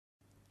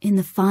In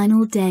the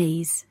final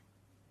days,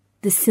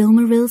 the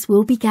Silmarils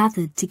will be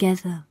gathered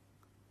together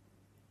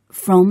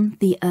from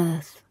the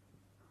earth,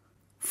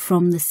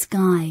 from the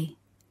sky,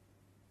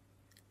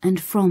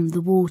 and from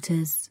the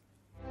waters.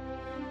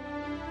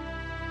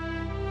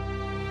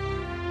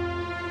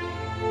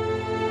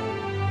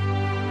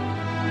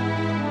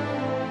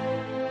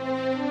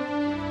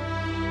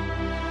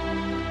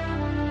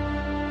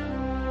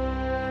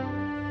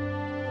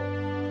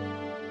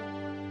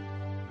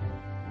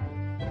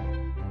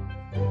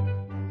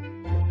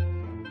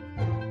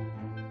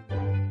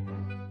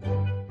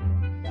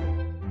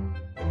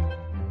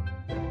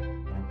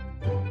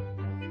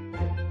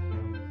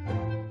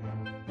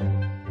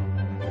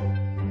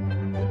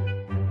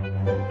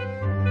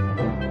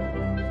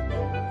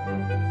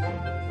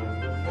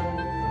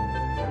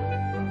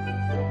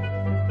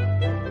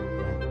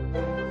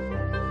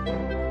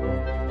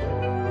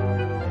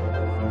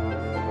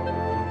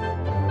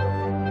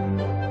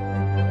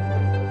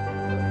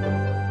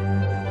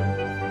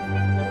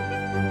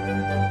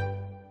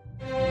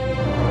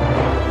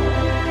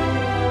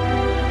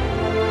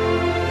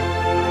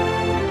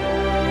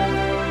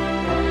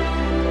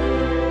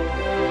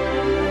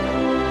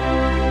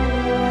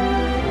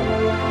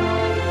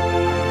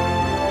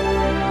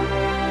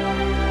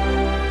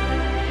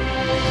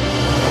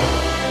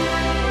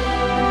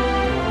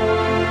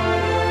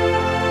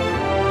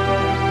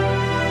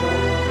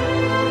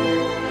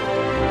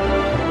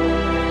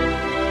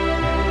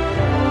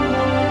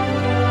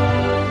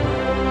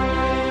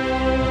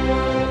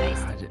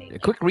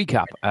 Quick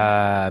recap.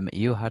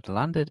 You had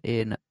landed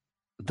in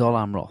Dol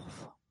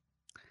Amroth.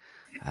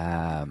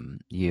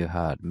 You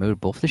had moved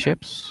both the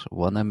ships.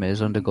 One of them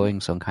is undergoing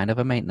some kind of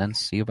a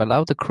maintenance. You've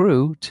allowed the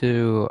crew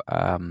to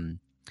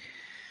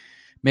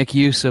make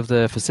use of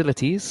the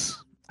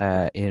facilities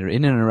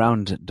in and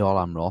around Dol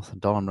Amroth.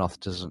 Dol Amroth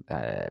doesn't.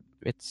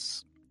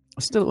 It's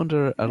still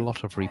under a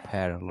lot of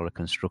repair and a lot of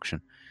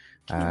construction.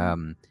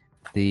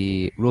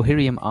 The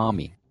Rohirrim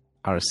army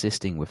are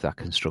assisting with that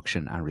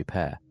construction and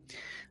repair.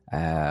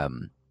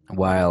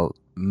 While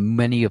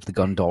many of the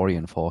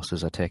Gondorian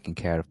forces are taking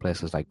care of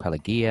places like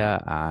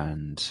Pelagia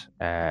and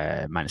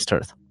Minas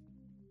Tirith.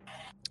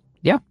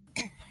 Yeah.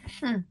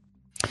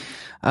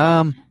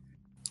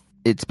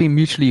 It's been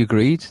mutually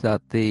agreed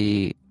that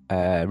the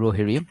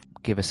Rohirrim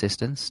give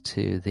assistance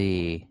to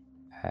the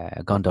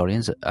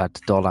Gondorians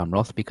at Dol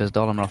Amroth because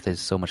Dol Amroth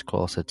is so much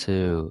closer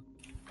to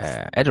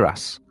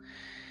Edoras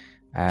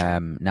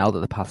now that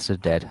the Paths of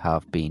Dead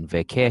have been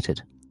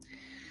vacated.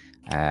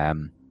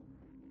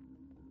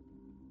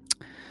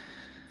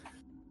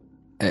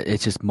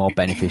 It's just more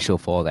beneficial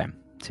for them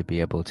to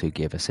be able to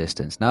give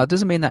assistance. Now, it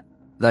doesn't mean that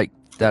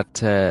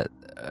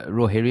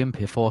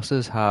Rohirrim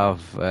forces are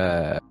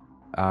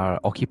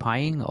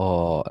occupying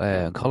or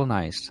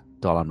colonized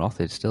Dol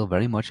Amroth. It's still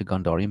very much a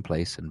Gondorian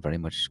place, and very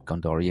much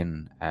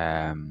Gondorian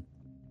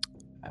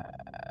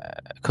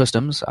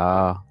customs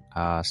are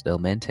still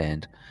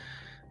maintained.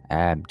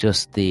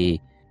 Just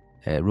the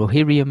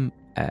Rohirrim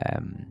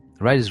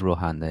Riders of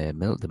Rohan, the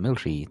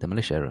military, the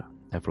militia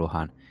of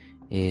Rohan,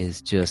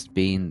 is just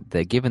being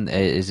they're given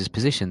is this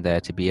position there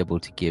to be able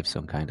to give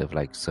some kind of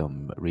like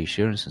some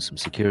reassurance and some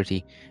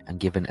security and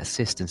given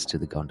assistance to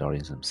the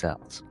Gondorians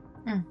themselves.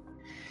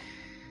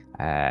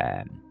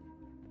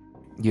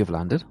 You've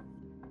landed.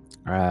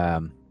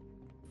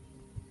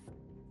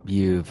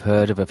 You've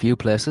heard of a few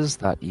places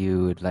that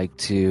you would like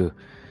to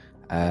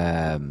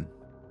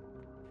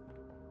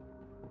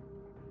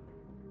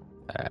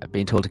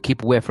being told to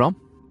keep away from,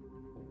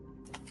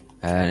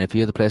 and a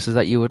few other places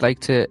that you would like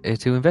to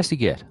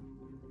investigate.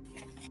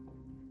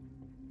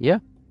 Yeah.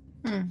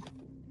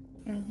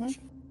 Mm-hmm.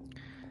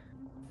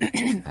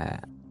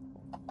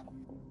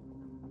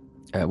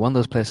 One of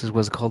those places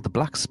was called the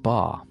Black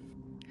Spar,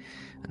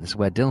 and this is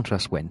where Dylan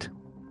Truss went,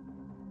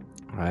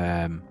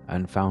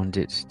 and found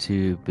it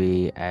to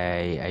be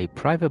a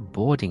private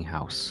boarding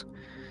house.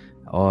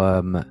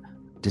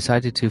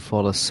 Decided to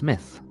follow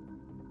Smith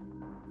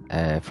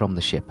from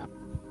the ship,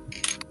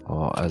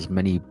 or as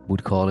many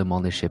would call him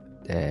on the ship,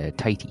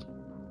 Tighty.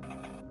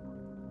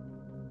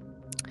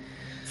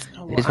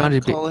 It's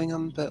calling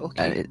him, but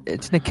okay.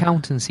 It's an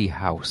accountancy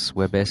house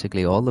where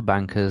basically all the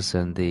bankers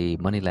and the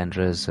money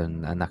lenders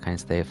and that kind of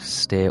stuff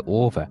stay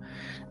over.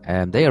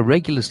 They are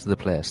regulars to the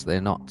place.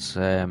 They're not.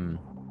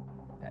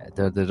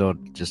 They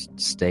don't just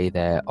stay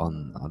there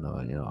on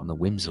the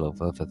whims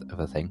of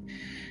a thing.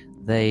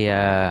 They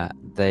are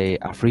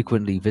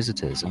frequently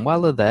visitors, and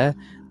while they're there,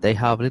 they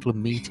have little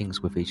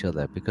meetings with each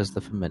other because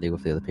they're familiar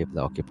with the other people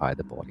that occupy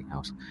the boarding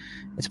house.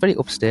 It's a very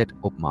upstate,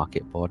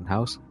 upmarket boarding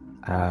house.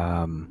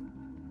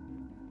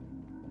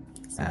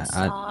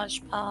 Massage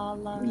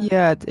parlor.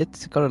 Yeah,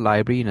 it's got a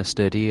library and a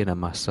study and a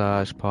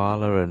massage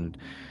parlor and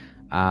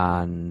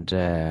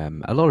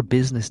a lot of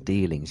business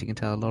dealings. You can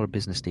tell a lot of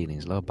business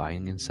dealings, a lot of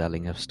buying and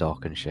selling of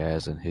stock and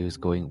shares and who's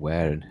going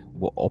where and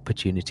what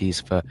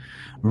opportunities for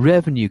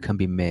revenue can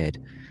be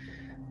made.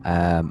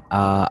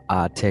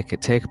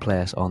 Take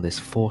place on this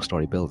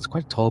 4-story building. It's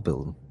quite a tall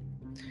building.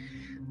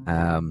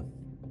 And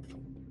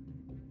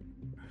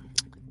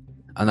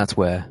that's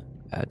where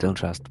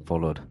Duntrust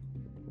followed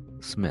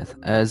Smith.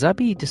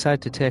 Zabi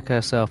decided to take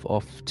herself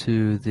off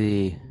to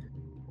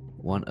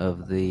one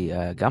of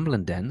the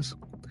gambling dens.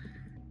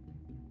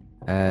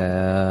 If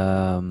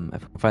I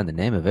can find the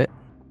name of it.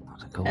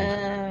 What's it called?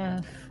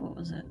 What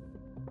was it?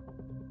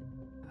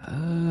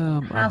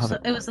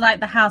 It was like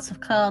the House of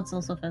Cards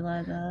or something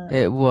like that.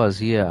 It was,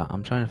 yeah.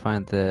 I'm trying to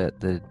find the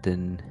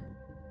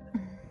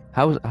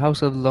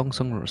House of Long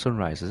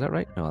Sunrise. Is that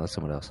right? No, that's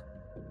someone else.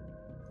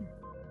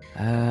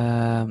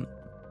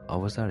 Or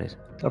was that it?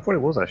 I thought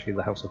it was actually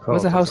the House of Cards.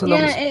 Was the House of Long?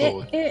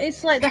 Yeah,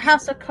 it's like the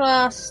House of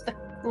Class,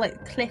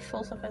 like Cliff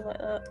or something like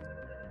that.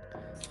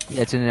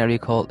 Yeah, it's an area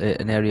called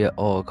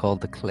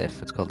the Cliff.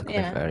 It's called the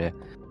Cliff area.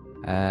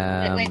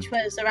 Which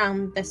was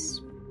around this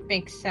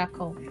big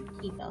circle here,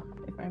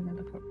 if I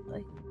remember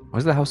correctly.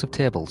 Was it the House of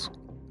Tables? Was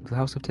it the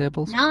House of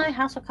Tables? No,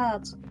 House of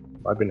Cards.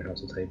 I've been to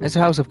House of Tables. It's a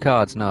House of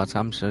Cards. No,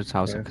 I'm sure it's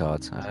House of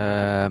Cards.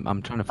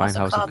 I'm trying to find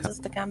House of Cards. Is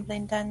the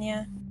gambling den,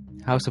 yeah.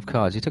 House of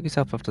Cards. You took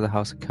yourself up to the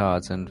House of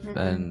Cards, and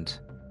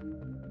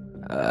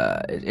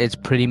it's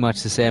pretty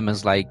much the same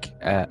as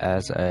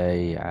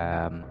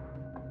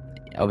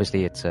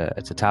obviously it's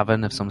a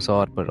tavern of some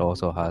sort, but it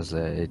also has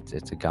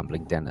it's a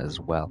gambling den as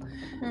well.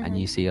 And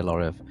you see a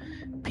lot of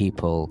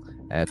people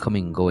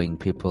coming and going.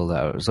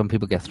 Some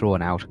people get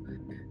thrown out.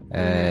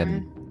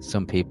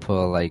 Some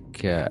people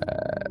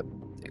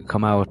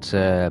come out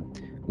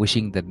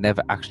wishing they'd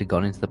never actually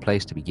gone into the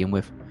place to begin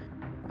with.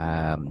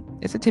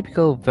 It's a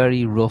typical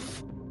very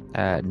rough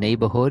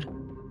neighborhood.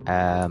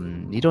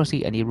 You don't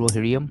see any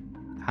Rohirrim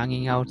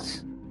hanging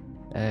out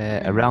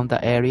around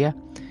that area.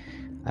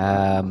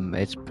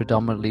 It's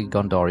predominantly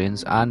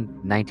Gondorians, and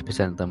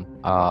 90% of them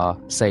are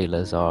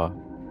sailors or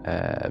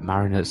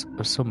mariners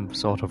of some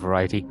sort of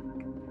variety.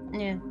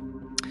 Yeah.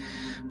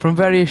 From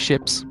various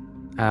ships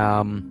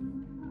and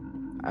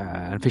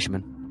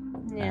fishermen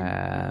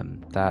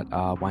that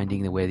are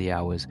winding away the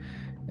hours,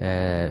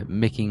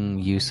 making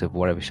use of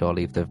whatever shore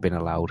leave they've been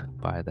allowed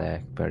by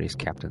their various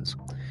captains.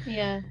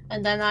 Yeah,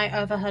 and then I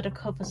overheard a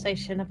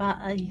conversation about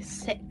a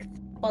sixth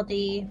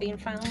body being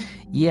found.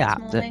 Yeah,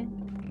 this morning.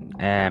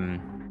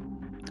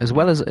 As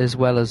well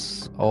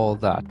as all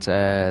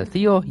that,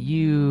 Theo,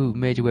 you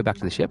made your way back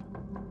to the ship.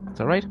 Is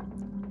that right?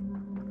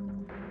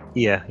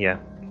 Yeah.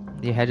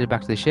 You headed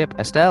back to the ship.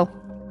 Estelle?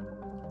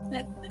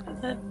 I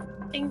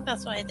think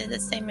that's why I did the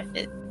same if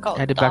it got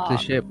headed dark. back to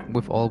the ship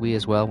with Olwe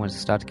as well when it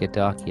started to get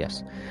dark,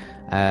 yes.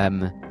 I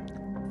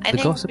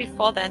think gossip...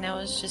 before then I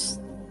was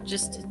just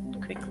to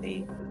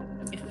quickly,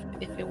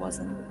 if it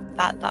wasn't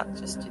that dark,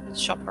 just to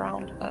shop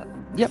around. But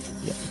Yep,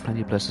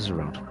 plenty of places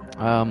around.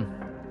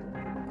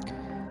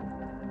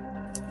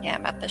 Yeah,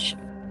 I'm at the ship.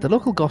 The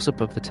local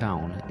gossip of the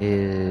town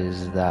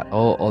is that,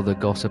 or the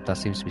gossip that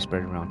seems to be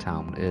spreading around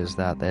town, is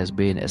that there's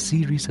been a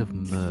series of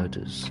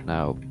murders.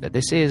 Now,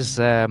 this is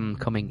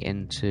coming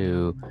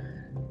into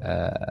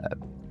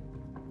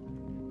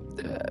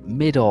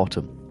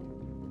mid-autumn.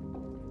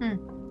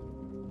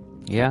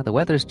 Yeah, the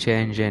weather is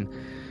changing.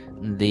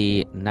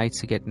 The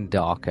nights are getting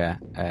darker,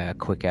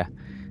 quicker.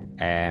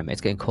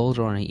 It's getting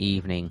colder in the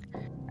evening,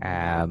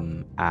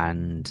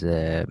 and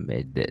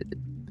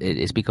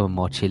it's becoming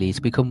more chilly.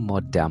 It's become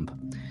more damp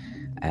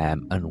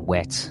and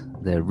wet.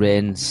 The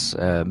rain's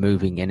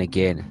moving in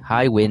again.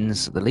 High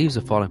winds. The leaves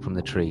are falling from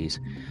the trees,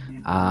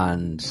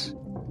 and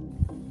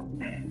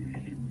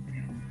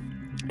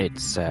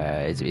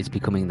it's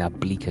becoming that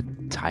bleaker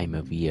time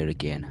of year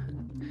again.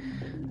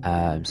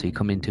 So you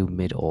come into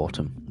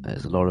mid-autumn.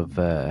 There's a lot of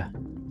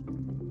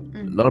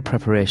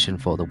preparation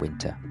for the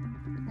winter.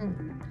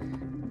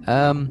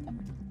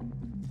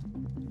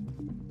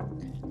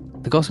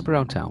 The gossip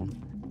around town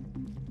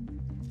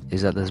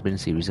is that there's been a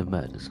series of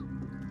murders.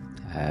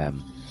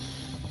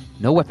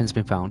 No weapons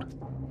been found,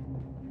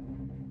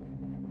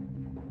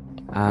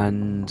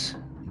 and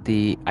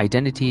the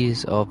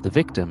identities of the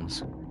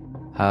victims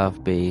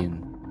have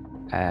been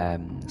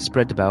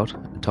spread about,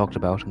 and talked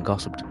about, and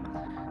gossiped,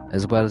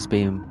 as well as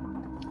being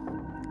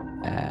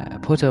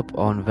put up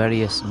on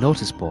various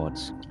notice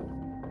boards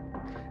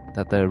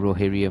that the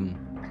Rohirrim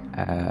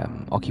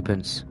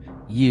occupants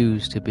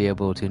use to be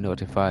able to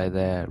notify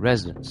their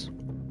residents.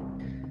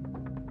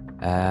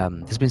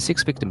 There's been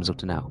 6 victims up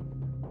to now,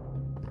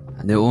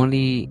 and the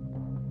only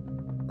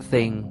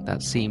thing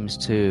that seems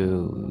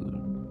to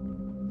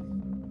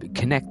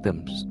connect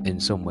them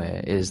in some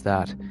way is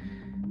that a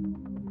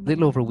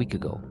little over a week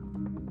ago,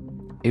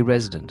 a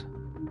resident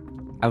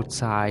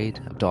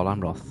outside of Dol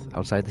Amroth,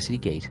 outside the city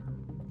gate,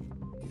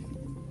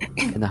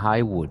 in the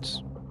high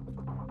woods,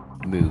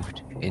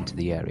 moved into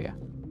the area.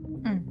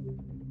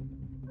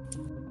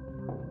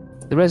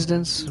 The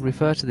residents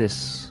refer to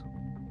this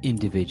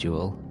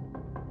individual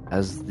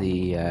as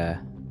a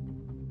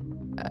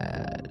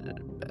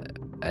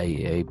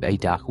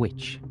dark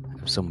witch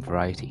of some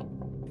variety.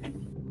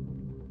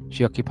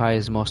 She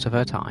occupies most of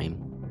her time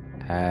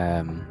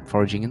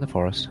foraging in the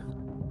forest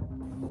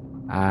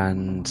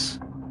and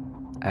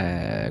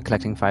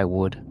collecting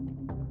firewood,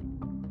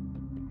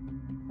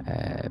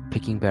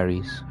 picking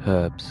berries,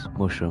 herbs,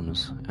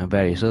 mushrooms, and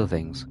various other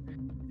things,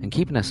 and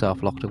keeping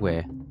herself locked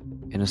away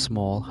in a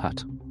small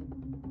hut.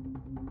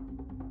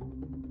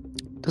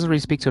 Doesn't really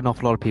speak to an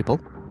awful lot of people.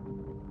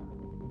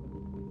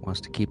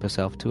 Wants to keep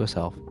herself to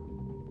herself.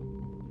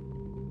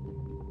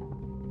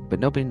 But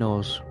nobody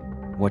knows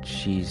what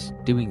she's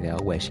doing there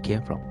or where she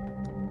came from.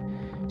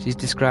 She's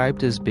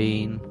described as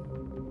being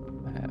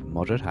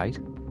moderate height,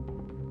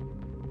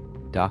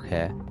 dark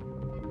hair,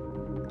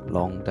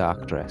 long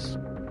dark dress.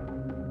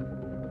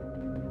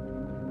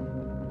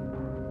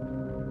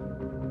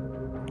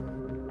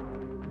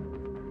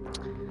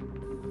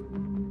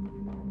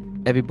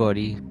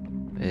 Everybody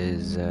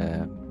is,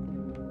 well,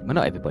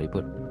 not everybody,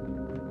 but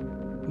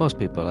most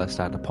people are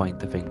starting to point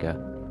the finger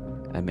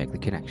and make the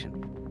connection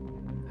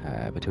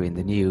between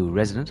the new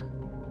resident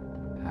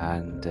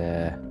and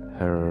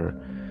her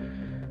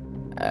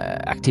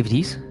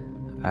activities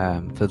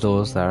for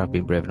those that have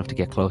been brave enough to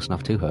get close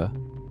enough to her,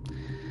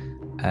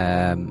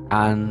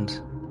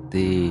 and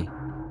the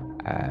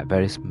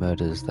various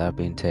murders that have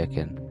been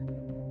taking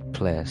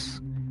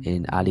place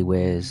in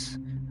alleyways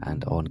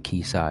and on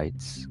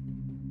quaysides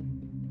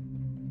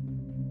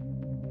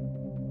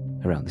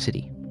around the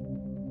city.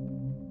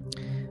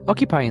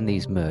 Occupying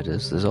these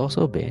murders, there's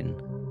also been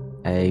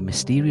a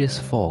mysterious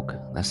fog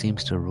that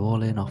seems to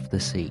roll in off the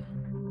sea.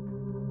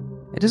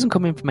 It doesn't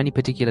come in from any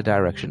particular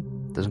direction.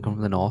 It doesn't come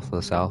from the north or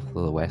the south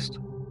or the west.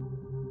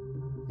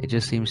 It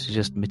just seems to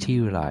just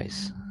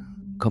materialize,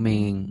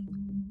 coming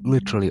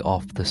literally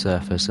off the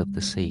surface of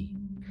the sea,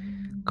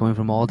 coming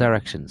from all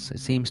directions. It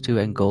seems to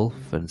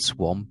engulf and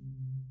swamp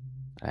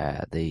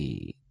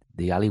the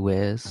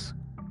alleyways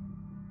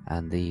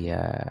and the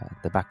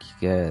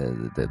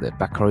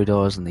back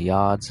corridors and the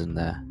yards and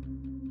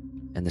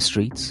the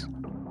streets.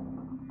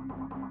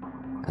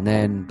 And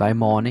then by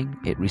morning,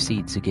 it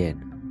recedes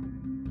again.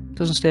 It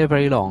doesn't stay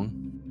very long.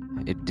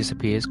 It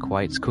disappears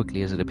quite as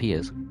quickly as it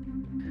appears,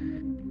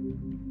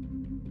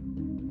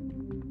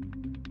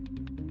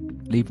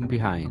 leaving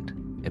behind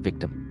a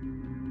victim.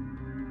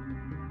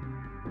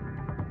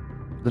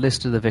 The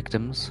list of the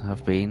victims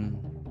have been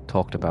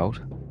talked about,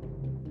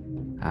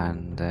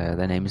 and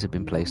their names have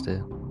been placed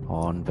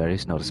on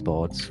various notice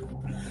boards.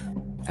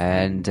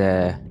 And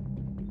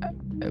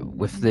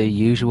with the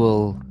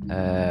usual,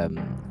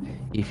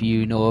 if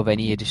you know of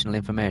any additional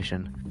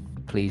information,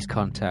 please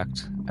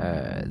contact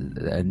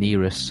the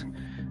nearest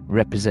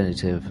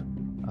representative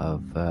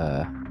of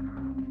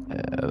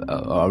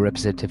or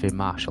representative in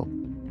Marshall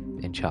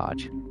in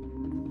charge.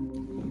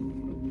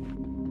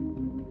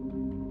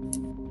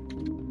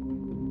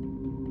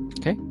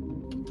 Okay.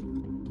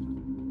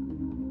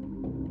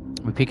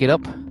 We pick it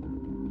up a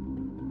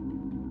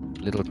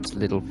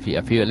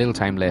little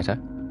time later,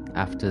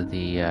 after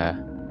the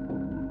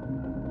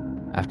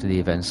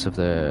events of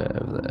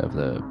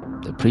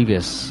the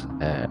previous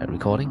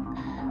recording,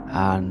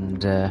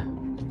 and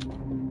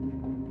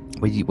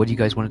what do you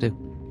guys want to do?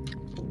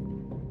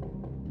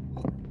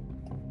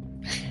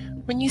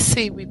 When you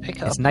say we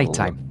pick up, it's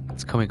nighttime.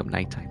 It's coming up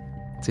nighttime.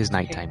 It is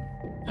nighttime.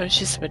 I was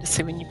just about to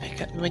say when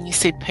you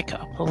say pick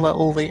up a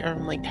little later,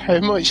 I'm like, how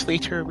much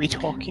later are we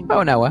talking?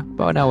 About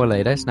an hour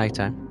later. It's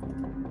nighttime.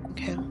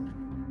 Okay.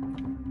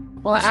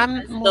 Well,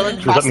 I'm more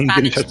Does that mean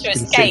Dylan Trask can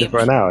sit there for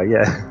an hour?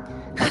 Yeah.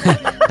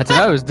 I don't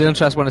know. Does Dylan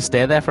Trask want to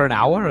stay there for an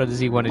hour, or does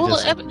he want to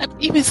just...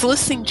 he was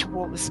listening to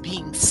what was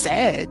being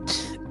said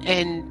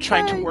and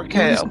trying to work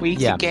out a way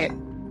to get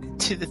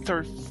to the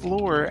third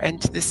floor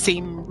and to the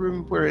same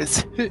room where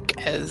his hook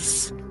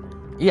is.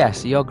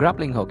 Yes, your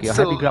grappling hook,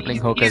 heavy grappling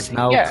hook is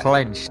now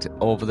clenched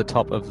over the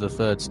top of the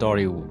third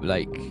story,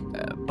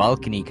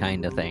 balcony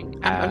kind of thing.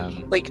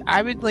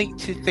 I would like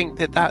to think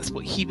that that's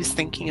what he was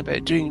thinking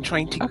about doing,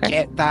 trying to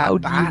get that How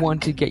back. do you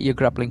want to get your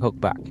grappling hook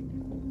back?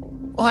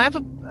 Well, I have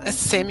a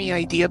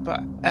semi-idea,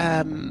 but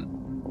I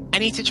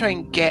need to try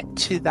and get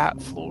to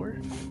that floor.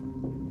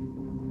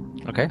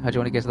 Okay, how do you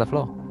want to get to the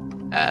floor?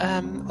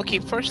 Okay,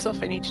 first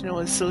off, I need to know,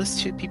 is those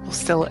two people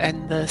still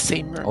in the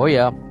same room? Oh,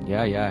 yeah.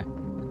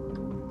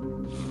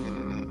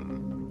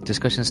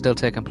 Discussion's still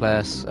taking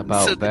place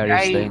about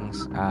various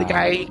things. The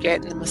guy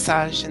getting the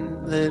massage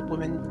and the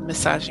woman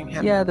massaging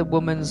him. Yeah, the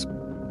woman's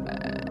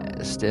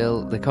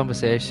still... The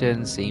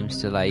conversation seems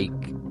to,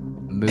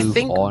 move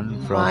on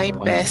from... my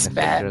best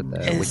bet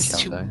is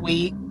to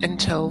wait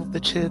until the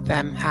two of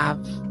them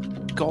have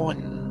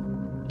gone.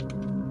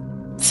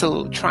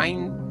 So try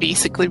and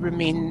basically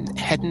remain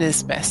hidden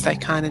as best I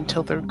can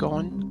until they're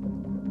gone.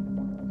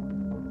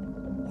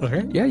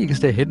 Okay. Yeah, you can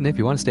stay hidden if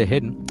you want to stay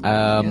hidden.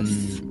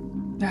 Yes.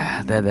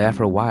 They're there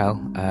for a while.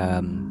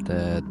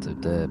 The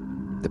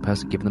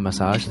person giving the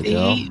massage, the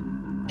girl.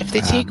 If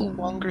they take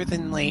longer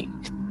than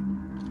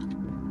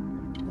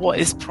what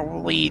is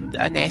probably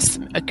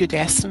a good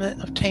estimate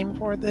of time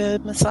for the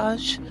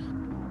massage,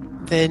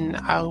 then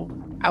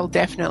I'll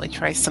definitely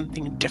try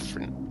something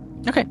different.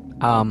 Okay.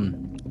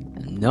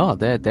 No,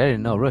 they're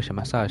in no rush. A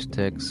massage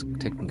can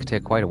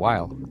take quite a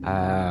while.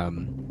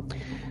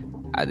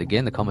 And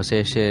again, the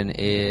conversation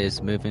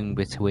is moving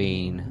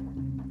between,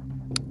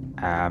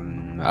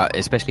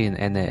 especially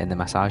in the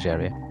massage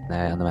area,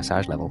 on the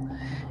massage level,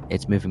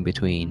 it's moving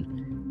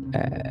between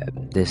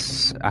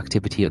this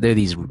activity. There are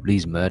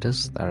these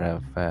murders that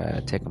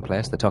have taken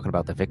place. They're talking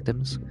about the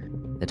victims.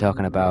 They're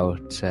talking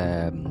about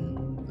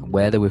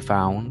where they were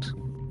found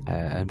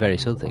and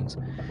various other things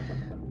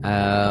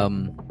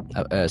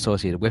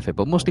associated with it,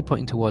 but mostly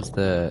pointing towards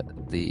the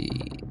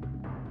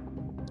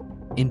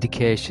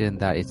indication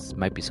that it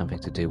might be something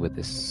to do with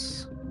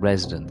this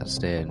resident that's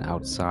staying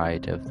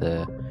outside of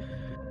the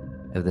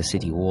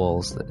city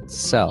walls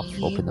itself,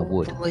 up in the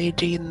wood.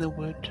 Lady in the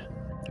wood.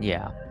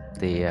 Yeah,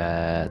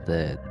 a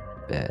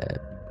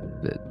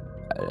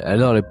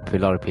lot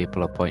of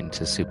people are pointing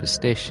to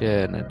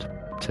superstition and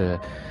to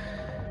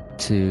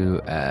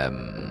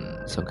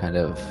some kind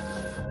of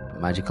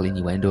magical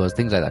innuendos,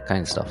 things like that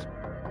kind of stuff.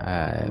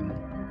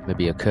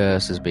 Maybe a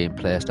curse is being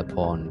placed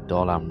upon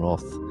Dol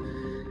Amroth.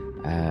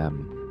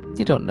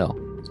 You don't know.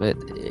 A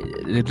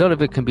lot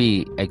of it can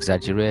be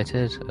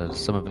exaggerated,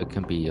 some of it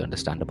can be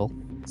understandable,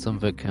 some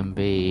of it can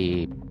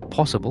be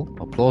possible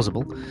or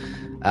plausible,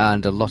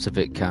 and a lot of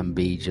it can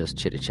be just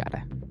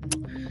chitter-chatter.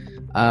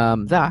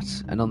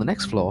 That, and on the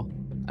next floor,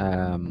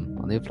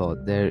 on the other floor,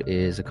 there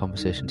is a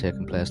conversation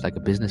taking place, like a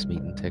business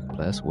meeting taking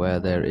place, where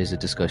there is a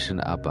discussion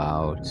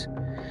about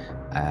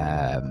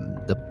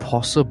the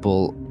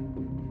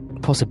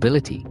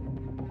possibility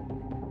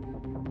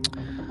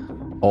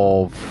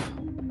of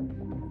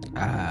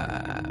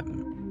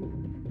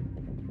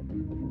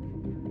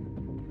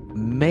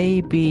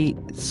maybe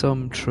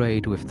some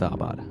trade with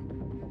Tharbad.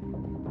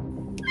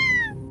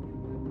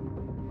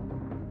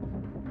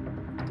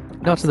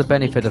 Not to the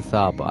benefit of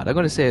Tharbad. I'm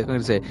going to say,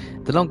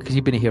 the longer, because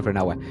you've been here for an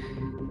hour,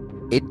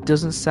 it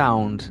doesn't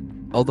sound.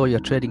 Although your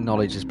trading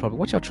knowledge is probably.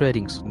 What's your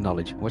trading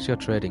knowledge? What's your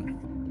trading?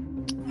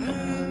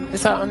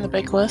 Is that on the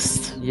big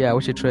list? Yeah.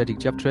 What's your trading?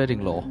 Do you have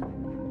trading law?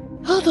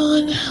 Hold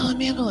on. Let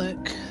me have a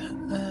look.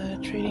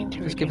 Trading.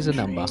 Just give us a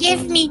number.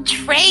 Give me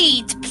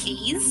trade,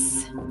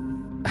 please.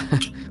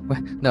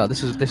 No,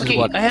 this is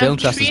what Film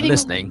Trust is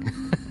listening.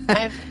 I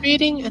have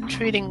trading and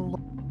trading law.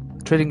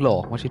 Trading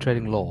law. What's your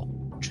trading law?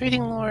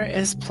 Trading law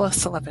is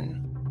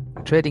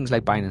 +11. Trading's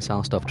like buying and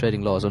selling stuff.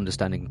 Trading law is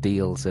understanding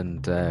deals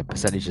and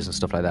percentages and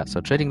stuff like that.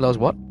 So trading law is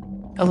what?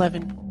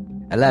 11.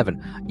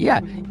 11.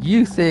 Yeah,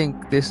 you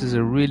think this is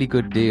a really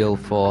good deal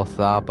for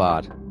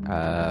Tharbad.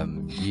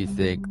 You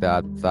think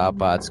that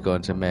Tharbad's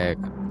going to make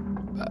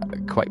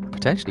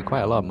potentially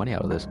quite a lot of money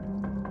out of this.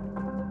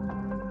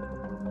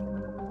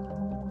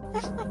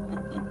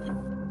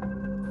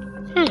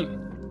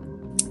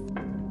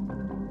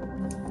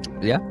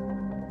 Yeah?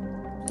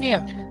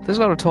 Yeah. There's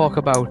a lot of talk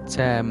about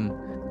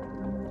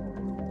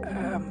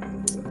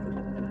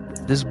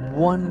there's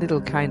one little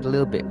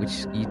bit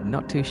which you're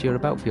not too sure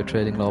about for your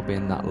trading law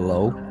being that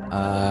low,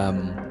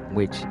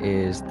 which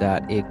is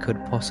that it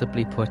could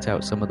possibly put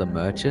out some of the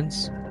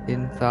merchants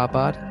in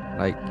Tharbad,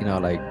 like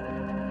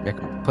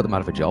put them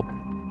out of a job.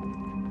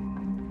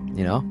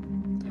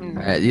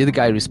 The other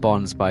guy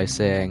responds by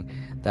saying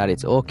that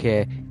it's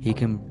okay, he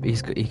can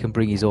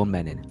bring his own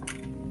men in.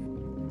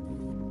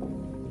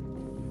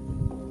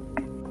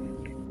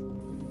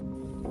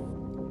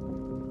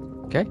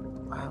 Okay.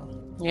 Wow.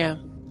 Yeah.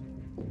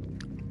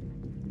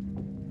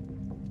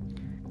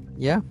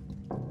 Yeah.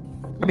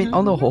 I mean,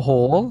 on the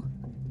whole,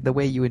 the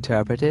way you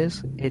interpret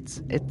it,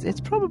 it's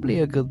probably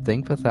a good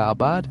thing for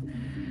Tharbad.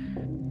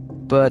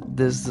 But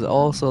there's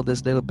also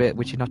this little bit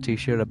which you're not too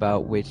sure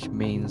about, which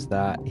means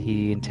that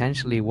he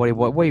intentionally,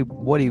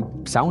 what he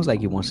sounds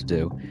like he wants to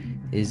do,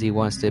 is he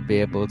wants to be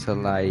able to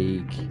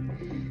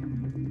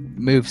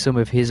move some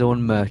of his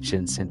own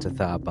merchants into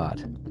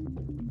Tharbad,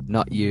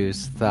 not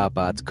use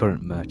Tharbad's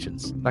current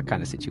merchants. That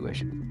kind of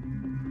situation.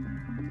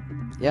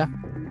 Yeah.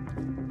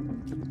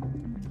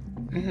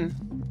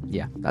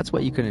 Yeah, that's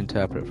what you can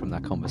interpret from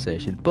that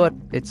conversation. But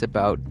it's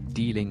about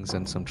dealings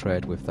and some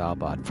trade with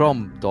Tharbad,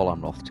 from Dol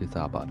Amroth to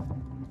Tharbad.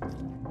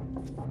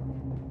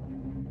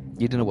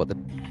 You don't know what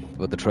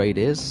the trade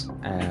is.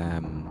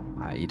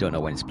 You don't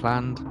know when it's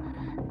planned.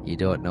 You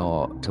don't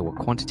know to what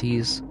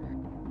quantities.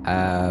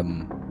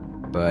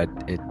 But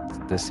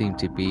there seem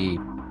to be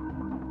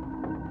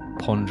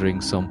pondering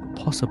some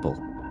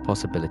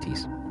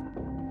possibilities.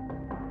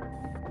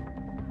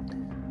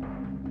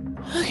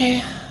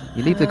 Okay.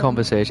 You leave the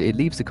conversation. It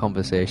leaves the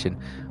conversation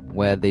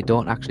where they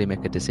don't actually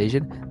make a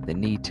decision. They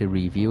need to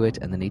review it,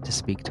 and they need to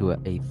speak to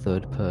a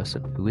third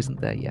person who isn't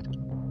there yet.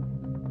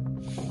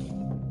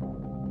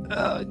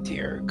 Oh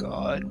dear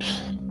God!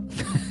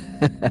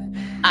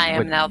 I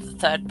am now the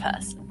third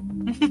person.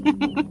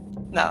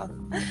 No.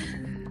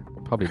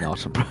 Probably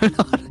not.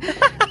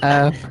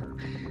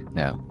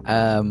 No.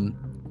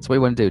 So what do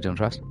you want to do, Don't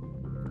Trust?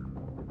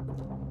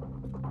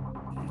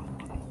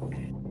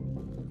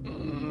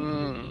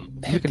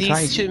 Have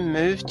these two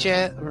moved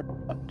yet? Or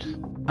what?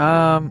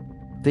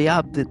 They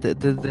are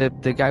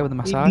the guy with the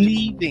massage. They're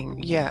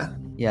leaving, yeah.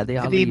 Yeah, they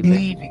are leaving.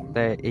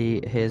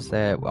 He's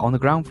on the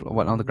ground floor.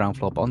 Well, on the ground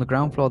floor, but on the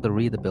ground floor, the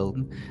rear of the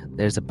building,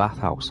 there's a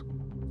bathhouse.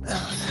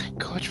 Oh, thank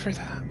God for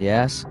that.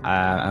 Yes,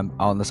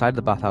 on the side of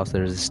the bathhouse,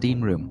 there is a steam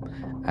room,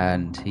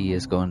 and he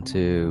is going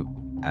to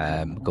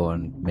go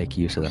and make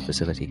use of that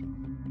facility.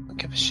 Don't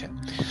give a shit.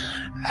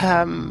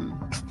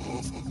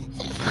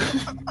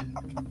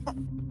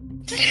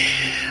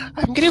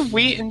 I'm gonna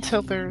wait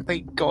until they're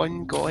like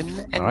gone,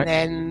 and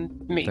then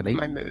make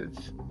my move.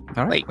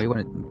 All right. They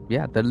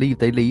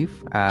leave.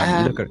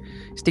 You look at,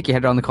 stick your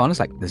head around the corner. It's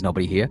like there's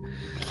nobody here.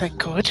 Thank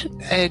God.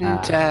 And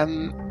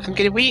I'm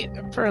gonna wait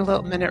for a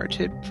little minute or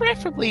two,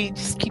 preferably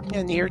just keeping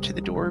an ear to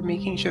the door,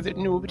 making sure that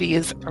nobody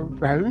is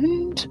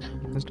around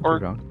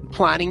or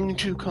planning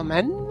to come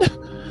in.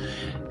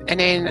 And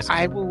then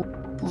I will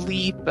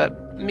leave,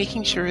 but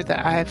making sure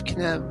that I've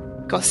kind of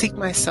gossied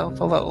myself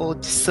a little,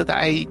 just so that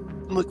I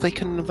look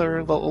like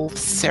another little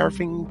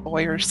serving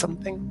boy or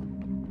something.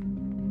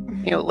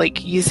 You know,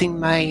 like using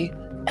my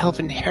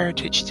elven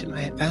heritage to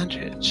my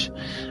advantage.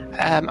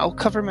 I'll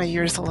cover my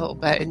ears a little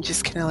bit and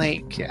just kind of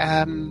like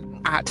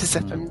act as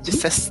if I'm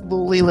just a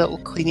slowly little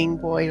cleaning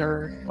boy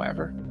or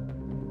whatever.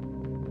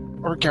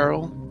 Or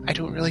girl. I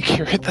don't really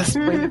care at this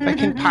point if I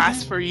can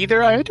pass for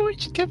either. I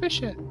don't give a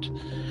shit.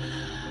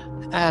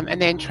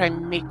 And then try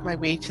and make my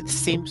way to the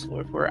same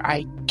floor where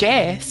I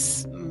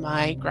guess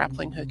my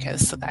grappling hook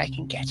is, so that I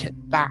can get it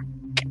back.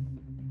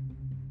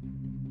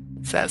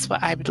 So that's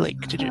what I would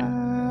like to do.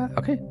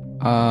 Okay.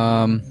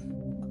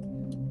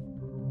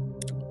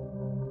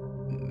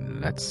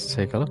 Let's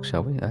take a look,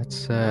 shall we?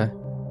 That's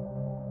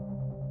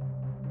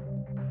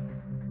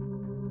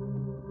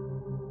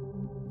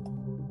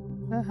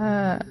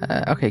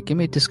okay, give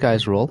me a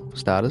disguise roll,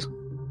 starters.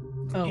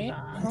 Okay,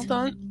 hold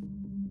on.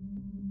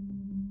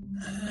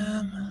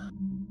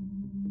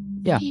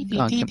 Yeah.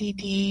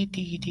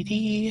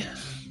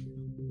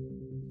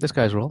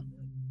 Disguise roll.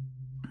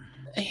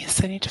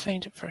 Yes, I need to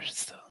find it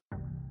first, though.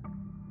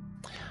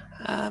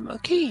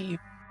 Okay.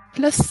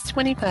 Plus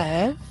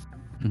 25.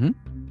 Mm-hmm.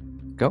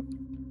 Go.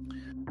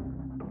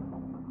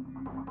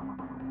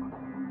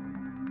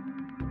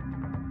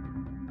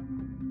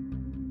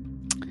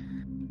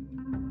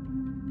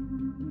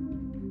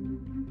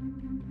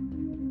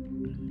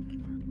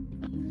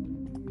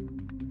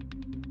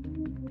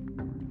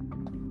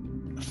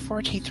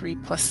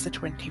 $43 plus the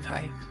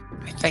 25,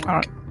 I think. All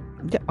right.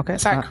 Yeah, okay.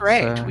 Is that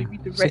correct? We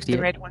read the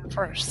red one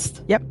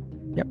first. Yep,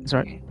 that's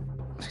right.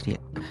 68.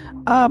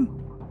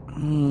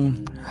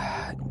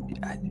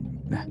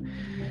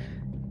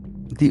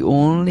 The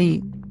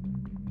only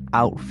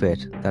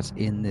outfit that's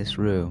in this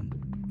room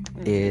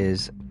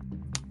is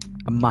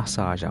a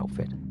massage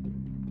outfit.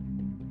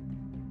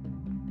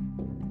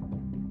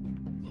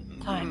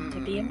 Time to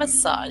be a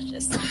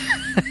massagist.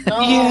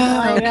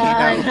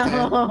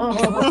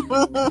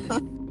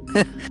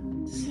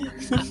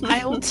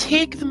 I'll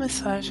take the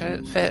massage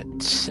outfit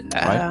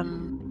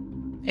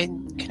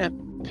and kind of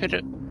put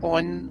it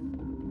on.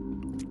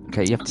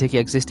 Okay, you have to take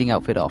your existing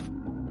outfit off.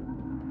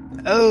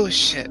 Oh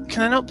shit!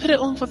 Can I not put it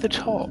on for the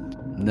top?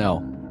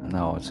 No,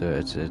 it's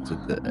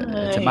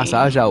a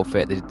massage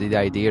outfit. The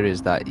idea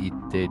is that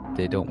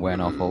they don't wear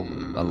an awful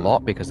a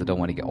lot because they don't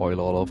want to get oil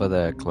all over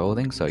their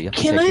clothing. So you have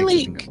to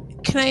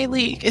Can I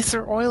is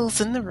there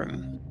oils in the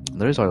room?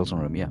 There is oils in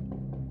the room, yeah.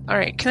 All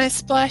right, can I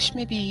splash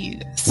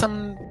maybe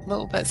some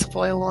little bits of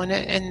oil on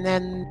it and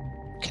then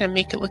can I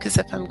make it look as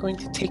if I'm going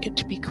to take it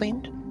to be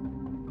cleaned?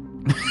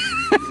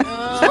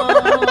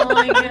 Oh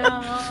my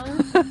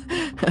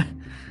god.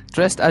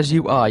 Dressed as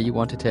you are, you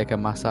want to take a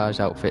massage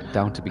outfit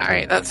down to be cleaned.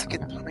 Alright, that's a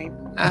good point.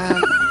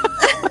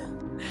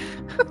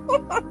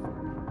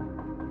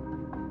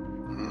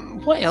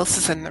 What else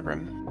is in the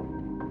room?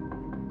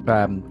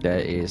 There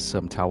is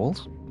some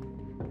towels.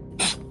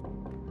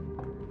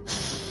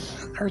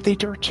 Are they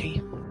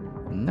dirty?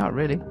 Not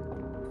really.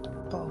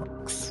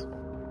 Bollocks.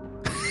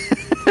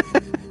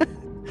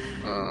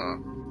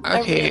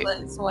 Okay. I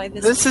realize why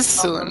this is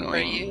so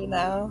annoying. You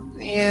now.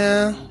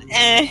 Yeah.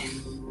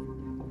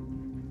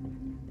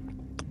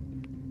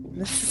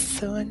 This is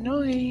so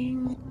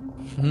annoying.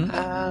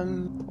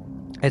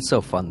 It's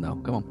so fun though.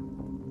 Come on.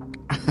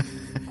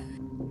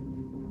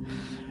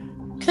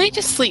 Can I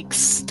just like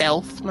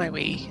stealth my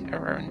way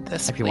around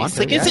this if place? You want to,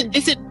 like, yeah.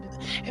 is it?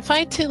 If I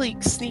had to like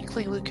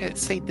sneakily look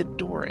outside the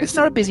door, it's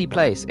not a busy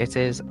place. It's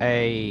a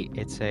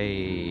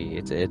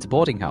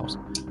boarding house.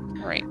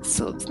 Right,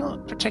 so it's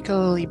not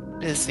particularly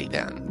busy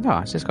then. No,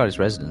 it's just got its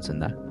residents in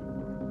there.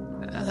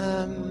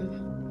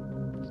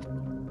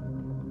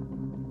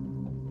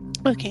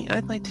 Okay,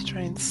 I'd like to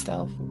try and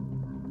stealth.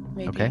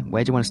 Maybe. Okay,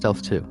 where do you want to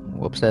stealth to?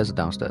 Upstairs or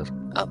downstairs?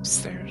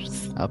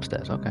 Upstairs.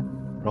 Upstairs, okay.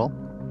 Roll.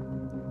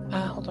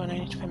 Hold on, I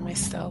need to find my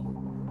stealth.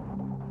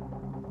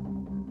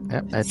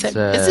 Yep, it's,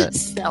 is it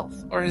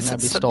stealth or is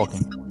it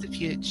stalking?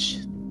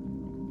 Subterfuge?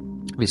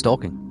 Be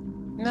stalking.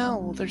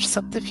 No, there's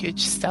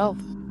subterfuge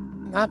stealth.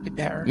 That'd be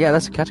better. Yeah,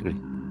 that's a category.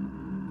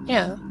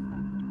 Yeah.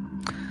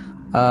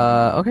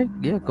 Okay,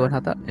 yeah, go and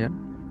have that, yeah.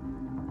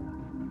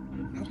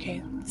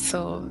 Okay,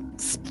 so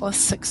it's plus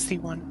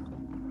 61.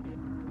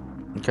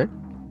 Okay,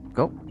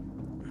 go.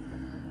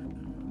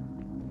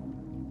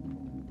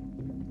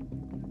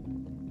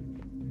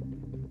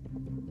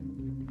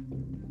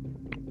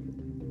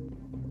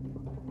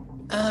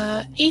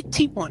 Uh,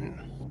 81.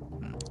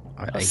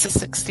 Plus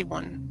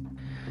 61.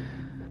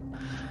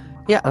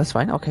 Yeah, that's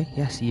fine. Okay,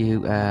 yes,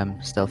 you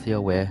stealth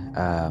your way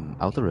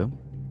out the room.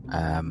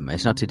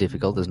 It's not too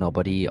difficult. There's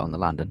nobody on the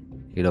landing.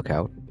 You look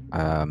out.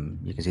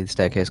 You can see the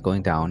staircase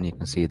going down. You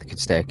can see the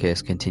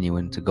staircase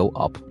continuing to go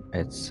up.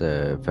 It's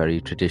a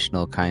very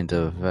traditional kind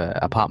of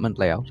apartment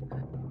layout.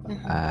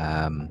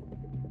 Mm-hmm.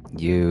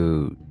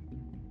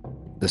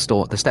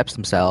 The steps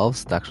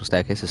themselves, the actual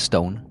staircase is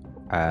stone.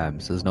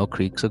 So there's no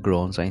creaks or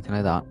groans or anything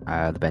like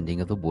that. The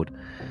bending of the wood.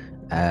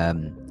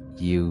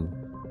 You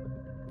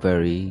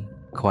very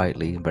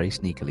quietly and very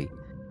sneakily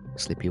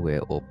slip your way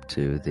up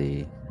to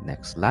the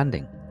next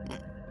landing.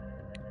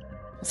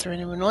 Is there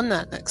anyone on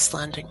that next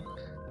landing?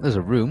 There's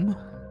a room.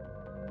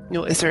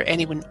 No, is there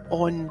anyone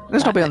on?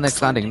 There's nobody on the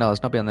next landing. No,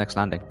 there's nobody on the next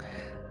landing.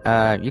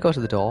 You go to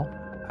the door.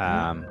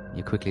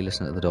 You quickly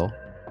listen to the door.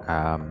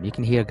 You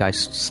can hear guys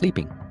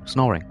sleeping,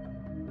 snoring.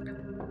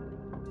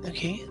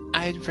 Okay,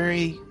 I'd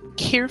very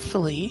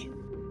carefully,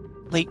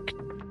 like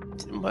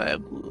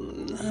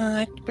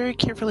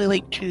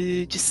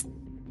to just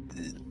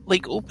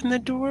like open the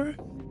door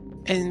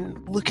and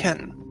look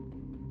in,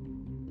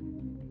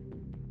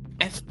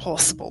 if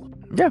possible.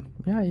 Yeah.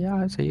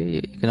 So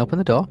you can open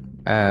the door.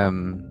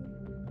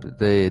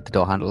 The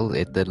door handle,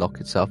 the lock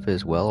itself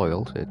is well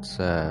oiled. It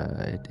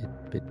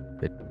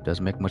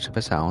doesn't make much of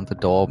a sound. The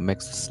door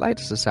makes the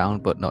slightest of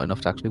sound, but not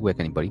enough to actually wake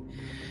anybody.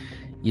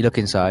 You look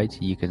inside.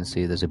 You can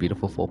see there's a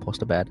beautiful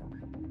four-poster bed.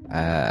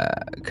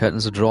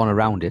 Curtains are drawn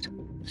around it.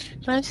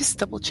 Can I just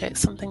double check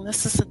something?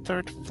 This is the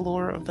third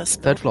floor of this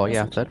building. Third floor,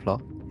 yeah. Third floor,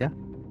 yeah.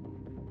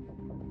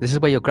 This is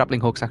where your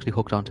grappling hook's actually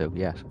hooked onto.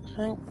 Yes.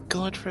 Thank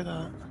God for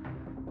that.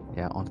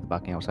 Yeah, onto the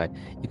balcony outside.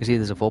 You can see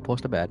there's a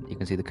four-poster bed. You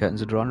can see the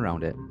curtains are drawn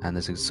around it, and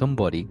there's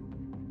somebody,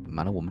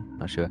 man or woman,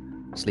 not sure,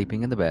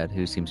 sleeping in the bed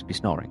who seems to be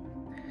snoring.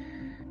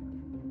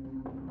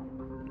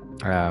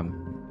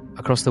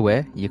 Across the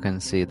way, you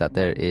can see that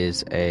there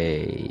is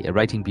a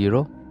writing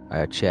bureau,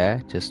 a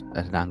chair just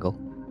at an angle.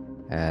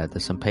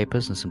 There's some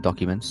papers and some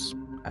documents,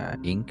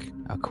 ink,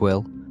 a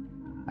quill.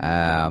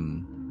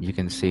 You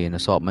can see an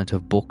assortment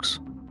of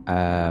books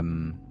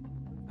and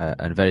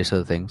various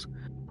other things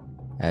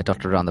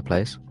dotted around the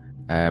place.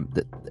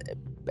 The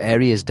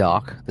area is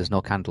dark. There's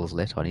no candles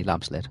lit or any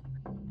lamps lit.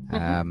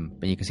 And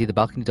you can see the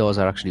balcony doors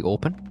are actually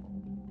open.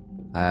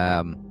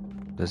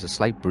 There's a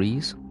slight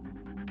breeze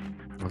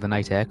of the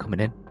night air coming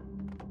in.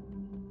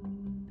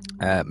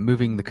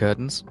 Moving the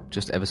curtains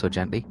just ever so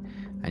gently.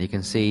 And you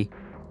can see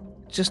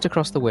just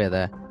across the way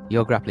there,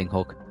 your grappling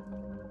hook,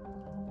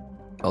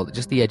 or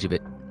just the edge of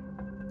it,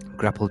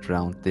 grappled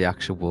around the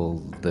actual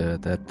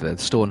the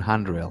stone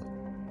handrail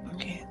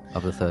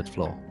of the third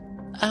floor.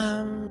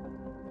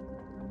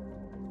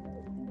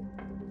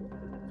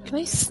 Can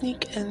I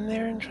sneak in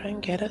there and try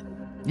and get it?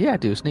 Yeah,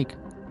 do a sneak.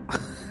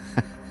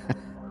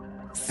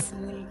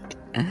 Sneak.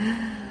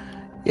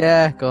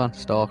 Yeah, go on,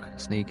 stalk,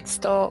 sneak.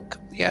 Stalk.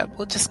 Yeah,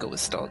 we'll just go with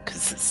stalk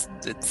because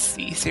it's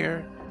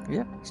easier.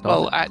 Yeah. Stalk.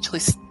 Well, actually,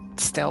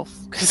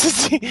 stealth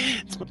because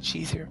it's much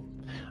easier.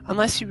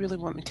 Unless you really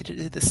want me to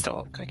do the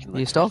stalk, I can.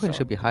 Your stalking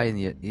should be high in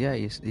your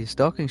your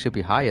stalking should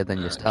be higher than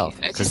your stealth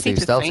because your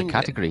stealth's a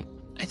category.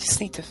 I just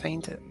need to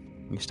find it.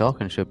 Your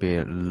stalking should be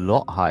a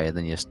lot higher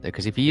than your...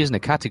 Because if you're using a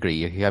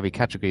category, if you have your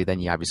category, then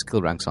you have your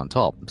skill ranks on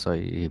top. So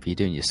if you're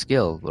doing your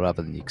skill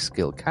rather than your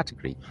skill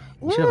category,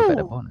 you should have a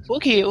better bonus.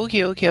 Okay,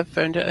 I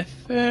found it.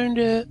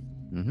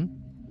 Mm-hmm.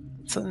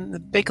 It's on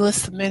the big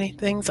list of many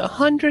things,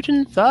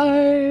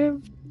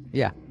 105.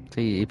 Yeah.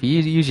 So if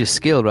you use your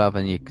skill rather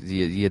than your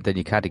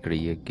category,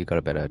 you got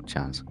a better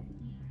chance.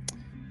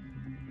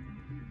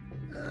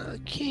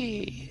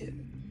 Okay.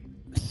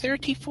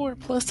 34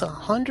 plus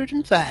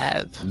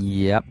 105.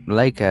 Yep,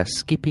 like a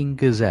skipping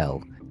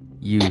gazelle.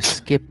 You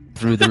skip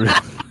through the room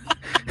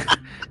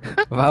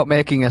without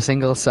making a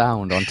single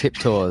sound on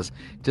tiptoes.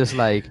 Just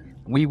like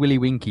wee willy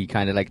winky,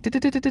 kind of like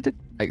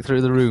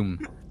through the room.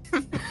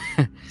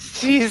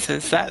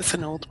 Jesus, that's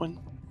an old one.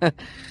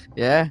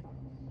 Yeah.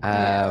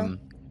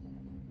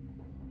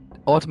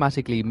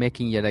 Automatically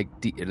making you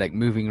like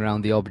moving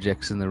around the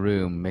objects in the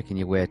room, making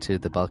your way to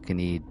the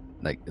balcony,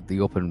 like the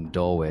open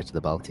doorway to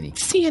the balcony.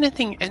 See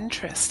anything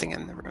interesting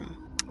in the room?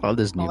 Well,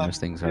 there's numerous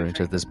things that are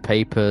interesting. There's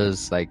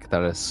papers like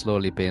that are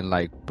slowly being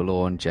like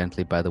blown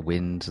gently by the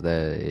wind.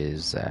 There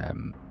is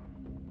an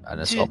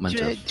assortment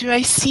of. Do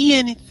I see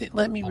anything?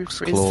 Let me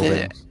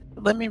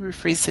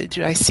rephrase it.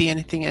 Do I see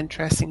anything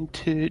interesting?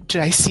 Do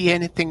I see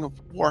anything of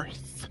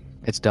worth?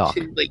 It's dark.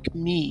 To, like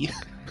me.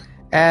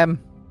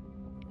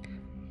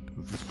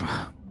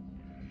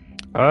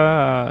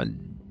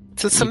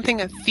 So something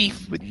a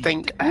thief would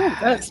think.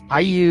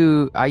 Are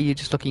you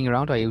just looking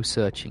around? Or are you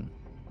searching?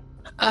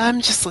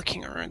 I'm just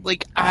looking around,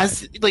 kind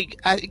of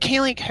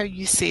like how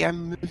you say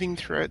I'm moving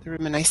throughout the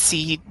room and I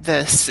see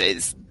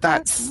this.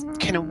 That's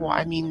kind of what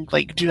I mean.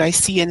 Like, do I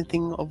see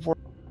anything of work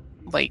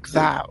like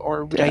that,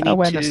 or would I need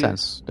awareness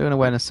sense? Do an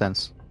awareness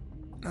sense.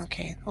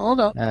 Okay, hold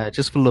on.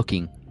 Just for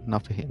looking,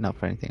 not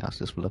for anything else.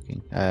 Just for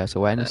looking. So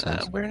awareness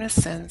sense. Awareness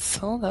sense.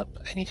 Hold up.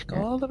 I need to go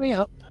all the way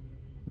up.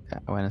 Yeah,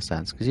 awareness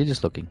sense, because you're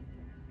just looking.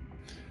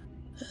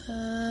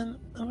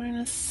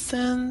 Awareness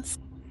sense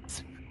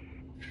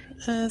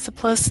is a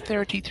plus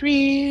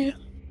 33.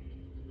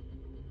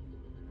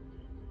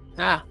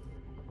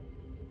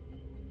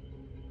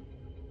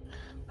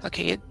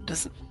 Okay, it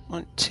doesn't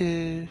want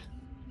to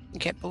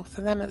get both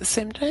of them at the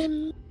same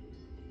time.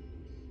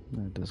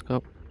 It does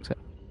go.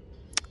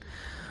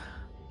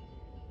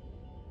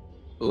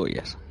 Oh,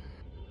 yes.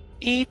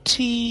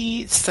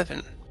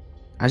 87.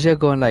 As you're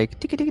going like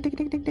tick tick tick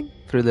tick tick tick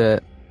through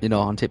the,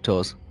 on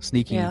tiptoes,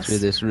 sneaking through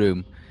this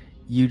room,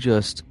 you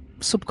just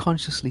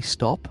subconsciously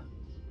stop,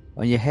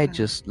 and your head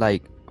just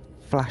like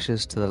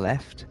flashes to the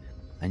left,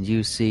 and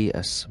you see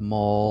a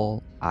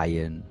small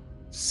iron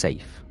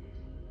safe.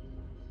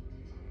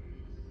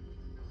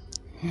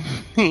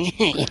 Why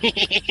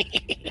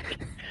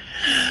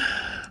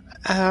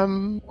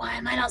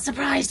am I not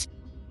surprised?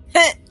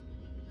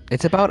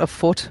 It's about a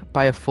foot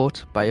by a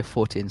foot by a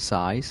foot in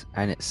size,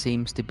 and it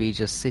seems to be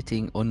just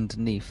sitting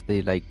underneath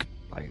the like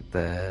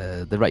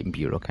the writing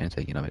bureau kind of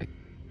thing, the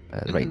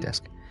writing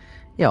desk.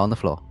 Yeah, on the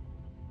floor.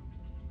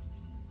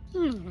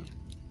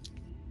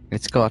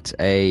 It's got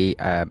a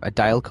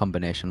dial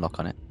combination lock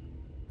on it.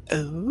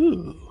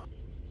 Ooh,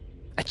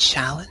 a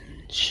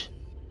challenge.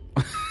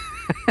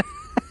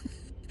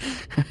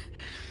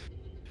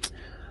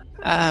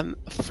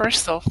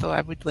 First off, though,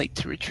 I would like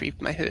to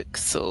retrieve my hook,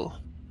 so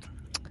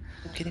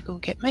I'm gonna go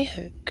get my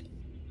hook.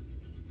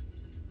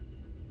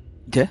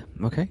 Yeah,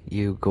 okay.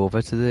 You go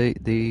over to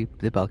the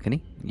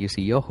balcony. You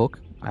see your hook.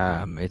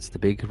 It's the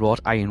big wrought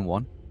iron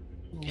one.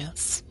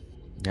 Yes.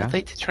 Yeah. I'd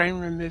like to try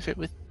and remove it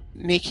with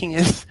making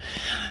as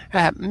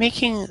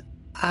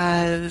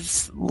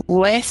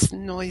less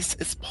noise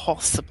as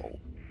possible.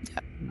 Yeah,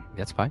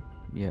 that's fine.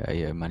 Yeah,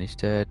 you managed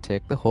to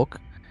take the hook.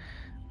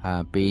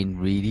 Being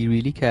really,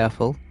 really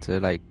careful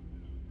to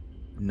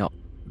not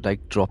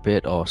drop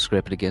it or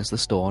scrape it against the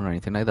stone or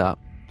anything like that.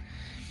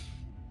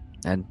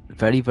 And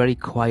very, very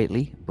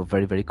quietly, but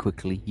very, very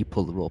quickly, you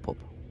pull the rope up.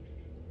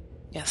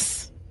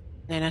 Yes.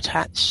 Then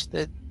attach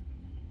put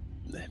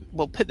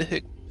the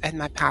hook in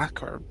my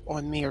pack or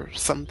on me or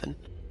something.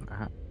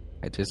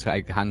 It just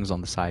hangs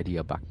on the side of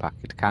your backpack.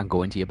 It can't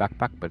go into your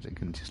backpack, but it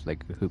can just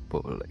hoop.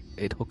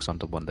 It hooks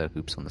onto one of the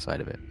hoops on the side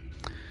of it.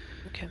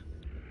 Okay.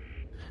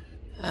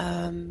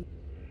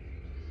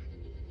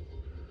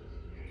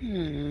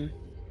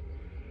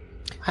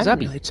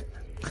 Zabby.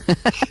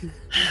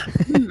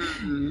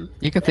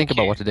 You can think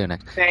about what to do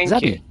next. Thank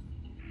Zabby. you.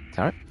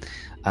 All right.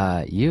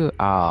 You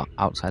are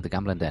outside the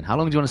gambling den. How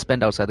long do you want to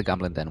spend outside the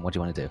gambling den? What do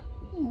you want to do?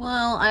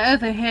 Well, I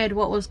overheard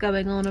what was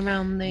going on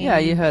around the... Yeah,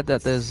 you heard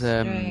that there's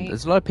a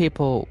lot of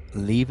people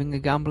leaving the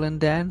gambling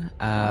den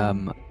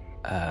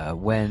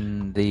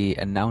when the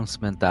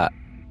announcement that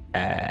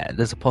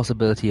there's a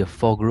possibility of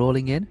fog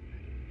rolling in.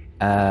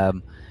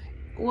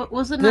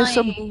 Wasn't there's I...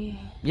 some,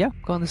 yeah,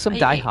 go on. There's some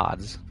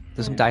diehards.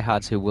 There's some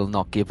diehards who will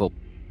not give up,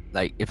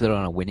 if they're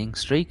on a winning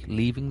streak,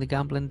 leaving the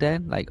gambling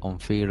den, on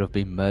fear of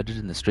being murdered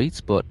in the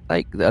streets. But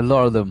a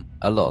lot of them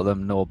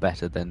know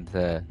better than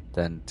to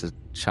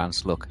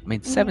chance luck. I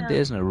mean, 7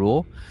 days in a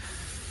row.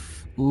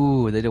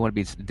 Ooh, they don't want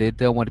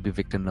to be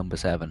victim number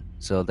 7.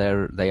 So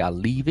they are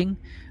leaving,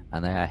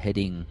 and they are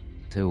heading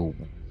to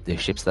the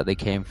ships that they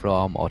came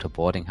from, or to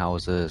boarding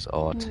houses,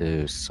 or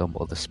to some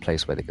other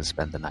place where they can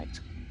spend the night.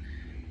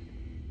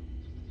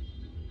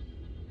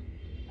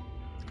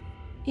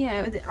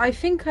 Yeah, I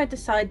think I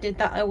decided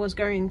that I was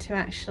going to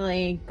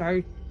actually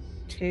go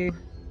to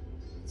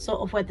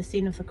sort of where the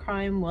scene of the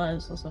crime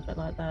was or something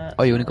like that.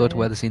 Oh, you want to go to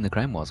where the scene of the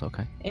crime was?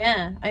 Okay.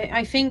 Yeah,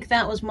 I think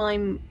that was my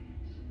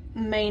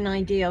main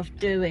idea of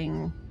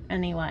doing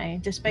anyway.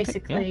 Just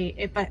basically,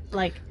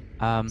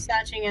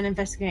 searching and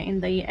investigating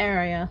the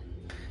area.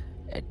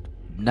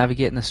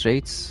 Navigating the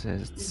streets,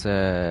 it's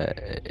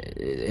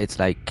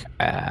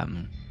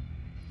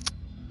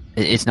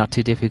not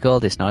too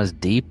difficult. It's not as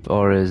deep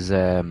or as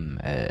dense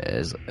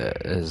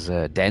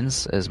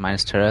as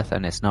Minas Tirith,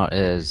 and it's not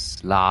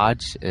as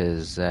large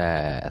as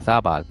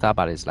Tharbad.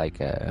 Tharbad is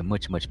a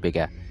much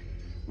bigger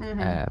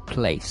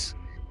place.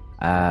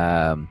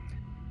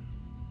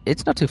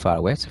 It's not too far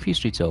away. It's a few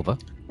streets over.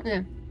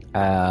 Yeah.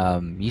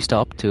 You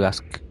stop to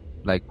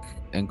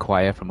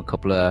inquire from a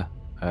couple of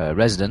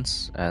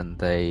residents, and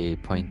they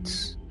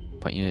point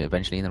you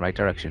eventually in the right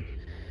direction.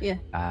 Yeah.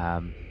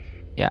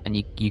 Yeah, and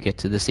you get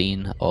to the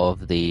scene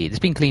of it's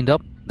been cleaned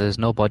up. There's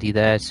nobody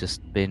there. It's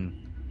just been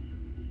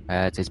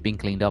it's been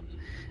cleaned up.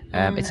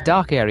 It's a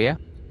dark area,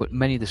 but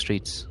many of the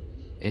streets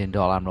in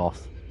Dol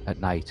Amroth at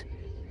night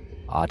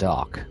are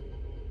dark.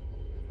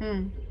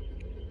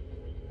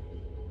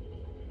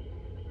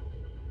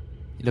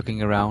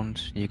 Looking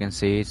around, you can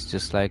see it's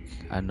just like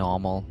a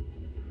normal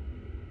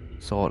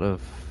sort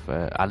of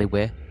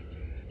alleyway.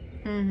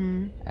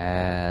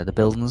 The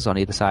buildings on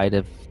either side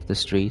of the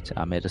street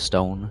are made of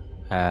stone.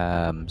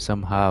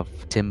 Some have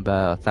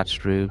timber or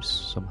thatched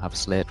roofs. Some have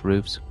slate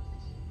roofs.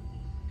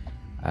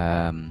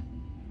 The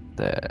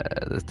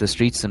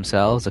streets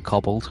themselves are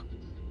cobbled.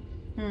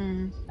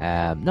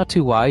 Not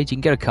too wide. You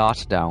can get a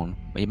cart down.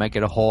 You might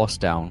get a horse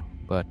down.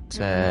 But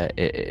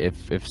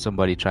if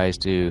somebody tries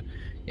to,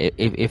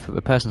 if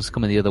a person's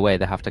coming the other way,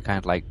 they have to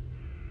kind of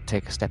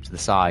take a step to the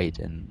side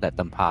and let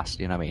them pass.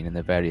 You know what I mean? In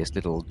the various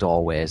little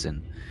doorways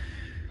and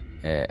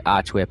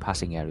archway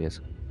passing areas.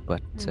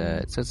 But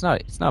so it's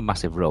not a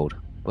massive road.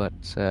 but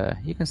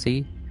you can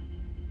see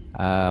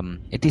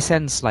it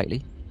descends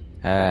slightly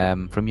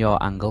from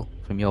your angle,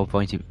 from your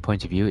point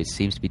of view. It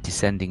seems to be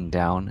descending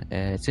down.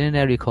 It's in an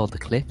area called the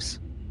Cliffs,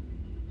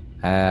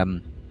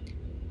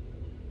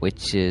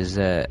 which is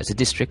it's a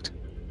district.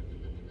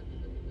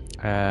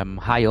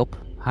 Higher up.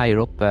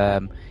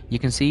 You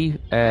can see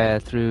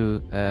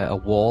through a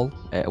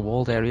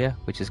walled area,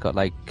 which has got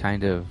like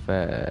kind of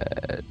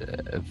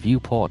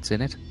viewports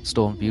in it,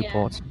 stone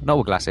viewports,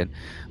 no glass in,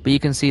 but you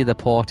can see the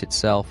port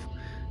itself,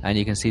 and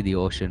you can see the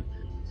ocean.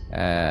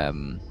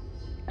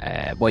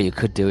 What you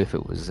could do if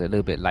it was a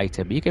little bit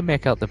lighter, but you can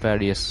make out the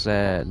various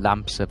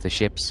lamps of the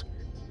ships,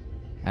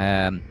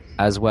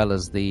 as well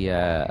as the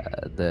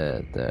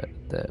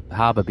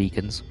harbour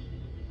beacons.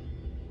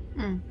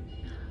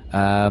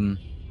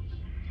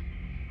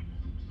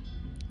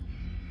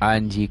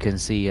 And you can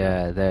see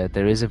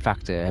there is in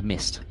fact a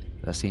mist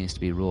that seems to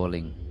be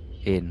rolling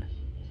in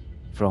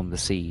from the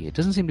sea. It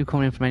doesn't seem to be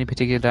coming from any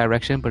particular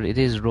direction, but it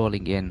is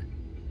rolling in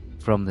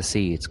from the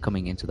sea. It's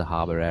coming into the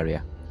harbour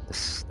area,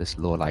 this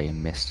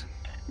low-lying mist.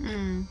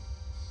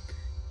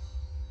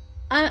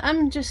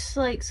 I'm just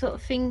like sort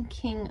of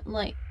thinking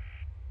like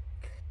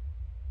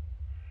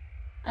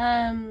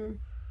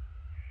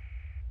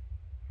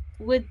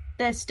would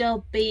there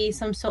still be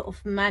some sort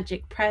of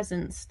magic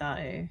presence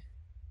though?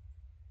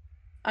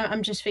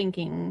 I'm just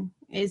thinking,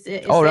 is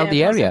around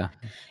the area?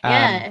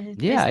 Yeah,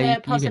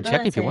 you can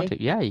check if you want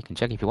to. Yeah, you can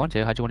check if you want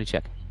to. How do you want to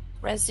check?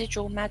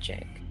 Residual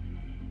magic.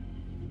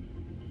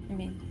 I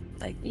mean,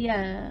 like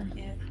yeah.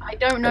 I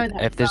don't know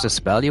that. If there's a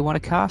spell you want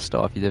to cast,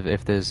 or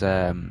if there's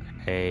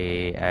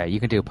you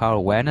can do power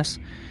awareness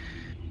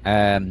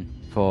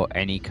for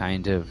any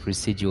kind of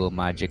residual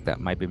magic that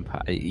might be.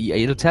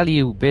 It'll tell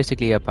you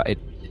basically a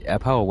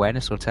power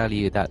awareness will tell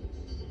you that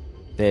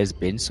there's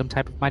been some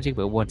type of magic,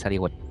 but it won't tell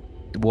you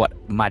what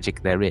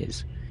magic there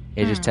is.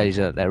 It just tells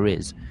you that there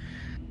is.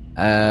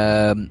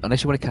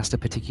 Unless you want to cast a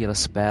particular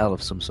spell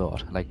of some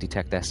sort, like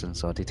detect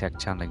essence, or detect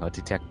channeling, or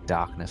detect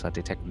darkness, or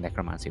detect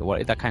necromancy,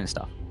 or that kind of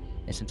stuff.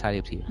 It's entirely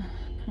up to you.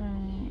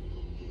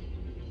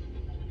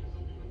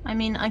 I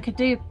mean, I could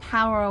do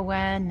power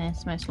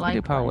awareness most likely.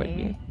 You do power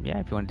awareness, yeah.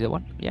 If you want to do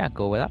one,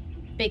 go with that.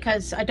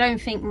 Because I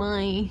don't think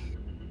my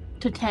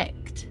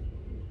detect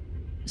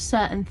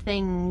certain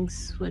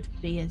things would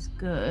be as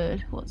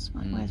good. Where's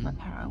my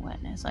power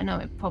awareness? I know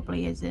it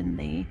probably is in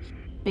the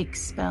big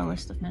spell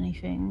list of many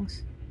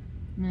things.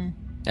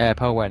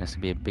 Power awareness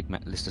would be a big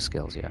list of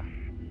skills, yeah.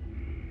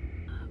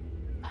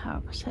 Power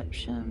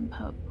perception,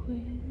 power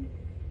quiz.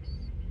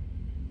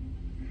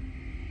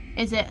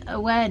 Is it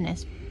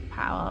awareness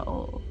power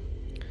or?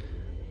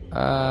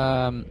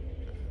 No,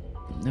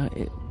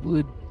 it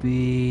would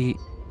be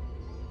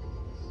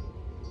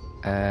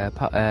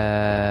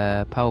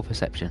power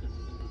perception.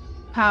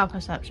 Power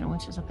perception,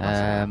 which is a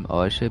plus.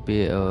 Or it should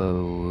be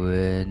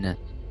awareness.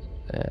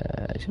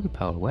 It should be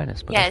power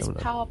awareness. But it's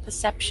power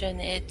perception.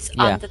 It's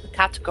under the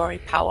category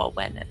power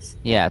awareness.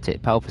 Yeah, that's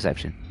it. Power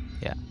perception.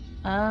 Yeah.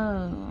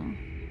 Oh.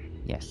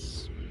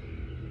 Yes.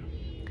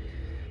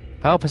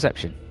 Power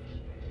perception.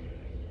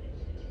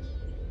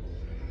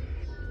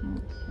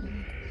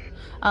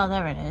 Oh,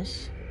 there it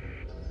is.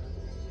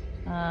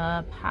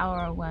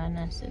 Power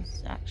awareness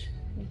is actually.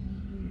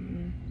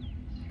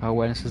 Power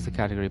awareness is the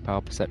category.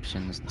 Power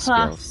perception is the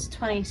plus skills.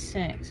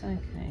 26.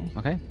 Okay.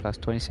 Okay, plus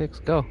 26.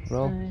 Go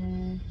roll. So,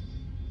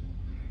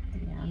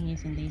 yeah, I'm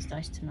using these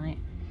dice tonight.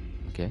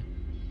 Okay.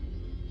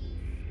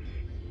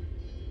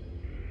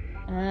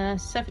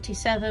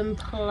 77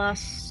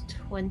 plus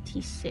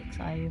 26.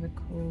 I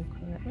recall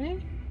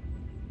correctly.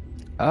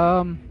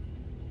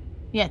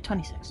 Yeah,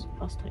 26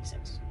 plus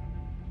 26.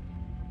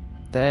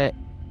 There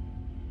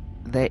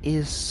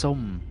is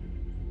some.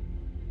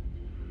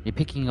 You're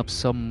picking up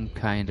some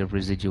kind of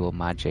residual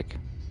magic,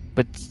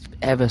 but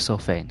ever so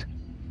faint.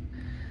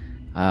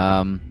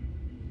 Can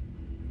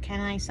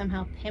I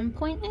somehow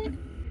pinpoint it?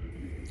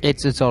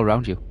 It's all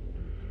around you.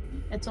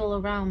 It's all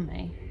around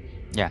me.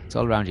 Yeah, it's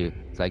all around you.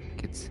 It's like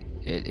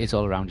it's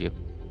all around you.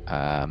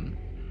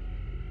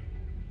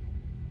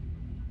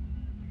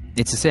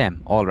 It's the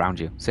same all around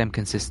you. Same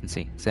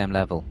consistency, same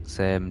level,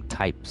 same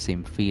type,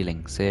 same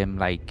feeling, same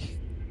like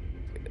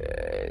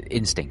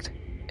instinct.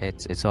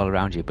 It's all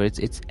around you, but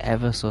it's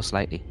ever so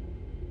slightly.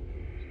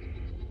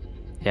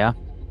 Yeah?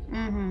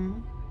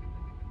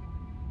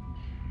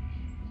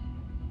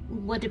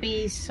 Would it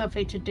be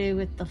something to do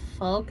with the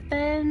fog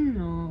then,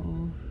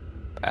 or?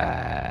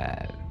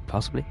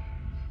 Possibly.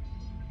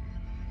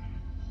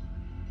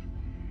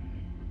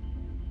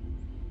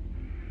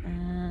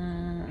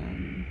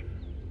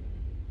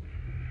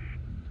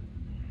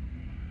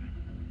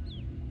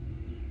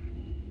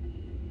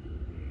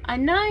 I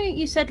know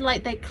you said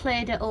like they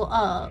cleared it all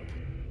up.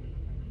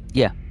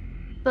 Yeah.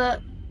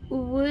 But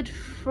would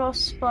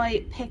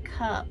Frostbite pick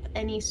up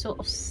any sort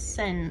of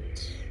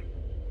scent?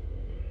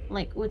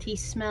 Like, would he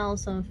smell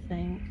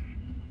something?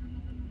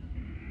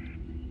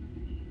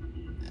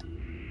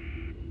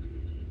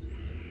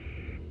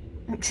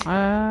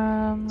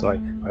 Sorry,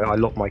 I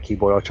locked my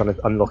keyboard. I was trying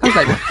to unlock it.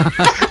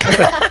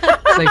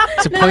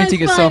 It's like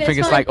pointing at something.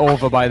 It's like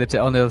over by on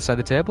the other side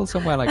of the table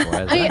somewhere. Like,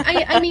 where is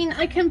that? I mean,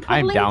 I can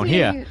probably. I'm down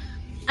here.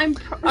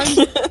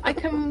 I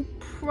can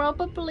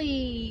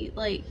probably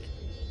like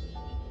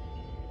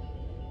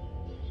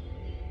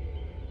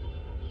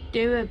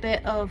do a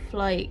bit of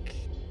like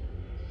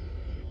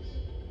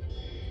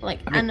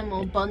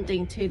animal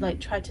bonding to like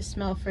try to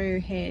smell through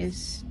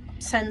his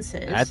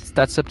senses.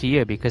 That's up to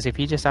you, because if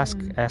you just ask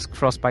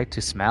Frostbite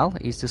to smell,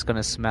 he's just going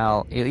to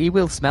smell. He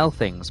will smell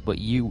things, but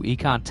he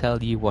can't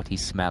tell you what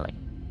he's smelling.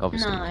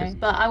 Obviously, no,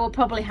 but I will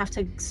probably have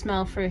to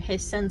smell through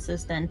his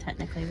senses then,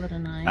 technically,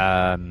 wouldn't I?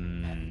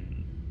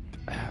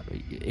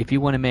 If you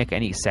want to make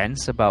any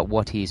sense about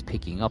what he's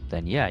picking up,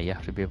 then yeah, you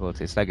have to be able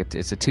to. It's like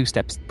it's a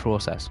two-step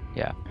process.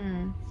 Yeah.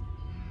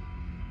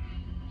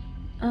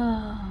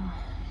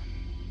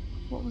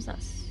 What was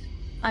that?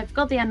 I've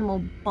got the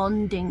animal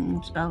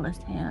bonding spell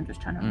list here. I'm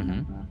just trying to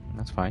remember.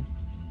 That's fine.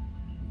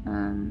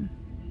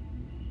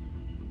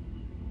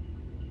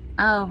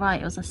 Oh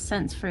right, it was a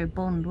sense through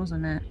bond,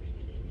 wasn't it?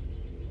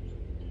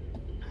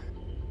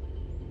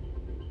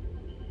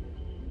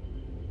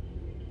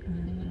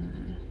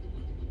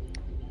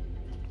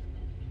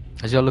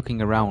 As you're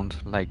looking around,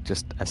 like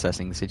just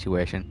assessing the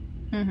situation,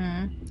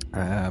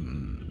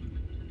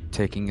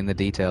 taking in the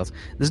details,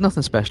 there's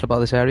nothing special about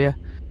this area.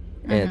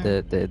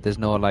 There's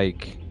no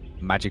like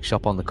magic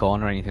shop on the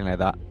corner or anything like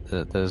that.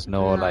 There's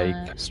no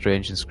like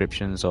strange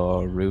inscriptions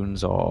or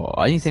runes or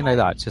anything like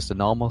that. It's just a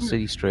normal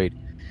city street.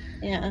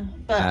 Yeah,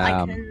 but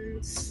I can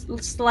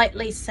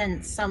slightly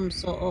sense some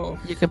sort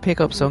of. You can pick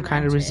up some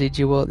kind of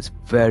residual. It's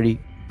very,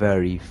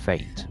 very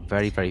faint,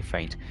 very, very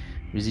faint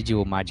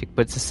residual magic,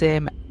 but it's the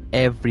same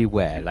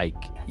everywhere. Like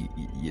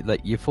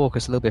you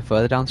focus a little bit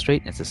further down the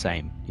street, and it's the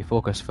same. You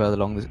focus further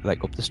along,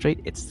 up the street,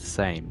 it's the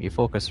same. You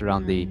focus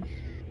around the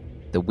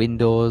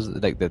windows,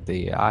 like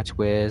the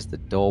archways, the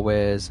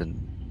doorways, and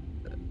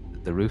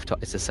the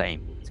rooftop. It's the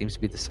same. It seems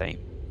to be the same.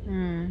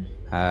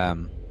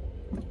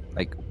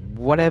 Like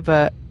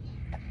whatever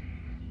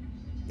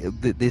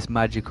this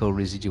magical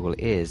residual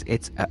is,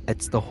 it's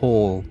the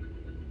whole,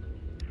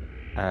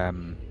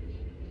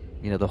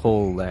 the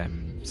whole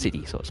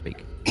city, so to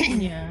speak.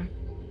 Yeah.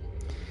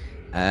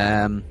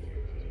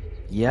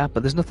 Yeah,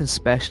 but there's nothing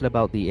special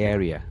about the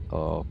area,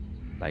 or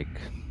like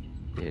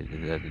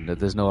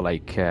there's no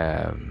like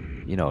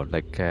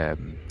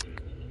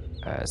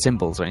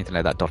symbols or anything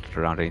like that dotted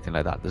around or anything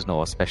like that. There's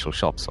no special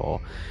shops or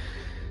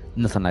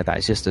nothing like that.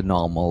 It's just a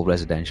normal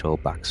residential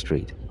back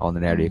street on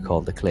an area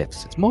called the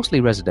Cliffs. It's mostly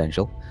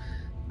residential,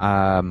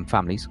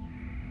 families.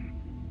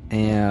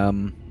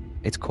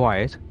 It's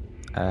quiet.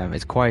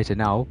 It's quieter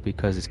now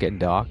because it's getting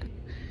dark.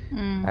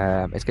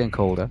 It's getting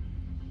colder.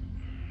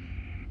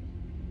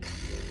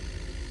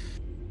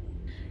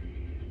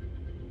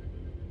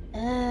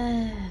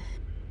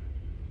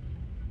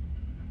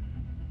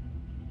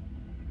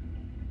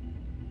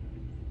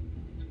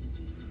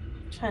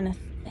 Trying to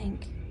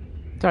think.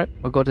 It's alright,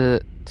 we'll go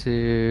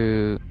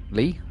to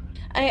Lee.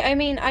 I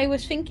mean, I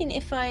was thinking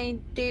if I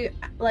do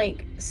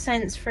like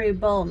sense through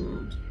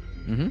bond,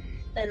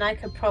 then I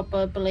could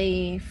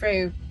probably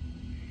through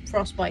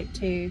Frostbite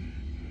to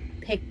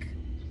pick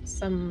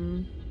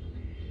some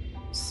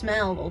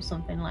smell or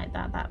something like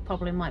that. That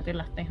probably might be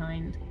left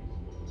behind.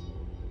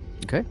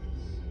 Okay.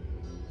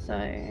 So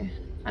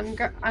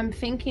I'm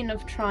thinking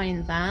of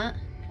trying that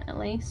at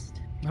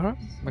least. All right.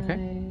 Okay.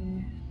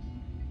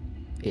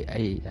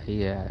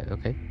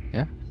 Okay.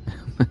 Yeah.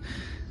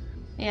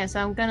 Yeah. So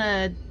I'm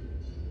gonna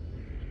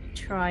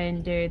try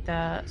and do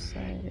that. So.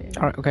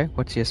 All right. Okay.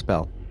 What's your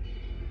spell?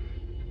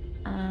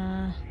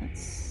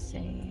 Let's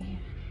see.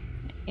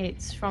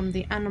 It's from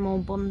the animal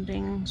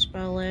bonding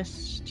spell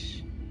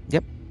list.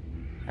 Yep.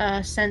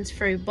 Sense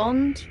through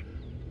bond.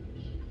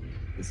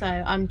 So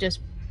I'm just.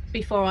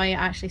 Before I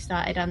actually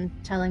started, I'm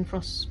telling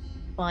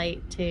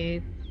Frostbite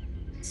to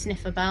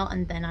sniff about,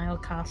 and then I'll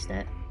cast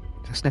it.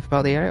 To sniff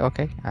about the area?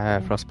 Okay.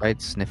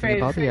 Frostbite sniffing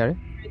about the area?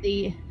 Through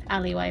the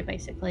alleyway,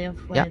 basically,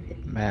 of where...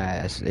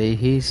 Yeah.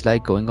 He's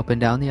like going up and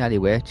down the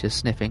alleyway, just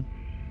sniffing.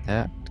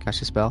 Yeah,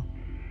 cast your spell.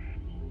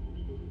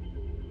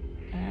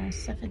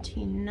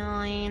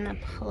 79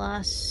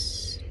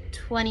 plus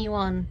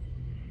 21.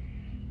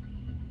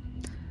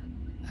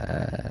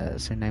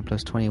 79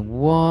 plus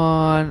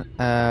 21.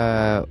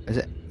 Is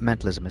it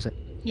mentalism? Is it?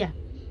 Yeah.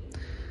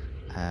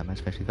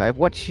 Minus 55.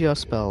 What's your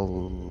spell?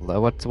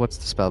 What's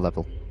the spell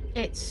level?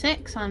 It's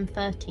 6. I'm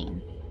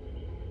 13.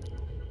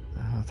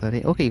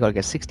 30. Okay, you gotta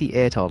get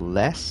 68 or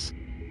less.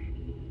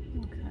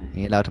 Okay.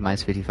 You're allowed to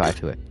minus 55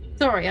 to it.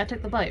 Sorry, I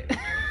took the boat.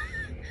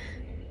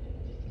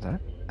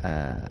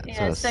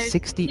 So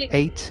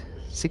 68,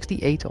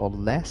 68 or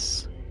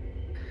less.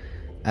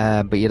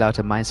 But you're allowed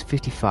to minus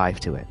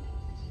 55 to it.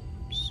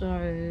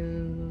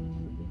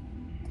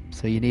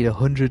 So you need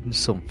 100 and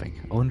something.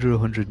 Under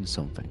 100 and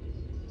something.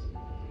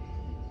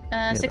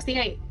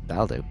 68.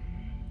 That'll do.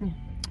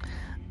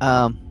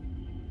 Yeah.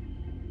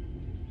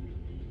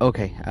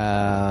 Okay.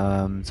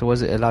 So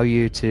does it allow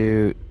you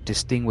to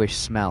distinguish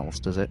smells,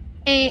 does it?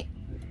 It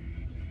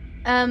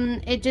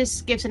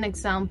just gives an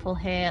example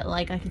here.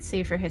 Like I can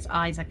see through his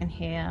eyes, I can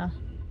hear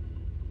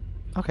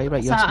Okay,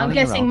 right. So I'm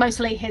guessing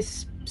mostly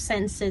his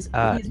senses.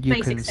 His you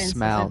basic can senses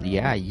smell.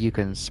 Yeah, you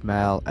can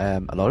smell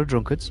a lot of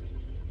drunkards.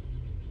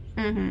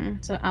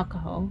 So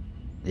alcohol.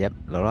 Yep,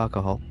 a lot of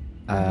alcohol.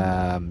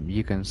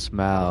 You can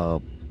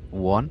smell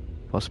one,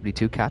 possibly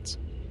two cats.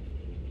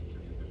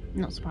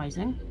 Not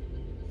surprising.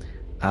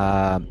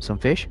 Some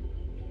fish.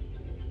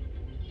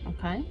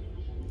 Okay.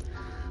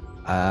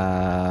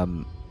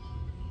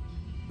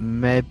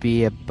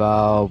 Maybe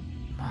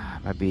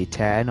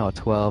 10 or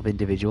 12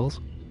 individuals.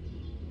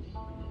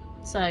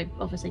 So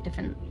obviously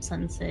different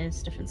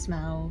senses, different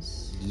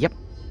smells. Yep.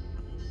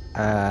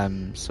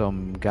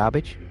 Some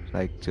garbage,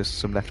 like just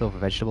some leftover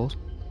vegetables.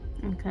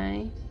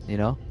 Okay. You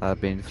know, that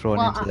have been thrown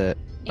into the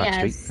back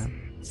street. Yes.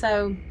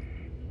 So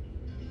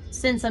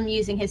since I'm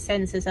using his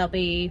senses, I'll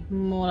be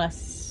more or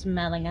less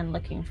smelling and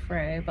looking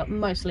through, but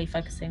mostly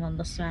focusing on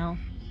the smell.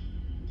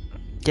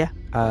 Yeah.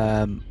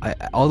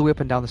 All the way up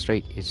and down the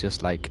street is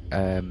just like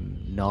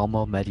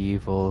normal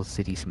medieval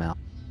city smell.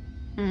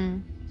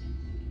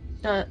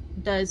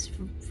 Does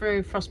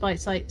through Frostbite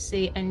sight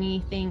see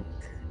anything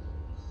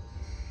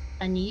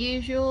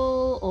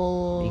unusual,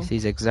 or He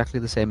sees exactly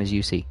the same as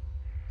you see.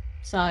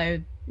 So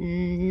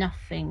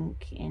nothing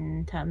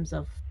in terms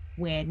of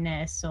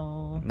weirdness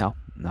or no,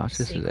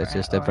 it's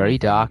just a very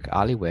dark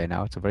alleyway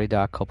now. It's a very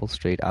dark cobble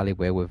street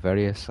alleyway with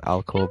various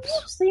alcoves.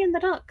 Can you see in the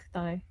dark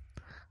though?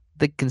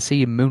 They can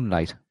see in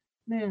moonlight.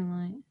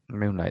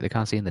 Moonlight. They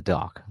can't see in the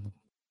dark.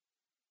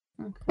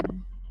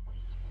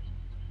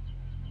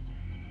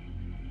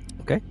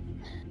 Okay.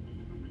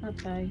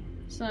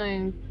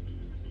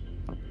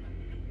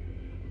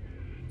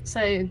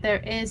 So there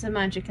is a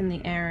magic in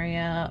the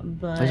area,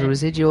 but there's a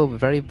residual,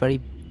 very,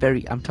 very,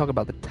 very. I'm talking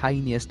about the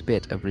tiniest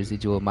bit of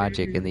residual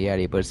magic in the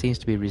area, but it seems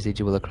to be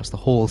residual across the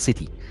whole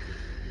city.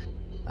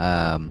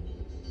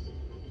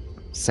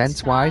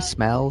 Sense-wise,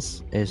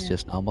 smells is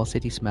just normal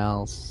city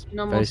smells.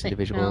 Various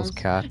individuals, smells.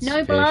 cats, no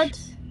fish. Blood,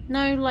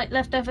 no like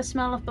leftover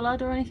smell of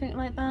blood or anything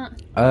like that.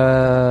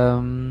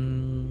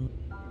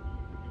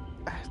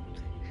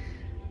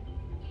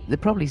 There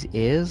probably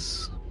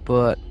is,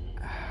 but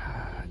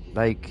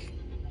like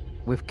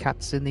with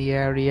cats in the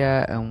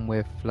area and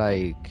with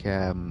like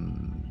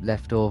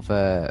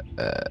leftover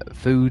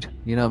food,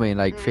 you know what I mean,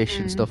 like fish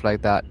and stuff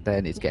like that,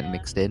 then it's getting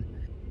mixed in.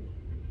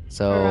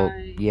 So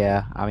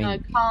yeah, I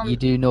mean, you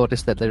do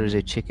notice that there is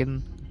a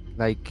chicken,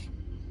 like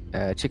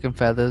chicken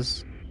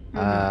feathers,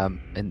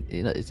 and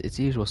you know, it's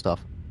the usual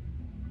stuff.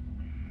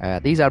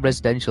 These are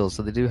residential,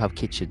 so they do have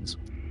kitchens.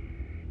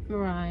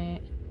 Right.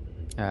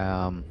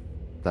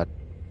 That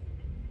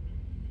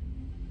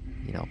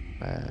you know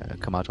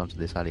come out onto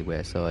this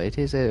alleyway, so it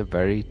is a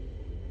very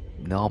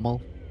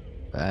normal,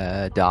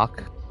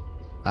 dark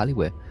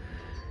alleyway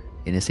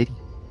in a city.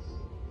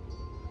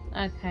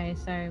 Okay,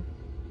 so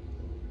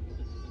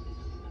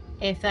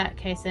if that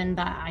case, then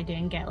that I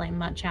didn't get like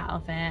much out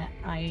of it.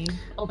 I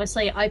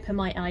obviously open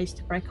my eyes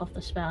to break off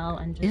the spell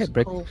and just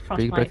call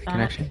Frostbite break back.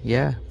 Connection.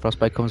 Yeah,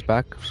 Frostbite comes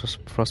back.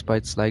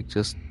 Frostbite's like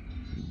just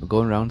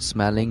going around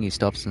smelling. He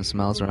stops and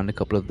smells around a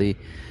couple of the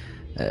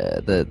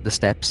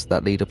steps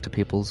that lead up to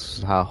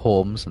people's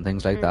homes and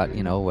things like that.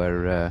 You know,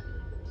 where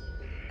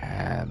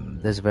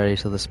there's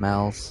various other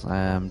smells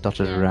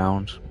dotted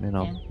around. You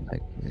know,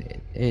 like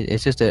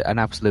it's just an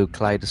absolute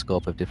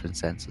kaleidoscope of different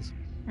senses.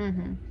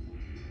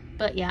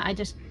 But yeah, I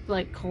just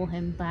like call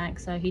him back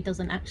so he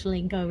doesn't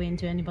actually go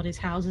into anybody's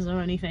houses or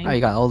anything. Oh, you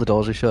got all the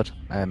doors are shut.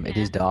 It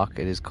is dark.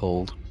 It is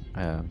cold.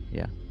 Yeah.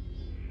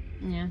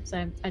 Yeah.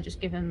 So I just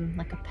give him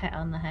like a pat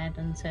on the head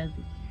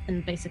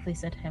and basically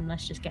said to him,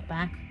 "Let's just get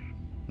back."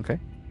 Okay.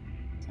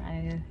 So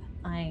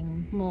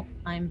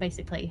I'm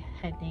basically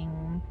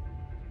heading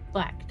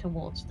back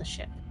towards the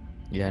ship.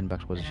 Yeah, and back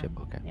towards the ship.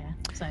 Okay. Yeah.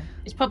 So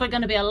it's probably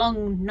going to be a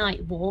long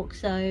night walk.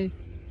 So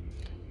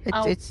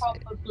I'll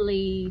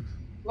probably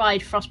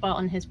ride Frostbite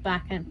on his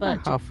back,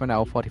 but half an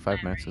hour,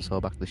 45 minutes or so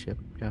back to the ship.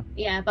 Yeah.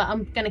 Yeah, but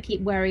I'm gonna keep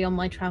wary on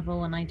my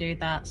travel when I do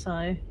that.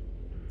 So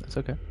that's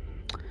okay.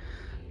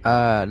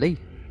 Lee.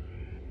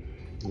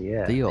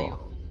 Yeah.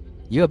 Leo,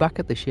 you're back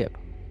at the ship.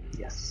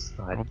 Yes.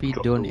 What have you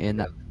done in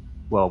that?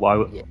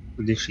 Well,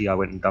 initially I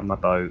went and done my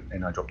boat,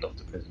 and I dropped off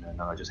the prisoner, and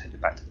then I just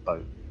headed back to the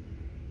boat.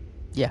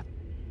 Yeah.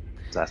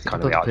 So that's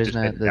kind of the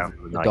prisoner. The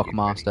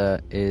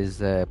dockmaster is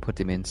put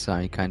him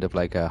inside kind of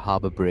like a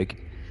harbour brig.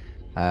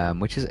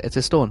 Which is it's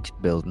a stone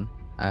building.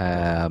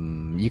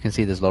 You can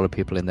see there's a lot of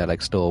people in there,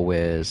 like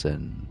stowaways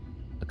and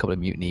a couple of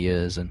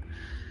mutineers and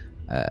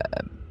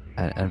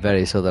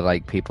various other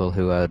like people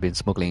who have been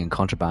smuggling in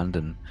contraband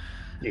and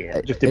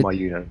just did my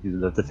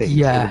the thing.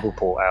 Yeah,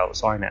 report out,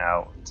 sign it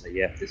out, and say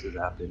this has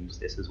happened.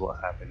 This is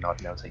what happened.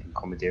 I've now taken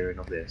commandeering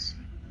of this.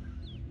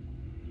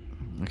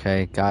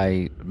 Okay,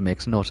 guy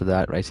makes note of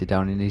that, writes it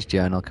down in his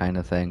journal, kind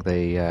of thing.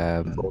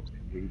 The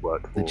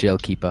jail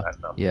keeper.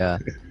 Yeah.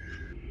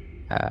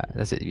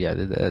 That's it. Yeah,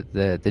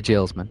 the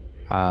jailsman.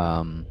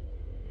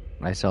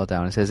 I saw it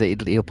down. It says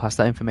that he'll pass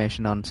that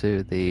information on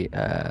to the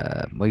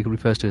what he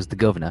refers to as the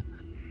governor.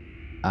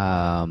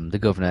 The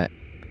governor,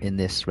 in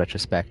this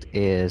retrospect,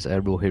 is a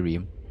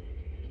Rohirrim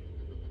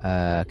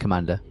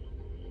commander.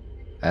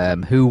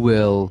 who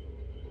will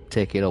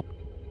take it up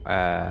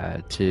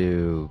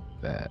to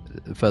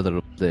further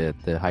up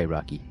the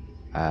hierarchy,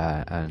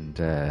 and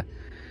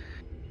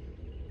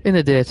in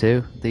a day or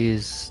two,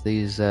 these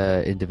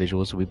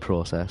individuals will be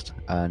processed,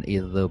 and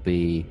either they'll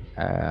be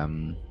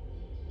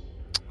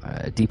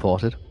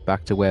deported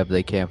back to wherever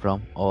they came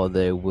from, or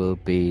they will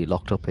be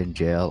locked up in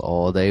jail,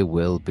 or they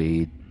will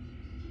be,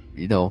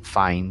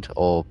 fined,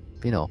 or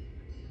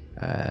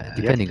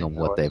depending on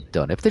what they've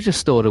done. If they're just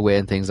stored away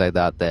and things like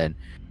that, then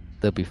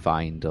they'll be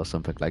fined or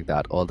something like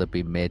that, or they'll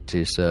be made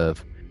to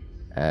serve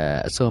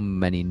so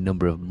many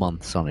number of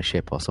months on a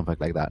ship or something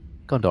like that.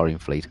 Gondorian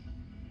fleet.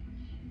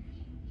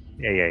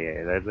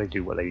 Yeah. They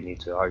do what they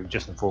need to. I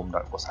just informed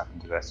what's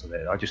happened to the rest of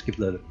it. I just give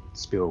the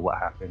spiel of what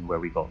happened, where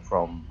we got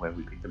from, where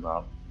we picked them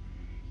up.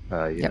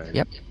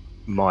 Yep.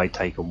 My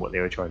take on what they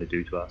were trying to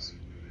do to us,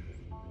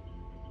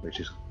 which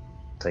is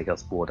take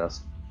us, board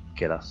us,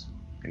 kill us.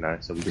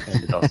 So we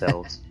defended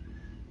ourselves,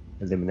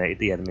 eliminated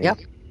the enemy. Yep.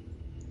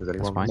 Does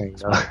anyone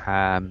That's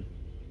fine.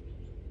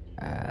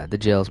 The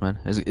jailsman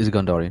is a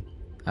Gondorian.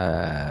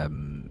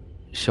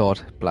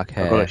 Short, black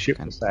hair. I've got a ship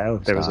for sale.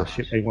 If there was a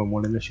ship, anyone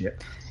wanting the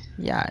ship.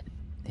 Yeah.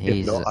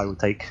 If not, I would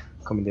take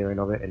commandeering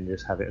of it and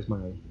just have it as my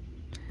own.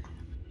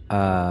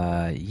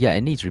 Yeah,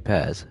 it needs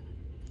repairs.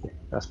 Yeah,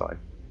 that's fine.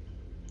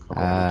 I'm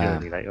on a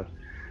journey later.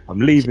 I'm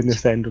leaving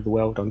this end of the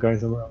world. I'm going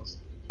somewhere else.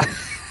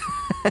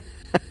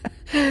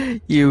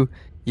 You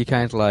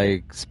kind of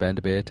like spend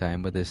a bit of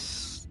time with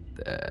this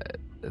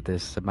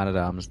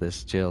man-at-arms,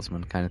 this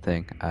jailsman kind of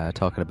thing,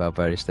 talking about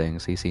various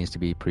things. He seems to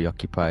be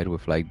preoccupied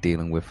with like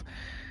dealing with,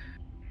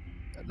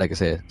 like I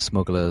say,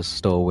 smugglers,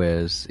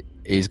 stowaways.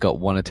 He's got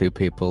one or two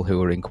people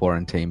who are in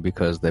quarantine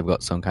because they've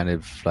got some kind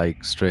of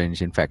like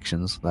strange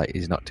infections that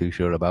he's not too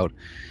sure about.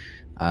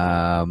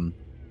 One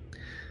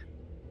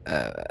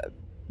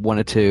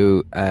or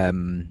two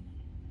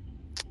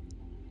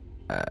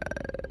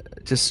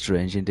just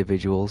strange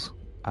individuals,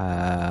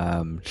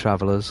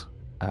 travelers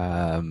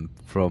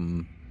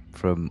from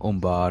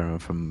Umbar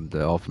and from the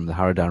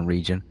Haradan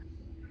region,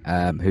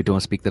 who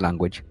don't speak the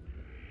language.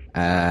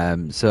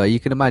 So you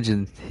can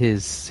imagine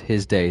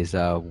his days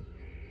are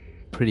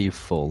pretty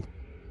full,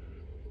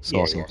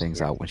 sorting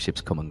things out when ships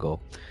come and go.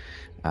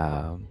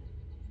 Yeah,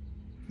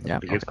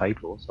 he gets paid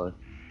for, so.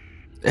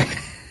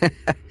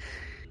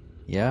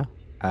 Yeah,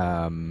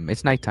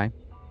 it's nighttime.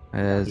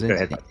 Go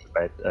head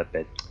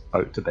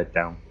back to bed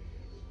down.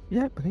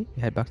 Yeah, buddy.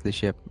 You head back to the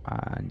ship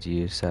and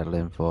you settle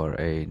in for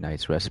a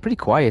night's rest. It's pretty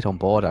quiet on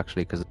board,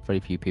 actually, because very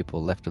few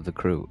people left of the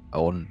crew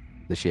on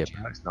the ship.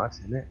 Yeah, it's nice,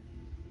 isn't it?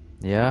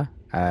 Yeah.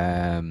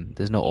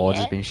 There's no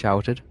orders being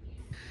shouted.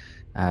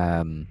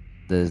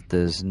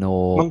 There's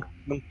no...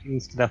 Munchkin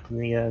stood up in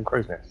the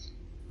crow's nest.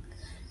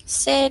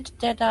 Sid,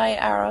 Deadeye,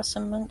 Aros,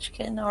 and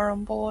Munchkin are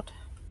on board.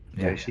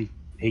 Yeah,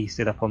 he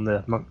stood up on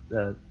the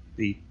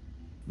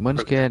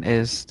Munchkin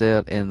is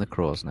still in the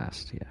crow's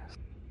nest, yes.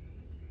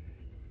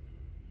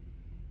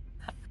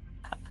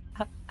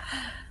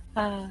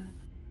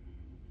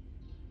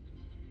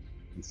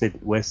 Sid,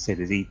 where's Sid?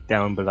 Is he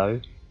down below?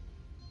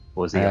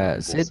 Or is he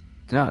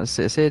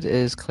Sid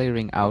is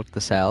clearing out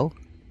the cell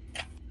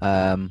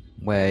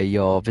where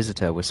your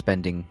visitor was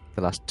spending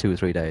the last 2 or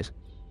 3 days.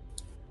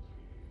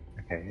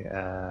 Okay,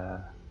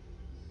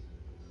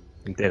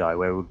 Deadeye,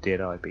 where would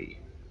Deadeye be?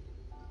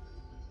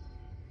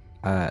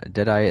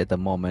 Deadeye at the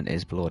moment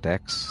is below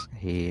decks.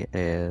 He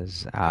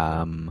is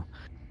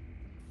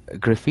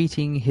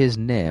graffitiing his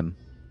name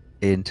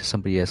into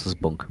somebody else's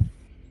bunk.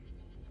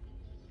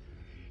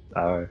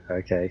 Oh,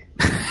 okay.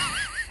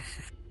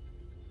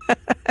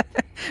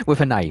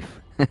 With a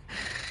knife.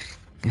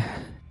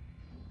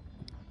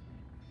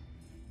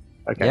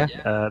 Okay,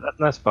 yeah.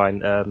 That's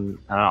fine.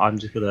 I'm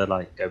just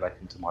gonna go back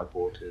into my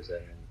quarters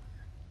and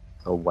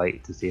I'll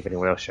wait to see if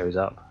anyone else shows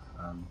up.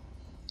 I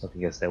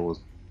guess they was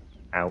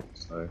out,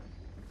 so.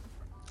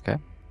 Okay.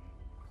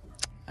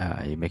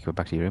 You make your way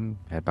back to your room,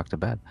 head back to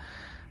bed.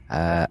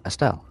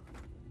 Estelle.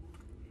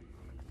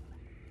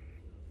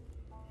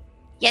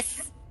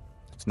 Yes.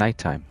 It's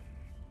nighttime.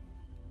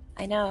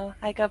 I know.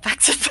 I go back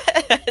to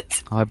bed.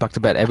 Oh, back to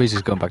bed. Everybody's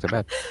just going back to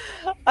bed.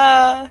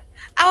 I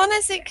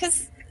honestly,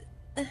 because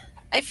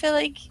I feel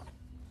like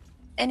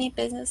any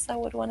business I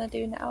would want to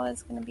do now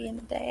is going to be in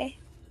the day.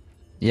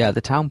 Yeah, the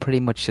town pretty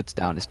much shuts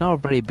down. It's not a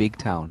very big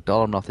town.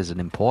 Dollarnoth is an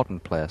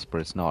important place, but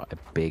it's not a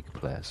big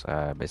place.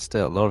 It's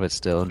still, a lot of it's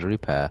still under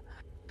repair.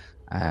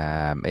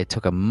 It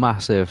took a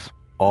massive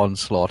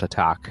onslaught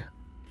attack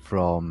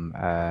from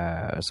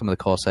some of the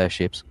Corsair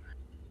ships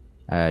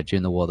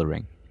during the War of the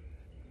Ring.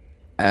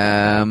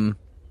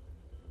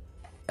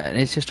 And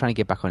it's just trying to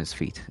get back on its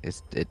feet.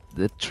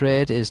 The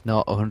trade is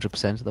not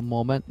 100% at the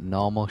moment.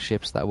 Normal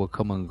ships that will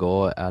come and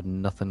go are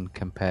nothing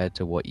compared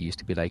to what used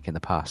to be like in the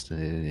past,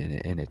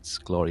 in its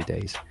glory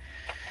days.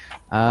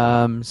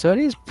 So it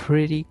is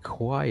pretty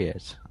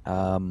quiet.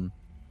 I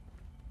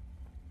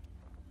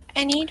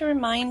need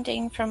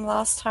reminding from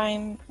last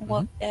time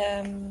what,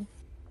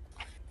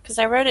 because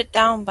I wrote it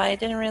down, but I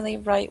didn't really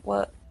write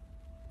what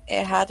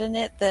it had in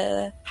it.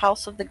 The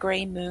House of the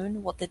Grey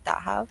Moon. What did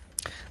that have?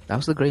 The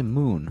House of the Grey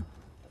Moon.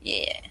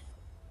 Yeah.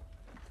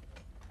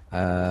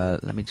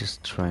 Let me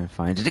just try and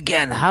find it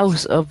again.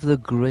 House of the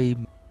Grey.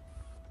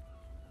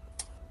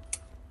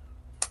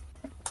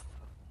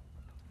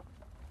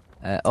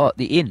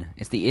 The inn.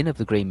 It's the Inn of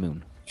the Grey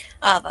Moon.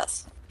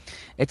 That's.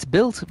 It's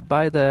built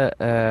by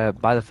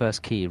the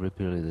first key,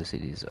 repeatedly the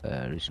city's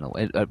original.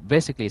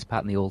 Basically, it's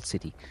part in the old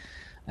city.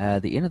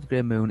 The Inn of the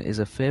Grey Moon is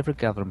a favourite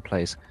gathering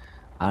place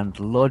and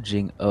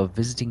lodging of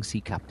visiting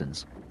sea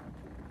captains.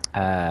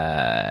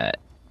 Ed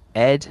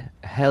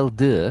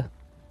Heldur,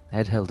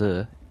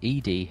 Edheldur,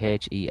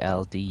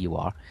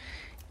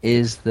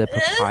 is the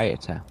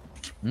proprietor.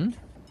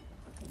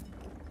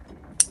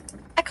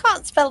 I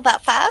can't spell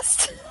that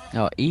fast.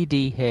 No,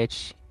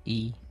 Edheldur.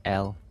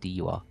 I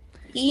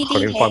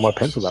can't even find my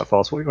pencil that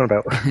fast. What are you on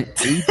about?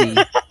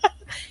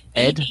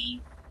 Ed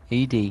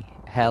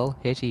Hel Hel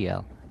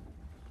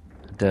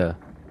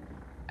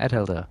Ed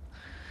Heldur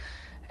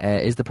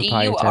is the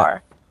proprietor.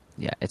 D-U-R.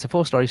 Yeah, it's a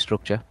 4-story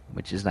structure,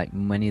 which is like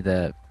many of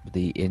the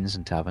inns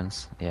and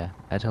taverns. Yeah,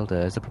 Ed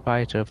Heldur is the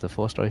proprietor of the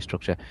 4-story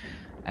structure,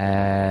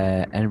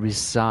 and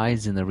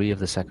resides in the rear of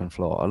the second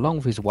floor, along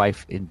with his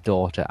wife and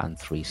daughter and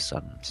 3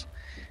 sons.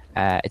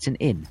 It's an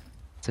inn.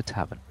 It's a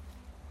tavern.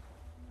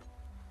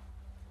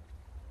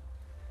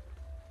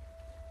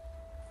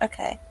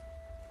 Okay.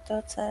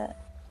 Daughter.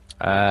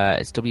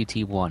 It's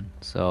WT1,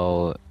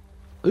 so.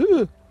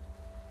 It's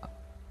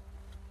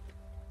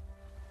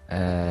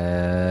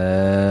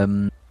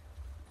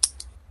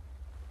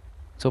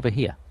over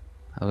here.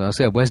 I was going to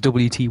say, where's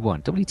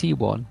WT1?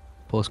 WT1,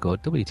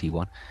 postcode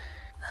WT1.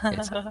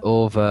 It's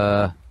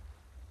over.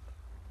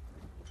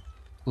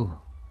 Ooh.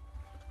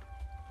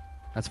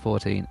 That's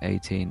 14,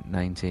 18,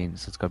 19,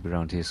 so it's got to be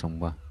around here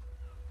somewhere.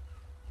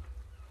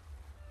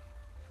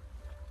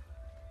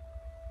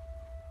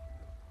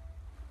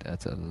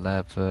 That's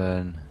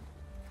 11.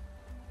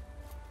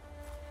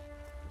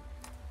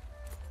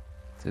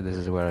 So this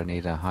is where I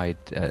need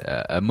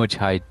a much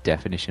high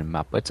definition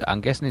map. But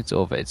I'm guessing it's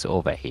over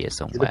here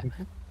somewhere.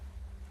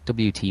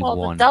 WT1.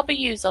 Well, the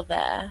W's are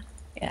there.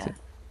 Yeah.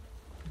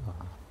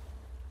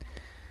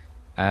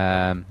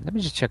 Let me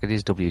just check it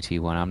is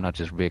WT1. I'm not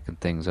just making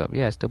things up.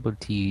 Yeah, it's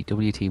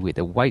WT with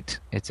the white.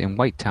 It's in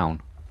White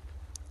Town.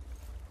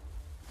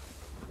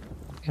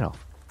 Get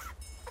off.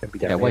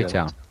 Yeah, White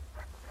Town.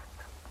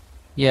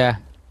 Yeah.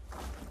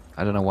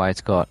 I don't know why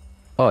it's got.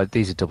 Oh,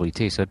 these are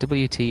WT. So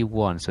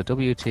WT1. So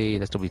WT.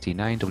 That's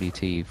WT9,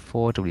 WT4,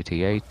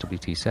 WT8,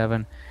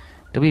 WT7,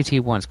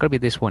 WT1. It's got to be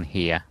this one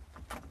here.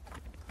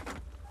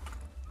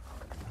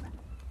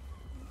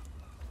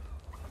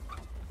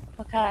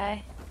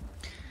 Okay.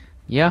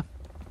 Yeah.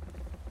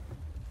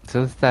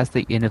 So that's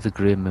the Inn of the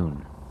Grey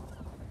Moon.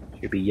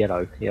 Should be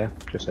yellow, yeah?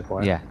 Just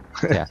FYI. Yeah,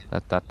 yeah.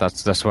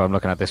 That's why I'm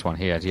looking at this one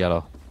here. It's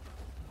yellow.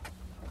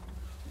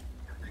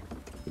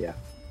 Yeah.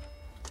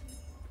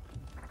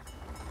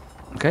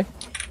 Okay.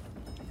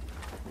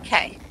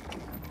 Okay.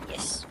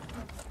 Yes.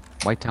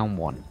 White Town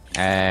 1.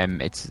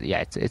 It's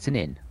an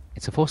inn.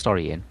 It's a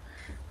 4-story inn.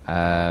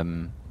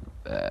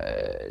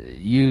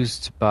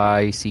 Used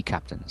by sea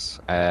captains.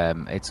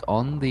 It's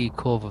on the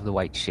Cove of the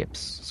White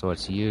Ships, so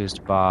it's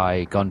used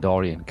by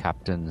Gondorian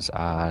captains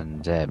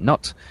and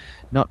not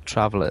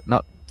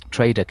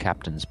trader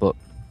captains, but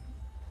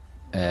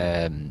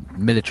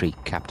military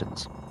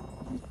captains.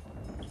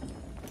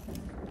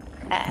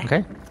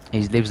 Okay.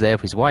 He lives there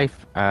with his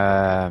wife,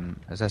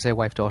 as I say,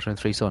 wife, daughter, and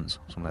 3 sons,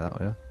 something like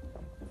that. Yeah.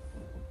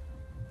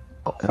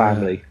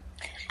 Family.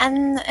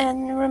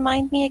 And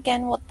remind me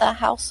again what the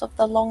House of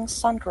the Long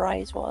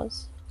Sunrise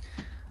was.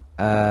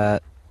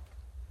 That's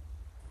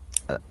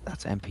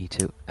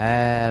MP2.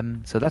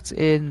 So that's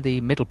in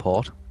the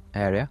Middleport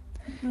area.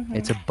 Mm-hmm.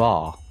 It's a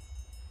bar.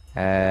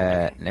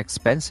 An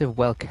expensive,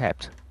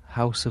 well-kept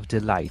House of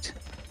Delight.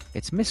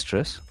 Its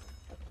mistress,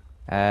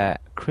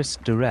 Chris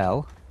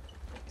Durrell,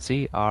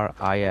 Crisdurrel,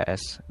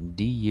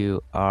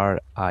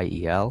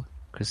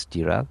 Chris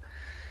Durrell.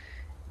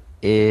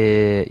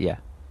 Yeah.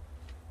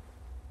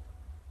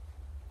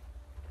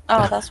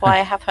 Oh, that's why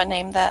I have her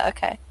name there.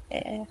 Okay.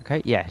 Yeah.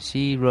 Okay, yeah.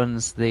 She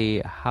runs the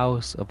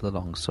House of the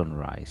Long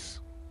Sunrise.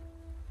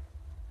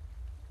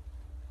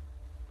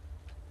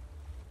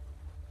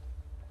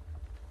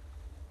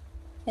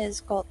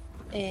 What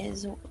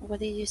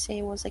did you say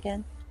it was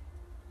again?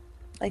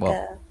 Like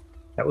that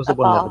was the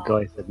one that the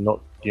guy said not.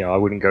 I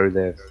wouldn't go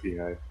there.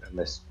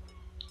 Unless.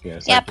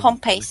 Yeah,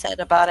 Pompey said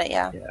about it.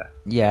 Yeah.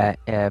 Yeah.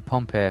 Yeah.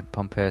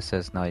 Pompey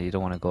says no. You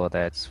don't want to go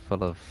there. It's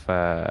full of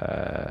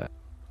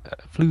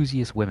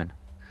flooziest women.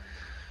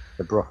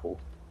 The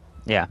brothel.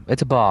 Yeah,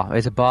 it's a bar.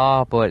 It's a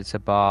bar, but it's a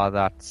bar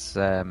that's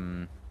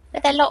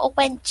with a lot of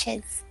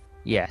wenches.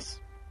 Yes.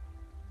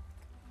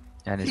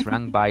 And it's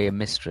run by a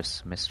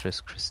mistress,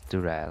 Chris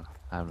Durrell.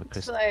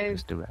 Chris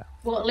Durrell.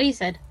 What Lee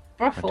said,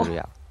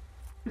 brothel.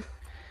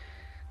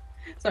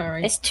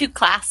 Sorry. It's too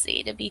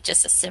classy to be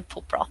just a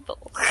simple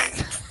brothel.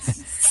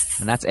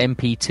 And that's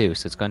MP2,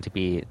 so it's going to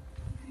be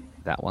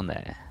that one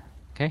there.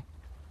 Okay?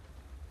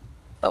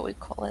 But we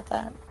call it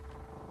that.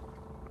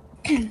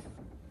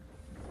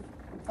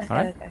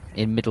 Alright? Okay.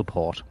 In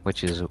Middleport,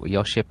 which is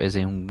your ship is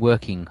in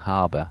working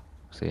harbour.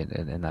 See,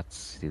 and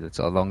that's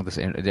along this.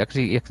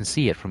 Actually, you can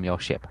see it from your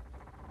ship.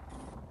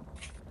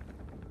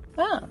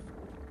 Oh.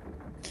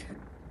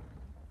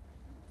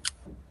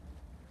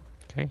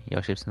 Okay,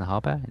 your ship's in the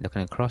harbour.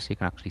 Looking across, you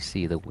can actually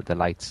see the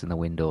lights in the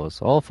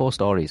windows. All 4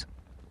 stories.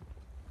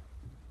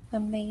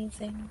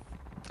 Amazing.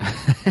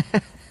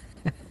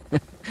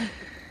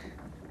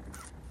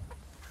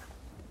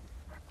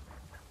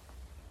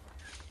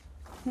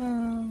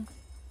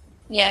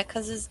 Yeah,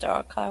 because it's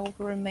dark, I will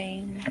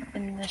remain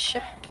in the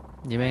ship.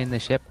 You mean the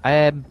ship?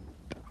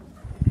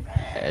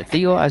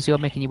 Theo, as you're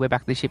making your way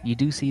back to the ship, you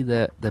do see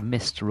the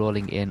mist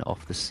rolling in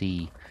off the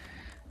sea.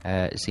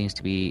 It seems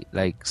to be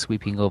like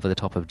sweeping over the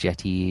top of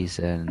jetties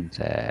and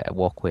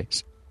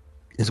walkways,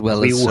 as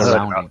well as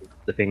surrounding. Heard about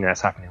the thing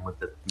that's happening with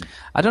the.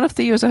 I don't know if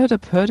Theo's heard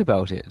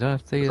about it. I don't know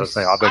if Theo's.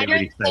 I've only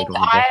really stayed on the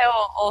I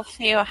or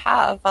Theo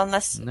have,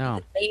 unless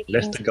No.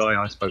 Unless the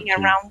guy I spoke to.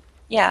 around.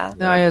 Yeah.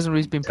 No, he hasn't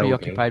really been Tell me.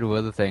 preoccupied with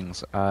other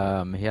things.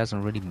 He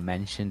hasn't really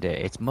mentioned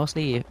it. It's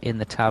mostly in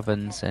the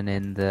taverns and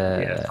in the.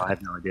 Yes, I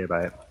had no idea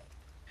about it.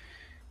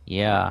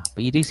 Yeah,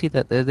 but you do see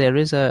that there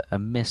is a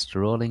mist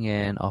rolling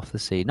in off the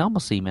sea. Normal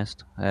sea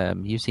mist.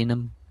 You've seen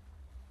them.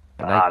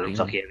 Looks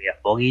like it'll be a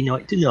foggy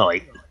night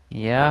tonight.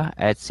 Yeah,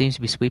 it seems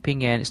to be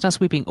sweeping in. It's not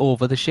sweeping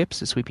over the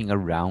ships, it's sweeping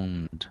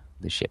around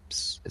the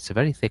ships. It's a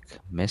very thick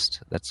mist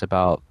that's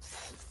about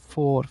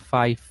 4 to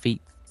 5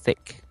 feet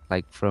thick,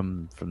 like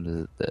from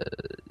the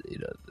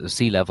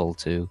sea level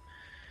to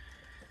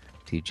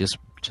just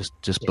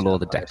below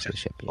the decks of the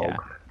ship. Yeah.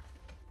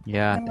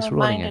 Yeah, I'm it's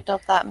rolling in. reminded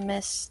of that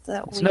mist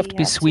that It's enough to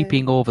be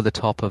sweeping over the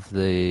top of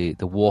the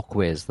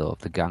walkways, though, of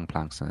the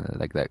gangplanks,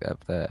 like that of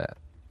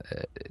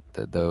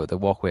the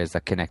walkways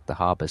that connect the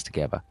harbours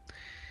together.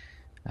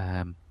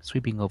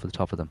 Sweeping over the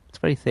top of them. It's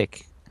very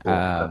thick.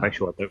 Make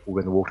sure I don't fall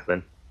in the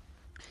water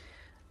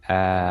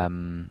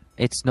then.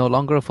 It's no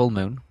longer a full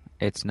moon.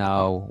 It's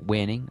now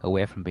waning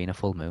away from being a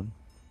full moon.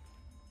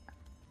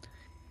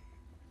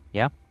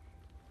 Yeah.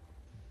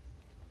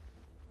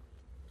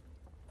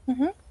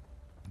 Mhm.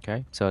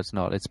 Okay, so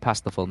it's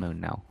past the full moon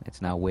now.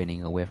 It's now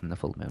waning away from the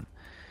full moon.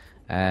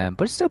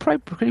 But it's still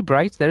pretty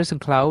bright. There are some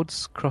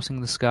clouds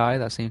crossing the sky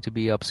that seem to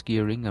be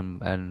obscuring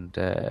and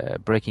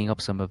breaking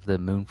up some of the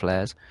moon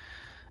flares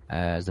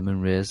as the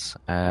moon rays.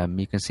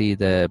 You can see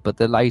but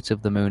the light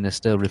of the moon is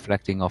still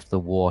reflecting off the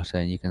water,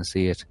 and you can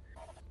see it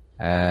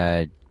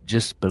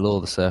just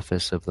below the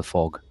surface of the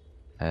fog,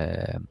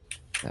 in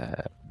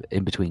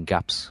between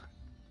gaps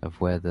of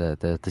where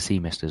the sea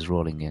mist is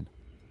rolling in.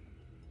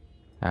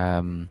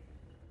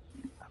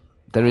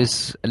 There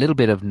is a little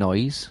bit of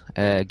noise,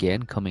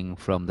 again, coming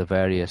from the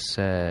various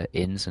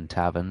inns and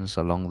taverns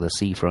along the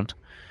seafront,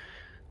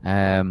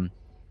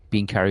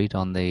 being carried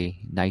on the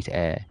night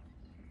air.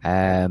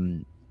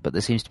 But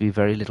there seems to be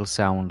very little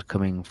sound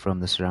coming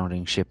from the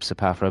surrounding ships,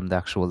 apart from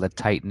the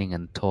tightening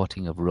and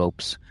tauting of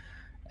ropes,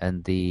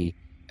 and the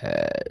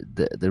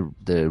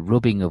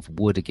rubbing of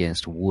wood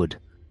against wood,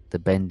 the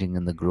bending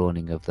and the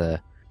groaning of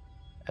the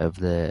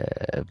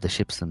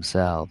ships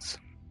themselves.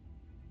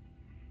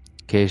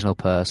 Occasional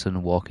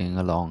person walking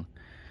along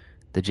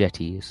the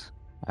jetties,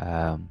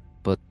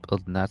 but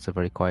other than that, it's a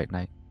very quiet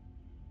night.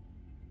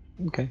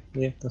 Okay,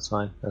 yeah, that's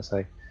fine.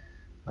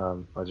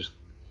 I'll just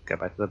go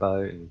back to the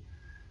boat and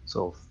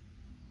sort of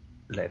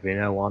let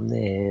everyone know I'm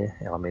there.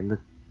 I'm in the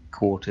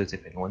quarters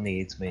if anyone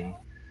needs me.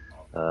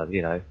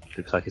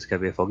 Looks like it's going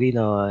to be a foggy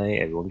night.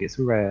 Everyone gets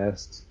some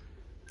rest.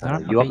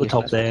 You up the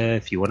top there.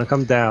 If you want to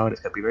come down,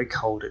 it's going to be very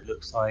cold. It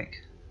looks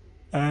like.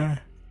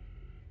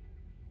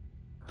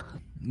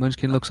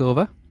 Munchkin looks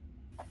over,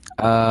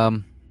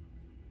 and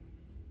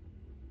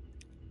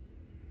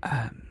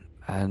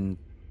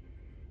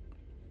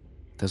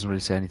doesn't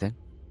really say anything.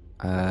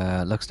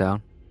 Looks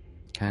down,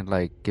 kind of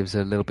like gives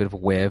a little bit of a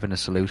wave and a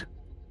salute,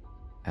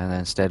 and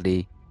then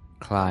steadily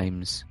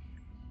climbs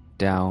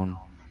down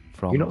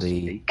from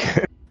the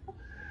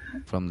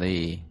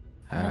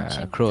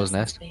crow's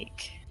nest.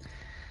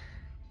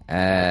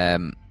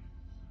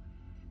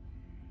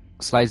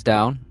 Slides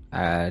down,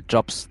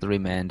 drops the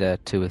remainder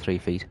 2 or 3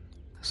 feet.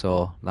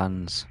 So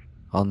lands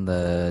on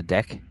the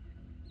deck,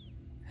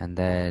 and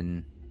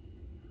then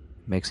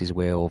makes his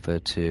way over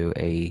to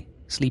a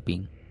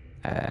sleeping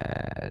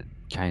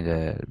kind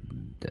of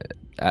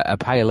a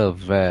pile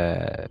of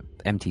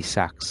empty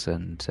sacks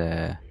and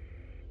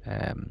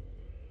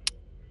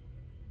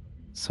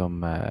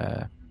some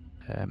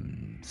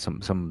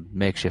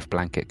makeshift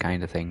blanket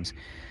kind of things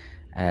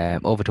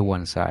over to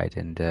one side,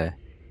 and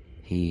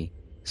he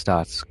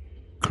starts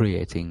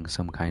creating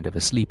some kind of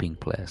a sleeping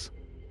place.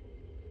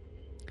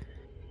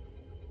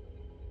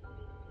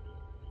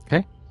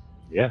 Okay.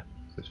 Yeah,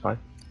 that's fine.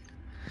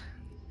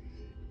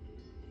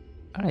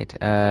 All right.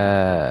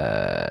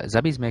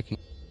 Zabby's making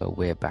her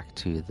way back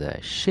to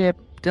the ship.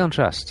 Don't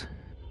trust.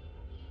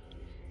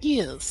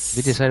 Yes.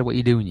 Have you decided what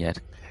you're doing yet?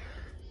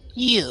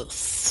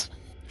 Yes.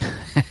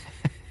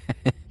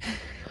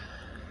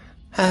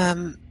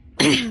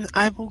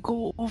 I will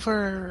go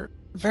over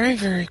very,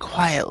 very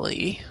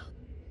quietly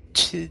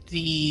to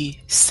the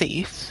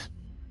safe.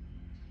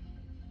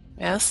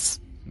 Yes?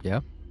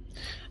 Yeah.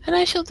 And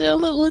I shall do a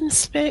little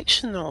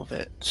inspection of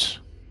it.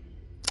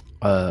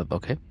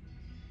 Okay.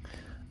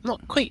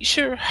 Not quite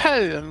sure how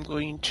I'm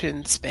going to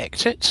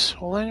inspect it.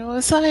 All I know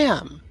is I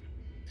am.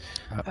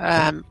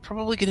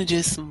 Probably going to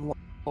do some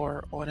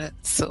lore on it,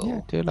 so...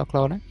 Yeah, do lock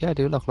law on it. Yeah,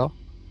 do lock law.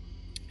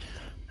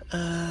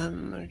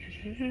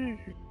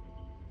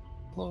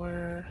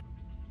 Lore...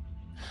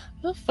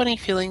 I have a funny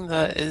feeling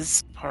that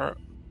is part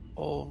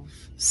of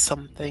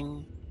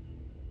something...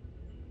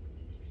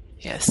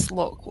 Yes,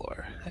 lock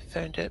lore. I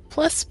found it.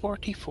 Plus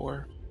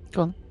 44.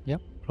 Go on.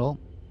 Yep, roll.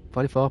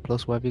 44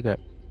 plus whatever you get.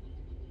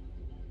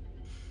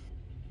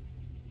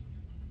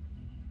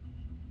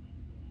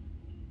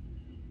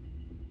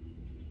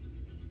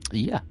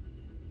 Yeah.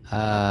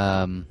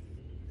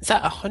 Is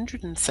that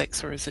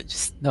 106 or is it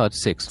just... No,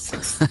 it's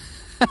 6.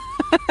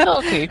 Oh,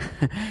 okay.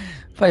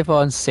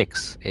 54 and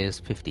 6 is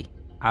 50.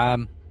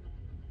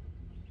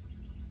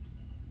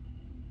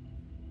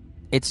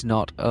 It's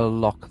not a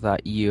lock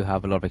that you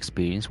have a lot of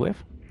experience with.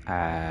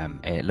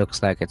 It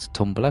looks like it's a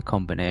tumbler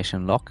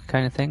combination lock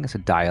kind of thing. It's a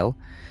dial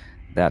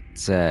that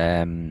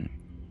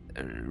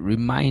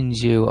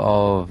reminds you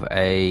of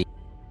a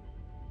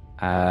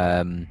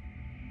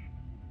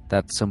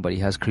that somebody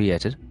has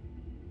created.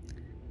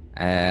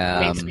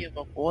 Reminds me of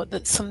a what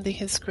that somebody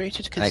has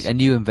created? Like a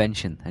new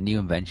invention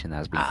that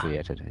has been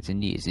created. It's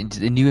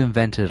a new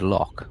invented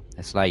lock.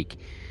 It's like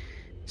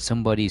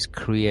somebody's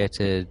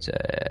created.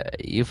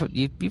 You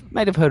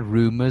might have heard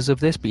rumors of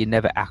this, but you've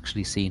never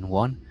actually seen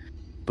one.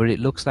 But it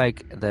looks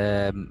like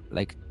the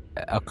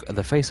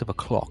face of a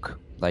clock,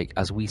 like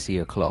as we see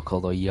a clock,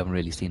 although you haven't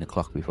really seen a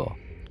clock before.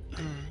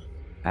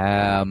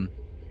 And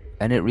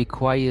it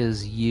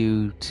requires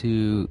you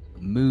to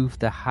move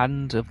the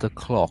hand of the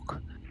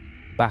clock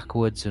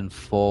backwards and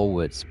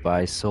forwards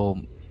by so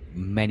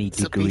many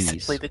degrees. So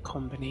basically the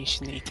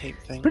combination-y type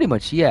thing. Pretty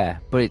much, yeah.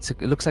 But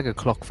it looks like a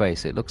clock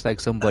face. It looks like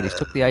somebody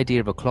took the idea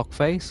of a clock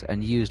face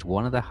and used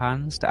one of the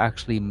hands to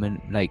actually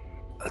manipulate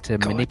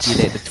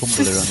the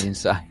tumbler on the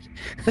inside.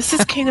 This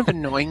is kind of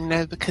annoying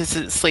now because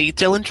it's like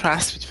Dylan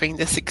Trask would find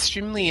this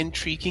extremely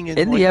intriguing. And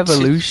in the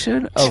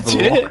evolution of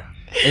lock,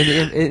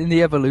 in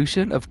the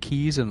evolution of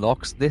keys and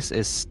locks, this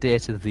is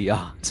state of the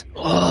art.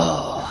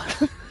 Oh.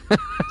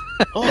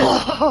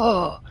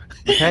 Oh.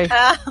 Okay.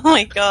 Oh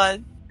my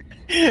god.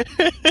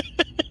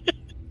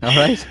 All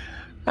right.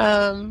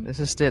 This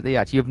is state of the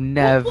art. You've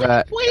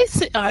never. What is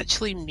it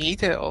actually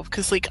made out of?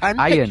 Because like I'm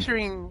iron.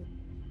 picturing.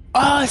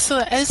 Oh, so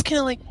it is kind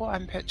of like what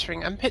I'm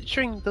picturing. I'm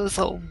picturing those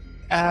little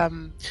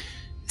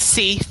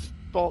safe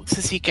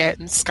boxes you get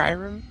in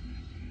Skyrim,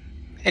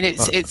 and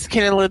it's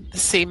kind of like the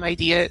same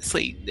idea. It's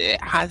like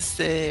it has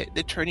the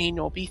turny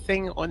knobby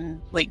thing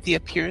on like the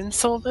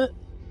appearance of it.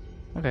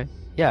 Okay.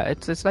 Yeah,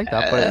 it's like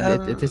that,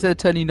 but it's a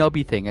turny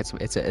knobby thing. It's a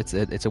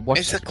watch.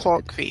 It's a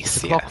clock face.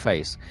 It's a clock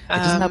face. It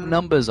doesn't have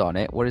numbers on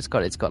it. What it's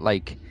got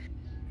like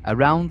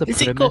around the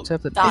perimeter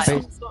of the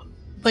face.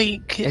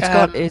 Like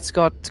it's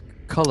got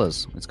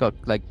colors. It's got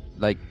like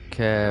red,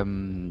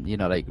 blue,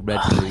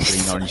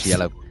 green, orange,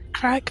 yellow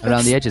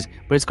around the edges.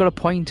 But it's got a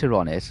pointer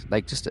on it,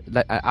 like just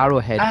like an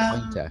arrowhead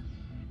pointer.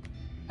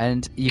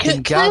 And you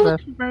can gather I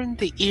look around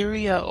the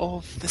area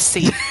of the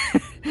safe.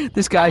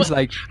 This guy's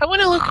like, I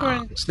want to look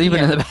around.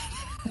 Sleeping in the bed.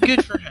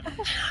 Good for him.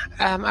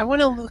 I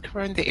want to look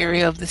around the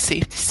area of the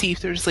safe to see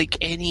if there's like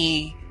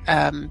any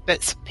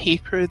bits of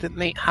paper that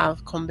might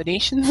have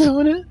combinations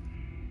on it.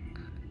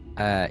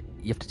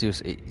 You have to do.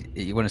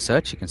 You want to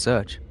search? You can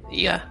search.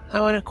 Yeah, I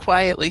want to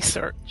quietly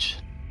search.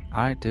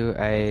 I do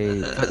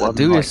a. One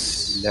do right,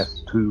 a,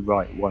 left, 2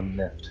 right, 1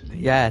 left.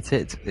 Yeah,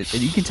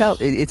 you can tell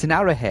it's an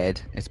arrowhead.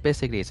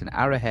 It's an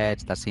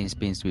arrowhead that seems to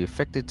be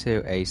affected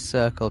to a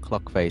circle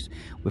clock face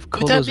with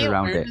colours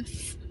around it.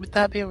 Would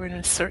that be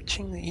awareness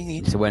searching that you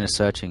need? It's awareness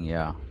searching,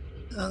 yeah.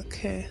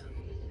 Okay.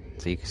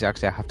 So you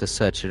actually have to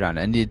search around.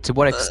 And to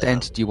what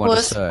extent do you want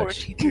to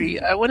search? 43.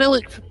 I want to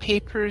look for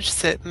papers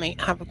that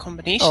might have a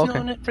combination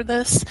on it for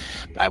this,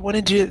 but I want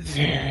to do it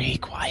very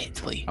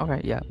quietly.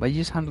 Okay, yeah. But you're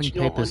just handling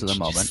papers at the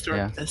moment.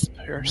 Yeah. This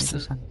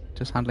person.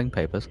 Just handling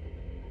papers.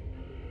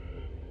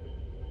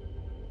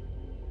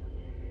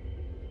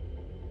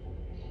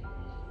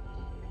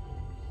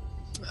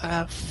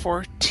 Uh,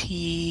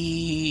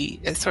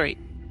 48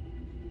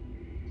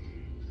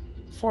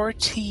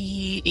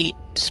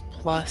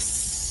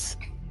 plus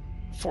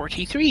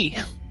 43.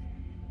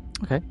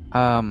 Okay.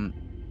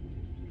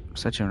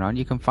 Searching around,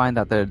 you can find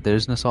that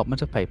there's an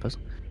assortment of papers.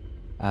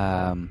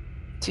 Do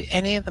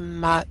any of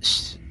them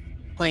match?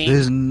 Like,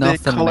 there's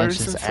nothing the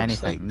mentions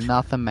anything. like...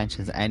 Nothing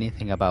mentions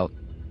anything about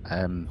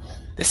the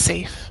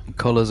safe.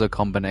 Colors or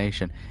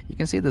combination. You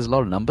can see there's a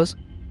lot of numbers.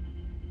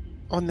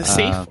 On the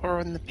safe or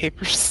on the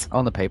papers?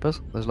 On the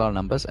papers, there's a lot of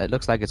numbers. It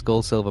looks like it's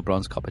gold, silver,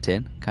 bronze, copper,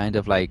 tin, kind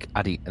of like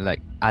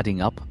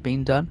adding up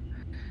being done.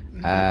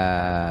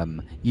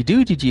 Mm-hmm. You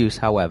do deduce,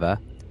 however,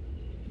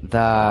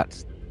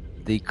 that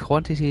the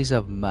quantities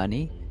of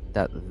money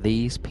that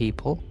these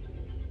people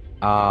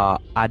are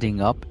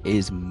adding up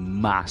is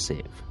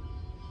massive.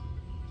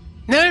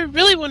 Now I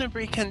really want to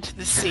break into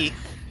the safe.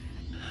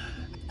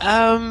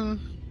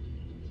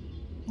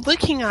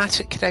 Looking at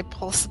it, could I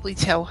possibly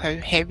tell how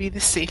heavy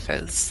the safe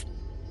is?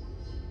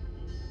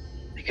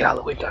 Pick it out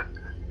the window.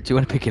 Do you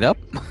want to pick it up?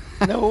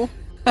 No.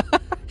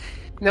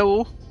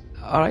 No.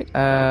 All right.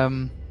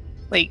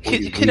 Like,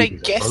 could I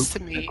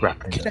guesstimate?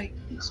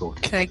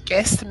 Can I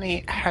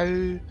guesstimate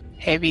how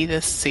heavy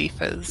this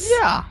safe is?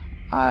 Yeah.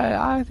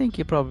 I think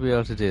you're probably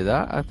able to do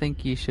that. I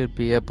think you should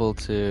be able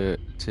to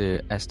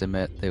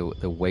estimate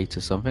the weight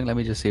of something. Let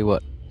me just see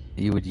what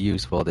you would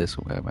use for this.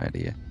 Where am I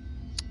here?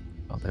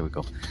 Oh, there we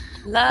go.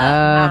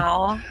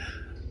 Wow.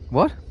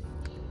 What?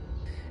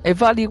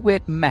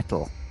 Evaluate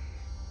metal.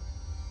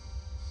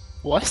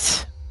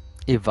 What?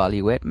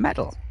 Evaluate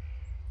metal.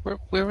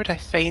 Where would I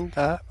find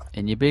that?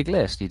 In your big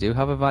list, you do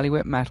have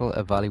evaluate metal.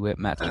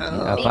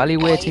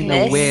 Evaluating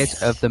the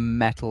weight of the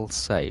metal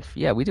safe.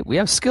 Yeah, we do. We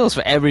have skills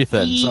for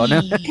everything. So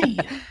no.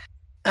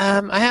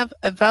 I have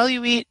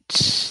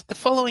evaluate the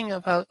following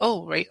about.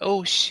 Oh right.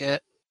 Oh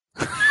shit.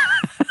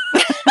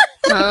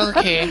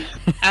 Okay.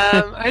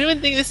 I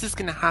don't think this is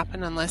going to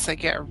happen unless I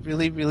get a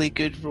really, really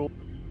good roll.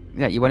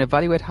 Yeah, you want to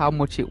evaluate how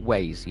much it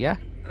weighs. Yeah.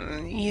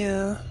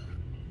 Yeah.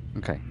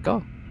 Okay,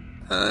 go.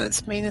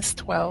 It's minus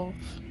 12.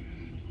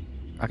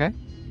 Okay.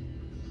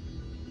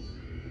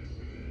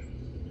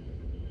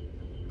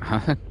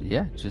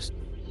 Yeah, just.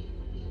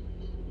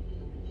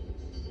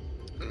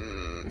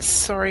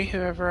 Sorry,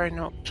 whoever I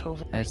knocked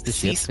over. It's the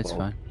ship. It's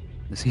fine.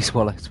 The sea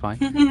swallow. It's fine.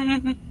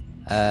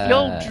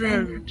 You're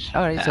drowned.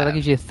 All right, so that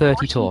gives you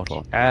 30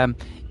 total.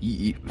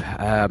 You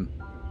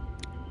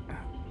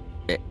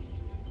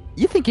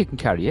think you can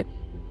carry it?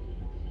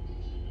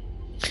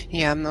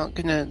 Yeah, I'm not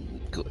gonna.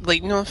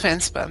 Like, no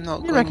offense, but I'm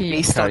not You going reckon you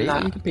based can on carry it?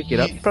 that. You can pick it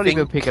up. Probably be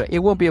able to pick it up.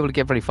 You won't be able to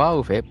get very far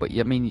with it, but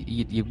I mean,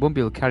 you won't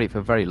be able to carry it for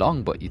very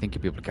long. But you think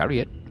you'll be able to carry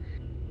it?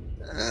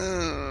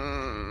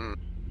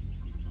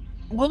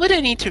 What would I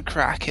need to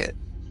crack it?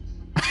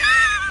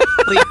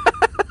 Like,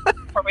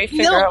 Probably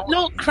figure out.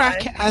 not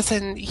crack it as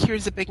in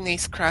here's a big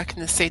nice crack in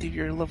the side of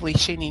your lovely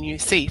shiny new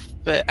safe.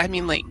 But I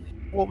mean, like,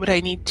 what would I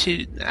need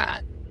to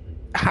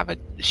have a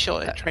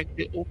shot at trying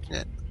to open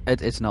it?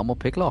 It's normal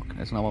pick lock.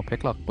 It's normal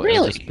pick lock. But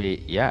Really?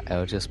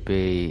 It'll just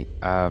be.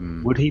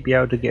 Would he be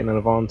able to get an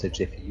advantage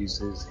if he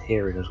uses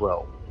hearing as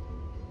well?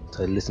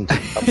 So listen to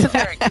That's a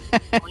very good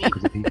point.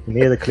 because if he can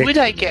hear the click, Would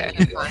I get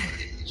an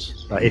advantage?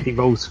 like if he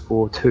rolls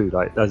 4-2,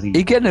 like does he?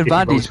 You get an if he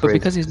rolls advantage, but for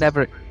because his-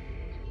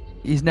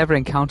 he's never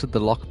encountered the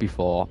lock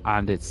before,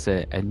 and it's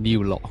a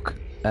new lock.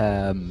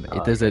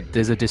 There's a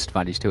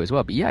disadvantage to it as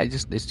well. But yeah,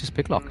 it's just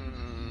pick lock.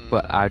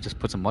 But I just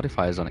put some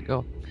modifiers on it.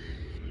 Go.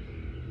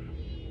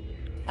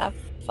 Have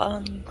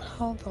fun.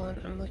 Hold on,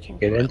 I'm looking.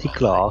 get for an it. empty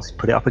glass,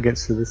 put it up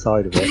against the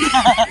side of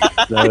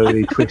it,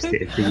 slowly twist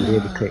it until you hear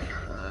the click.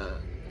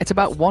 It's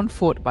about 1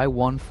 foot by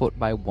 1 foot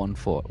by 1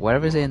 foot.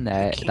 Whatever's in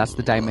there, that's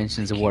the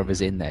dimensions of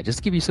whatever's in there. Just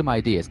to give you some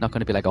idea, it's not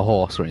going to be like a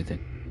horse or anything.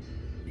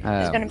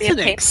 There's going to be It's a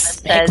an paper that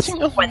says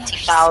expecting of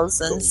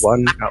 20,000.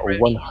 One out of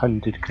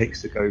 100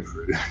 clicks to go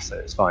through, so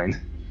it's fine.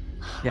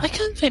 Yeah. I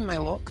can't find my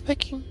lock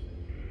picking.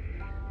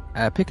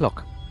 Pick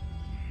lock.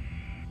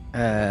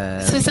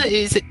 So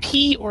is it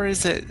P or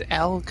is it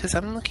L? Because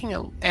I'm looking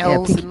at Yeah,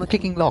 L's and looking.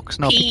 picking locks.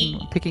 No, P.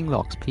 picking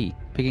locks.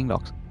 Picking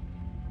locks.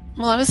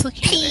 Well, I was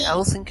looking at the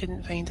L's and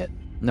couldn't find it.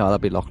 No,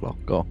 that'd be lock.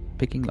 Go.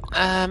 Picking locks.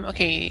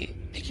 Okay,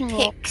 picking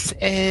locks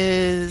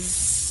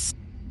is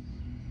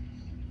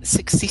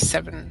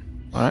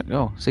 67. Alright,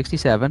 go.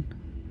 67.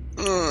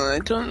 I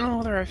don't know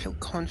whether I feel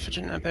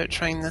confident about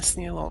trying this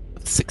new lock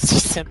with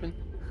 67.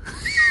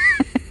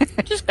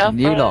 Just go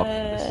New for lock.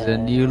 it. This is a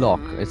new lock.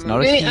 It's not a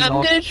Wait, key I'm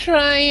lock. gonna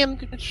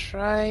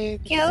try.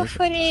 Go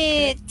for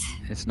it.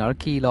 It's not a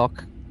key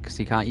lock because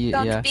you can't use.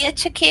 Don't Yeah. be a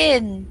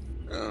chicken.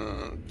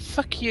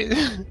 Fuck you.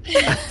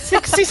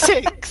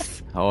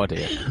 66. Oh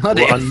dear. Oh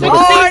dear. One more.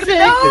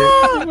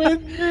 Oh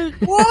no!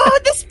 Whoa,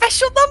 the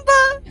special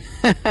number!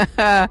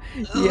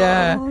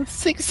 Yeah. Oh,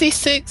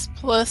 66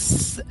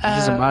 plus. It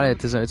doesn't matter.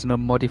 It's an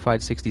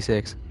unmodified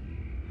 66.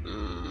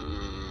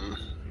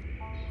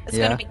 It's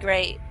Yeah. gonna be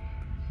great.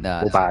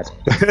 No. Or bad.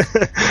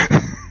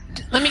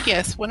 Let me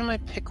guess. One of my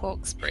pick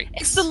locks breaks.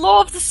 It's the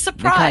law of the You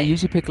surprise. can't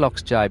use your pick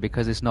locks, Jai,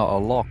 because it's not a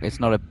lock. It's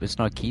not a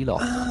key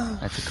lock.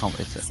 It's a comp.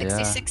 It's a,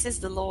 66 is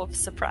the law of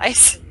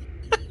surprise.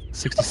 Yeah.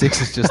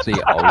 66 is just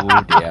the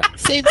oh dear.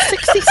 So it's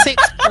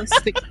 66 plus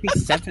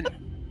 67.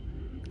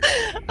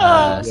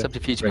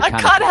 Subterfuge I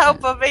mechanic. can't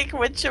help but make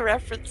Witcher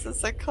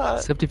references. I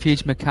can't.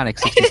 Subterfuge mechanic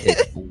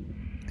 66. Ooh.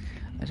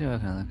 I do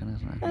okay,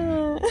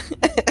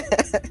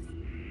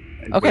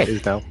 Okay. Where it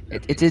is now.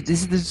 This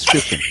is the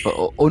description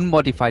for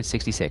unmodified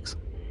 66.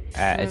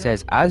 It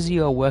says, as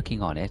you are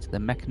working on it, the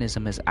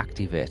mechanism is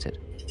activated,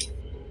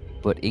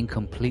 but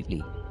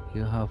incompletely.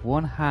 You have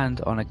one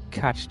hand on a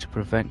catch to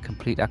prevent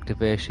complete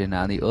activation,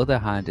 and the other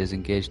hand is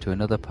engaged to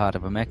another part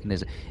of a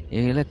mechanism.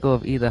 If you let go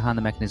of either hand,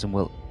 the mechanism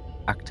will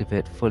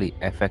activate fully,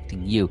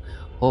 affecting you.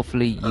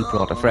 Hopefully, you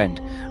brought a friend.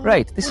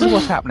 Right, this is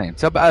what's happening.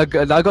 So I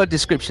got a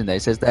description there.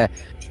 It says there,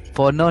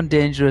 for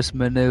non-dangerous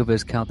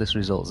maneuvers, count this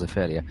result as a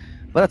failure.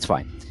 But that's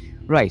fine.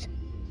 Right.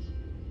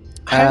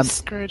 How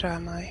screwed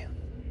am I?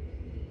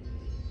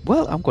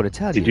 Well, I'm going to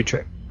tell you. Did you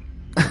check?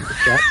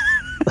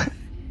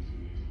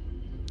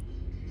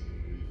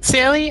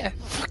 Sally, I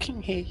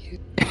fucking hate you.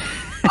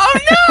 Oh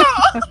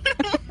no!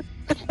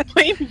 I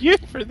blame you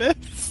for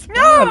this.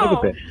 A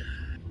little bit.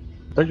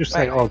 Don't just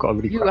say, "Oh, I've got a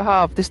really." You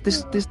have this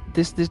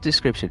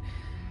description.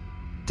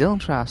 Dylan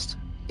Trask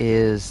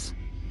is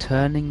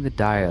turning the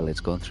dial. It's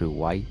going through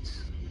white,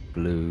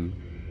 blue,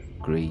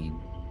 green,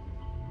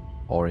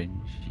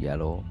 orange,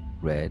 yellow,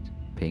 red,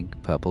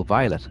 pink, purple,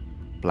 violet,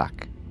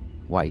 black,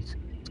 white.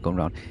 It's going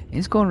round. And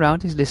he's going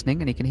round. He's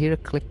listening, and he can hear a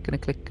click and a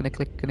click and a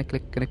click and a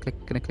click and a click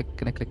and a click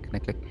and a click and a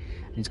click.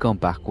 And he's going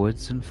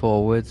backwards and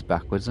forwards,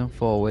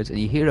 and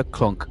you hear a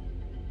clunk.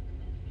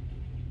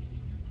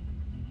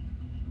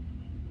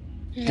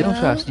 Dylan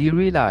Trask, do you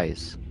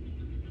realise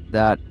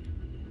that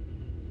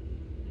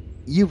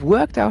you've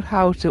worked out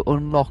how to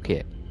unlock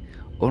it?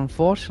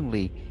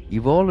 Unfortunately,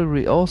 you've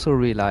also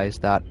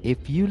realised that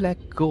if you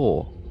let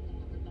go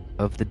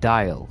of the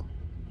dial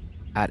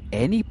at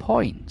any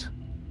point,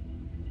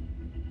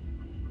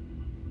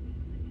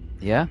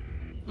 yeah,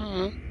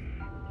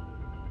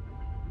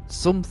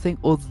 something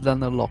other than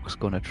the lock's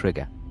going to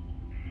trigger.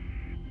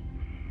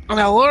 An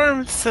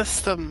alarm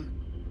system.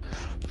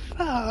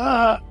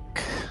 Fuck.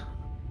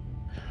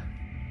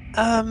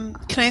 Can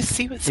I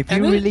see what's If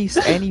in you it? release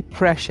any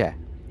pressure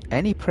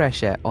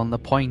on the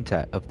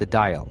pointer of the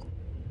dial,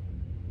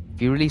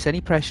 if you release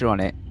any pressure on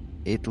it,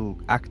 it'll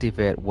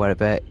activate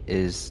whatever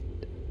is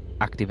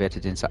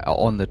activated inside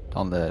on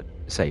the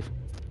safe.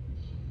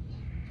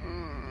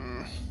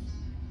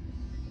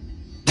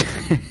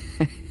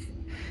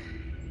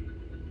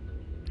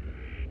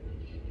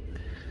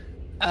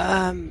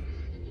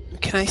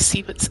 Can I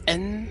see what's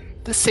in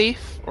the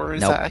safe, or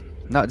is No. that?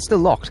 No, it's still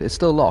locked. It's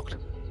still locked.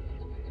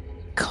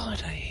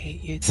 God, I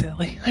hate you,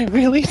 Tilly. I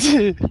really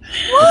do.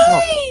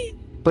 Why?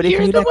 But if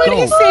You're you the let one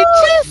go, who said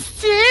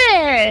just do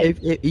it.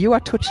 if you are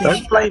touching,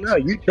 Don't blame her.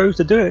 You chose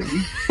to do it.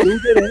 You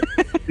did it.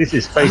 This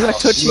is You are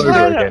face touching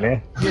loader again, eh?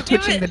 you're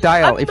touching but the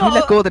dial. I'm If you let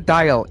not- go of the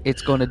dial,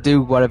 it's going to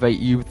do whatever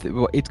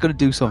it's going to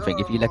do something.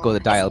 If you let go of the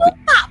dial,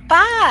 Not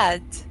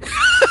bad.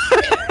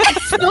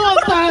 It's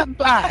not that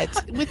bad.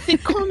 With the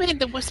comment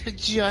that Whisper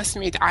just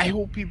made, I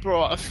hope you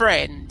brought a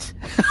friend.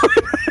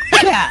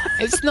 Yeah,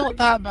 it's not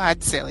that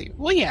bad, Sally.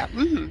 Well, yeah,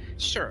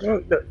 sure.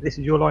 No, look, this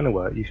is your line of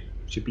work. You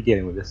should be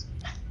dealing with this.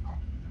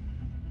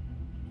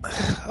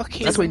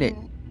 Okay. That's what you need.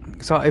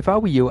 So if I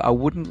were you, I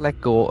wouldn't let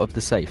go of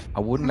the safe. I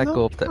wouldn't let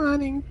go of the.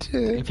 Planning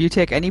to. If you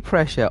take any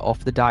pressure off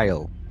the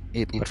dial,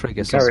 it'll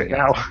trigger Carry something. it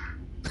now.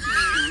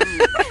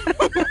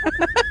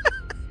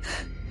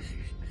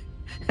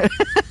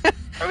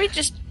 Or we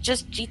just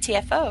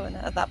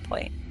GTFO at that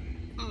point.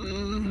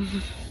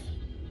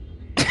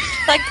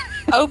 Like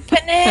open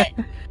it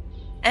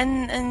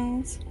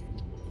and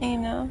you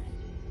know.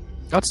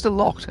 Oh, it's still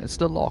locked. It's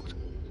still locked.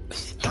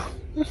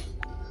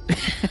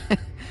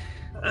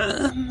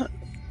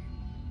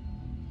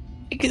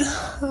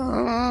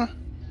 I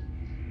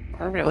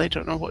really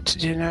don't know what to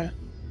do now.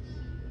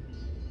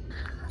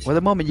 Well, at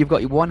the moment you've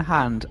got your one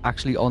hand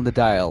actually on the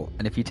dial,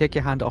 and if you take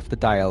your hand off the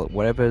dial,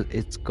 whatever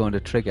it's going to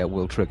trigger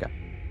will trigger.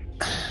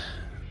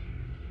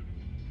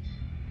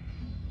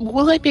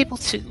 Will I be able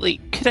to,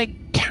 could I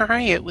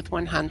carry it with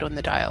one hand on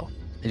the dial?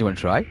 Do you want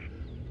to try?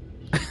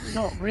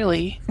 Not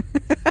really.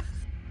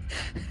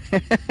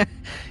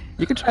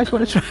 You can try if you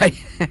want to try.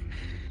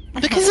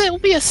 Because it will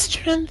be a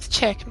strength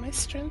check. My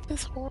strength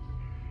is horrible.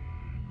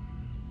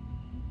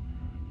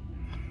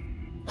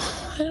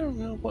 I don't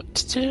know what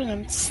to do and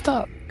I'm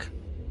stuck.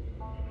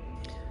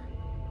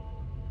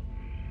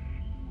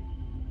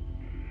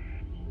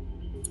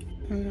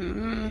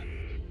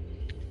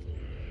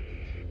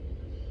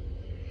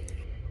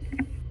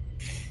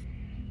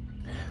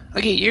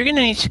 Okay, you're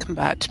gonna need to come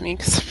back to me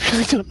because I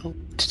really don't know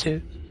what to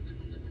do.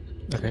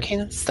 Okay. I'm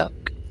kind of stuck.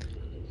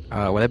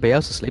 Well, everybody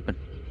else is sleeping.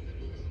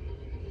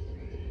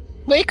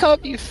 Wake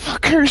up, you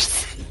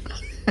fuckers!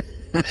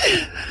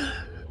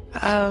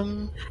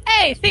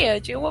 Hey Theo,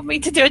 do you want me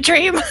to do a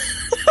dream?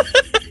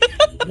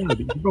 Yeah, but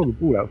you can roll the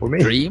ball out for me.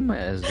 Dream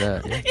is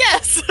yeah.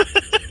 Yes.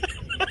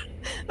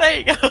 There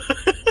you go.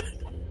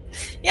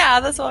 Yeah,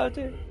 that's what I'll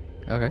do.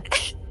 Okay.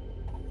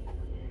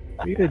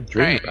 What are you going to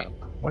dream Right. about?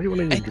 Why do you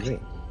want to dream?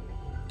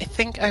 I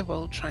think I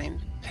will try and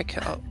pick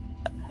it up.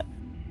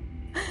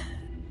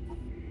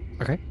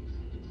 Okay.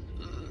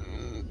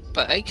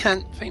 But I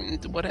can't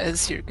find what it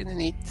is you're gonna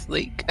need.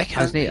 I I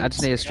can't.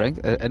 just need a strength,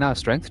 a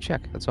strength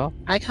check. That's all.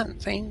 I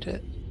can't find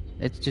it.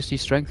 It's just your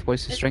strength.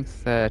 What's your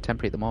strength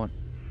temporary at the moment?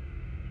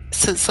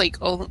 So it's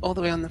all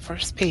the way on the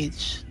first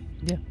page.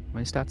 Yeah,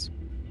 my stats.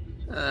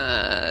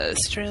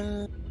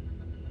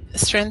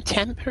 Strength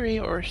temporary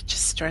or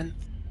just strength?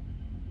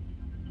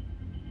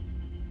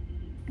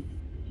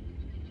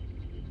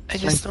 I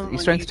just don't want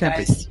strength you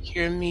temporary. guys to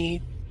hear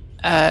me.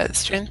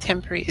 Strength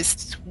temporary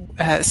is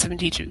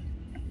 72.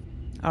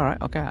 All right.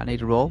 Okay. I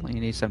need a roll, and you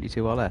need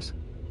 72 or less.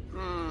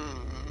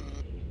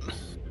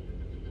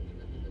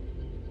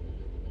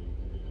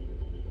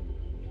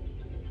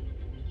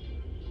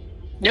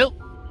 Nope.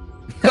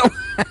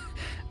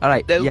 All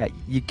right. No. Yeah,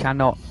 you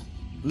cannot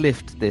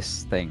lift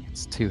this thing.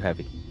 It's too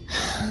heavy.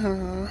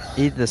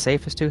 Either the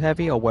safe is too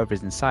heavy, or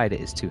whatever's inside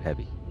it is too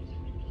heavy.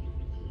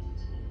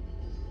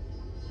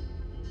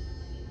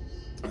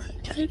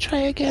 Can I try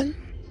again?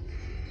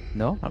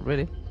 No, not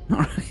really.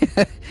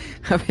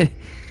 I mean,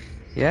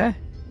 yeah,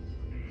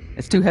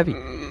 it's too heavy.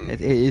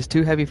 It is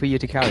too heavy for you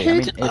to carry. I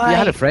mean, if you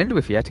had a friend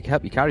with you to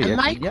help you carry it, am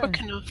I quick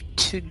enough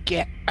to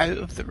get out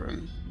of the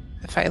room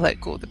if I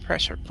let go of the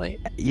pressure plate?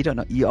 You don't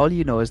know. All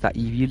you know is that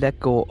if you let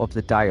go of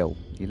the dial,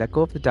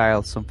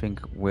 something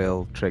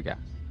will trigger.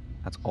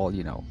 That's all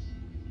you know.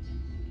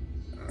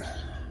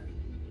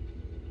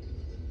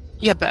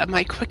 Yeah, but am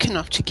I quick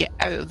enough to get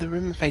out of the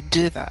room if I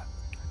do that?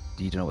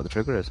 You don't know what the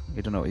trigger is.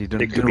 You don't know. You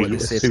don't. It could know be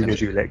what as soon as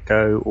you let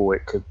go, or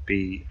it could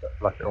be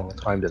like on a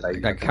time delay.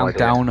 Like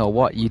countdown or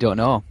what? You don't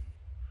know.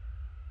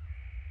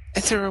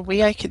 Is there a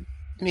way I could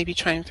maybe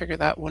try and figure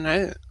that one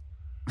out?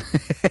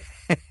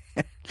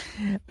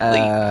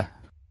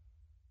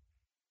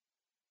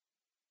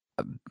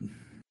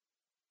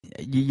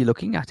 You're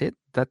looking at it.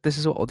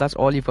 That's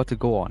all you've got to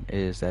go on.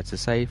 Is that's a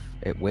safe.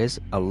 It weighs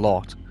a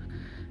lot.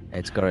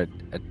 It's got a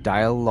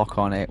dial lock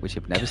on it, which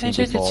you've never seen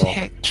before. Can I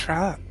detect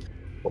trap?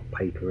 Got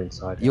paper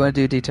inside. You want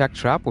to do detect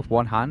trap with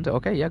one hand?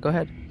 Okay, yeah, go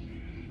ahead.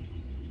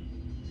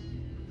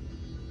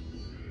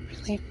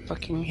 I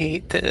fucking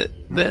hate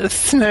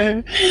this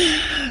now.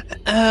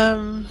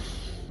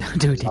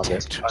 Do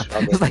detect trap.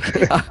 It's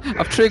like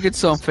I've triggered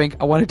something.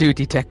 I want to do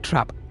detect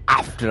trap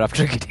after I've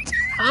triggered it.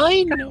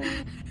 I know.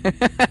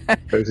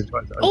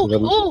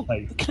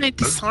 Can I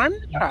disarm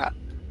the trap?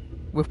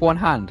 With one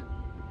hand?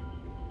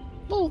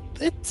 Well,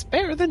 it's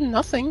better than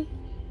nothing.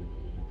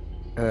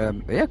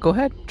 Yeah, go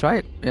ahead. Try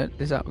it. Yeah,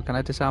 can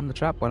I disarm the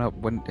trap?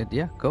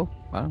 Yeah, go.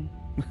 Well.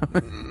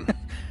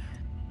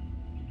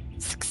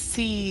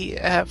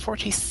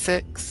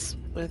 46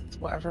 with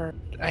whatever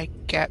I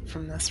get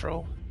from this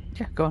roll.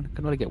 Yeah, go on. It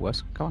can only get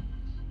worse. Come on.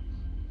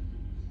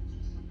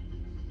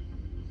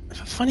 I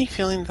have a funny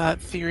feeling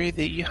that theory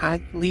that you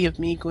had, Lee, of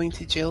me going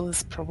to jail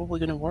is probably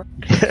going to work.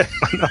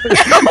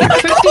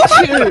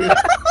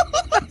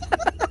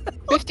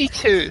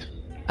 52.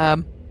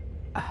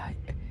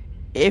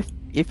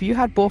 If you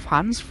had both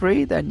hands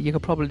free, then you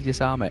could probably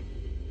disarm it.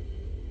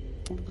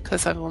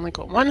 Because I've only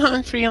got one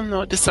hand free, I'm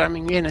not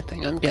disarming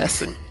anything, I'm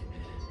guessing.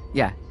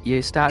 Yeah,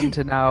 you're starting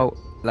to now,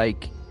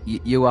 like,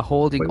 you are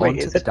holding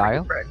onto the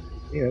dial.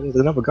 Yeah, there's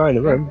another guy in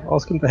the room.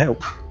 Ask him to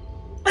help.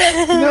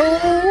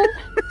 No!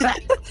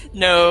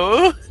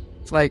 No!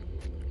 It's like,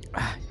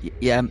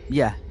 yeah.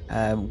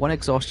 One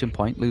exhaustion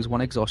point, lose one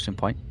exhaustion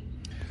point.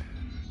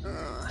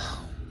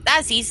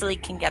 That's easily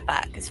can get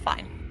back, it's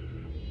fine.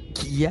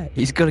 Yeah,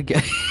 he's got to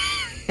get...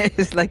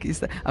 It's like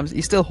he's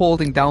still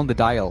holding down the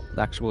dial,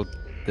 the actual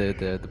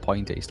the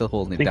pointer. He's still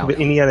holding it down. Think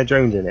of Indiana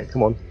Jones in it.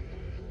 Come on.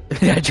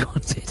 Indiana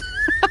Jones it.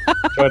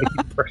 Try to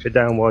keep pressure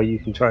down while you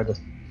can try to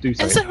do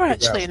something. Is there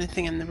actually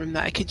anything in the room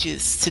that I could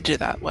use to do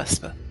that,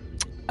 Whisper?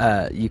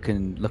 You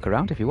can look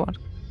around if you want.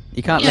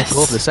 You can't let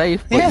go of the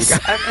safe. But yes, you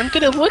can... I'm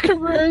going to look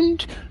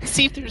around,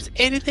 see if there's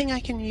anything I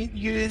can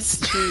use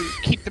to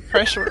keep the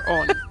pressure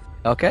on.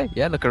 Okay,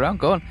 yeah, look around.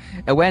 Go on.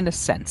 Awareness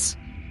sense.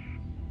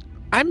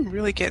 I'm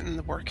really getting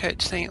the workout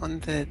tonight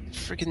on the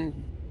friggin'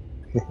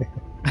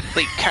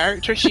 like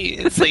character sheet.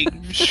 It's like,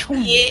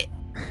 yeah.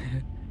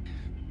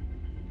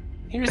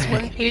 Here's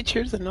one page.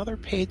 Here's another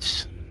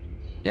page.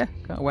 Yeah,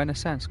 got awareness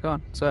sense. Go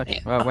on, search.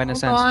 Yeah.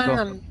 Awareness sense. Go on.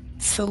 I'm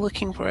still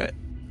looking for it.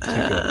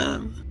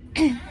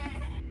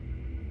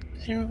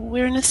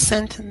 Awareness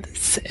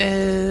sentence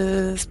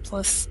is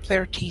plus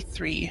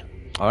 33.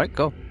 All right,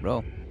 go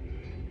roll.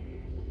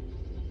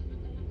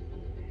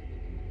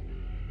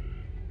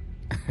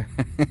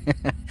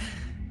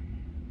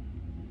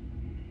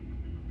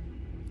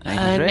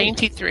 Uh,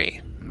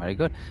 93. Very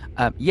good.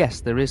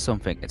 Yes, there is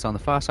something. It's on the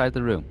far side of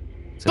the room.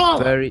 It's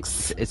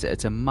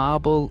a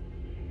marble,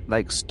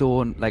 like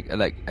stone, like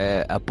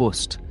a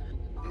bust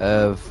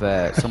of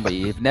somebody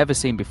you've never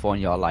seen before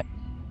in your life.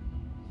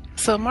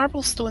 So a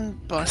marble stone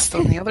bust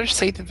on the other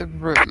side of the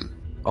room.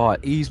 Oh,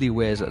 it easily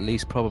weighs at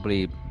least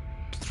probably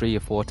 3 or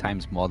 4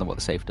 times more than what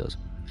the safe does.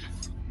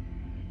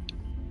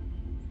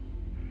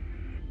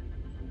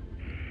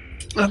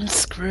 I'm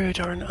screwed,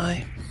 aren't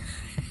I?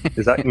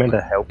 Is that meant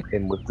to help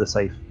him with the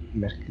safe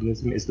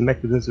mechanism? Is the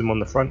mechanism on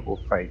the front or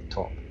very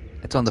top?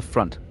 It's on the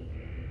front.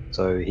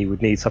 So he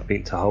would need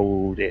something to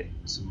hold it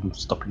from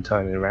stopping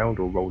turning around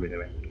or rolling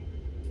around.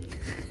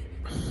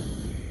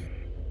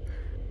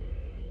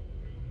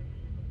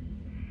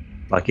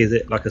 Like, is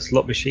it like a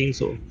slot machine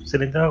sort of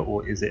cylinder,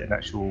 or is it an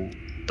actual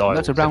dial? No,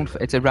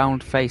 it's a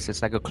round face.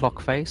 It's like a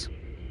clock face.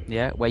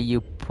 Yeah, where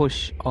you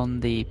push on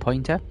the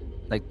pointer,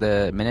 like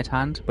the minute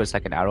hand, but it's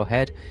like an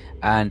arrowhead,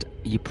 and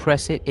you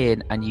press it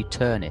in and you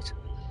turn it.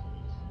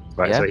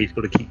 Right, yeah? So he's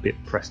got to keep it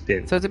pressed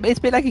in. So it's a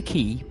bit like a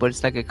key, but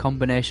it's like a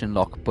combination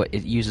lock, but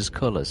it uses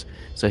colours.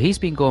 So he's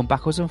been going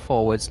backwards and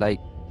forwards, like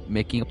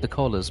making up the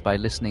colours by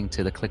listening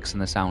to the clicks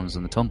and the sounds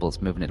and the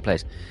tumbles moving into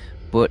place.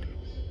 But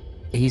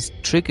he's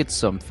triggered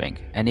something,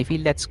 and if he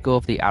lets go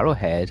of the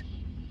arrowhead,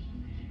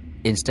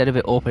 instead of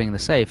it opening the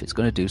safe, it's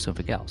going to do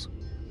something else.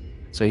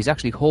 So he's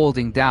actually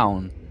holding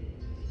down,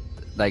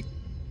 like,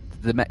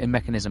 the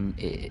mechanism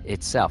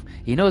itself.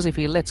 He knows if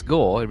he lets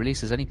go, it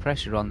releases any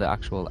pressure on the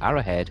actual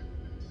arrowhead,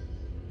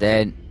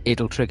 then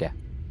it'll trigger.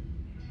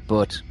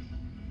 But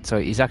so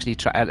he's actually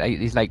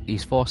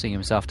he's forcing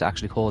himself to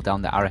actually hold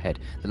down the arrowhead.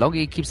 The longer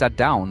he keeps that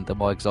down, the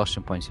more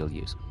exhaustion points he'll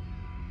use.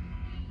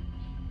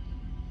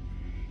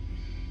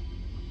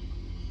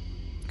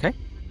 Okay.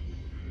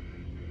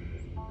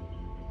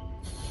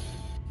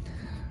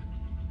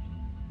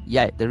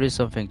 Yeah, there is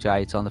something, Jai.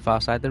 It's on the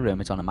far side of the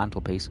room. It's on a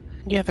mantelpiece.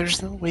 Yeah,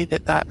 there's no way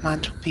that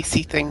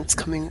mantelpiecey thing's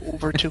coming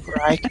over to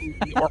where I can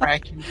be, or I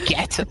can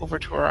get it over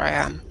to where I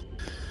am.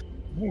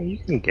 Yeah, you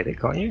can get it,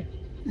 can't you?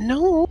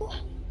 No.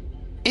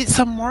 It's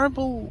a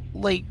marble,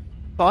 like,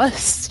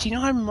 bust. Do you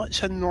know how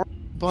much a normal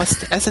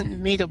bust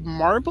isn't made of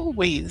marble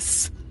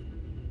weighs?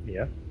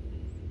 Yeah.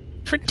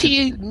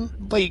 Pretty,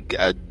 like,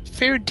 a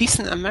fair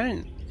decent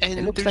amount. And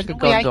it looks like a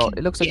Gondor.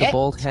 It looks like a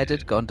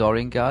bald-headed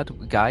Gondorian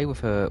guy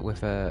with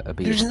a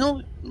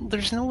beard.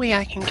 There's no way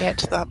I can get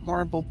to that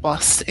marble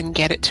bust and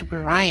get it to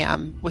where I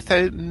am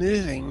without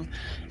moving.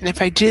 And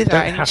if I do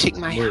that, I need to take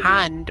my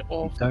hand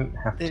off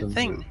the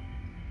thing. Move.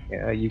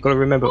 Yeah, you've got to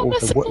remember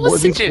also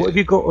what have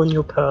you got on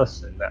your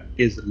person that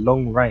is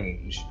long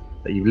range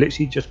that you've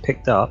literally just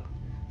picked up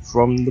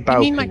from the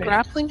balcony? You mean my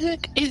grappling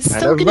hook? It's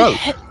still going to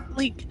hit,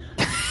 like...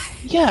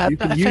 Yeah, you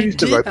but can if use I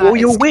do the rope that, or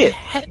your it's whip.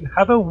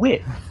 Have a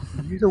whip.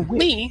 Use a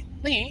whip.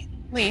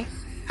 Lee,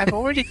 I've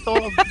already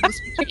thought of those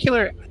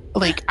particular,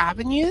 like,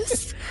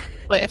 avenues,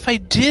 but if I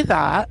do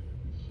that,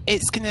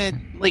 it's gonna,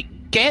 like,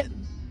 get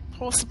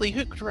possibly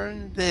hooked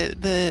around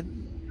the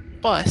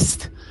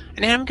bust,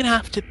 and then I'm gonna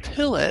have to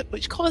pull it,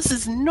 which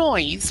causes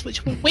noise,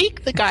 which will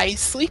wake the guy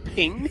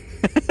sleeping,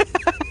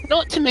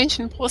 not to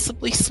mention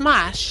possibly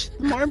smash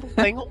the marble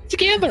thing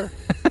altogether.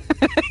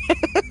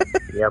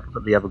 Yeah, I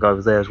forgot the other guy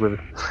was there with him.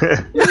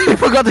 I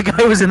forgot the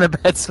guy was in the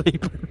bed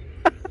sleeping.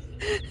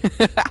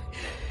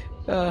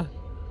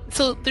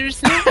 So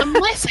there's no,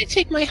 unless I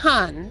take my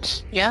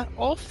hand,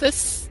 off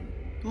this,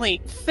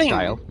 like, thing.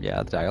 Dial,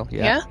 the dial,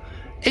 yeah.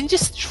 And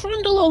just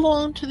trundle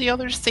along to the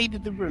other side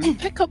of the room,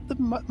 pick up the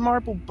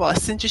marble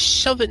bust and just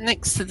shove it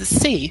next to the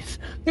safe.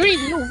 There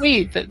ain't no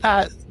way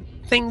that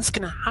thing's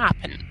gonna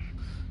happen.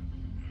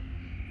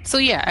 So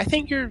yeah, I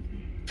think your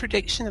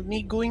prediction of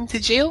me going to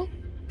jail,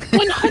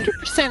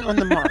 100% on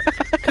the mark,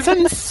 because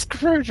I'm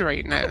screwed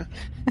right now.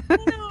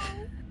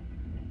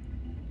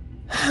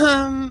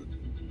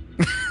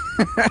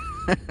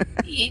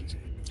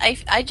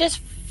 I just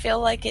feel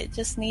like it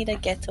just need a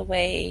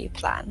getaway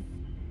plan.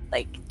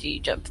 Like, do you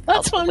jump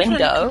out the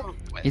window?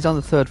 He's on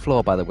the 3rd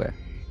floor, by the way.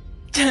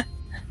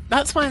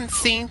 That's why I'm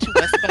saying to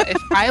Whisper,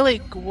 if I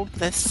let go of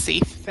this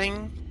safe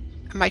thing,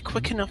 am I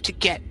quick enough to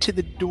get to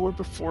the door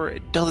before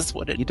it does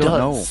what it does?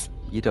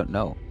 You don't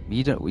know.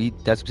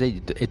 That's what I'm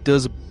saying. It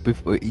does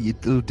before.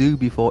 It'll do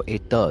before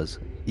it does.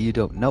 You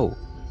don't know.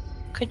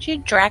 Could you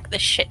drag the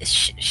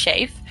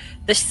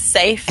the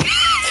safe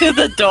to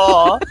the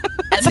door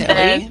and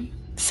then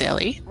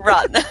Sally,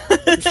 run?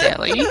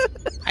 Sally,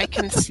 I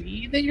can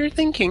see that you're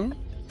thinking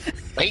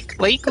like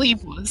Lee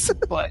was,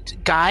 but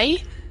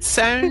Guy,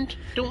 sound,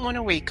 don't want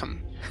to wake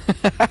him.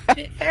 Do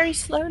it very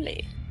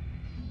slowly.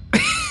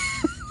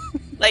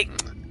 like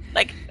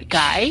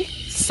Guy,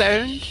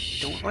 sound,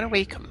 don't want to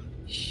wake him.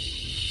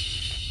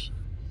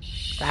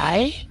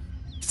 Guy,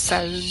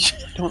 sound,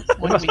 don't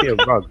want to wake him. There must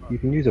be a rug. You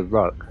can use a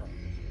rug.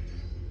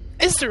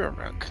 Is there a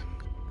rug?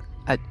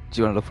 Do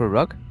you want to look for a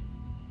rug?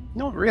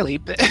 Not really,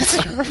 but is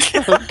there a rug?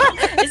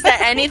 Is there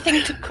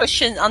anything to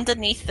cushion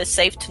underneath the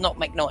safe to not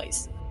make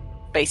noise?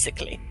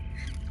 Basically.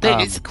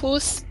 That is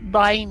close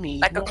by me.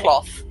 Like a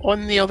cloth.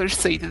 On the other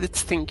side of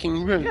its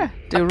thinking room. Yeah,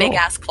 a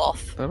big-ass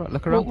cloth.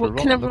 Look around. What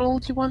kind of roll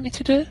do you want me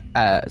to do?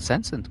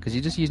 Sensing, because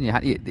you're just using your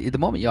hand. At the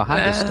moment, your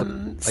hand is stuck.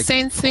 Like,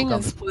 sensing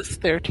is plus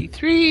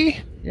 33.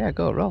 Yeah,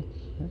 go roll.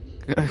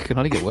 It can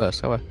only get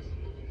worse, however.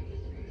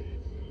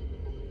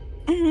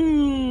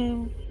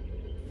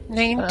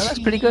 19. That's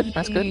pretty good.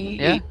 That's good.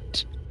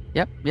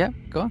 Yeah. Yep.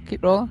 Go on,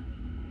 keep rolling.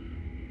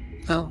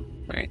 Oh,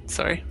 right.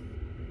 Sorry.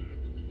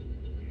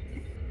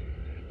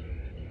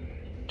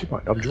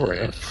 I'm drawing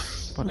it.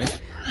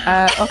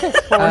 Okay.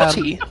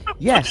 40.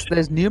 Yes,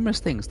 there's numerous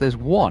things. There's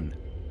one.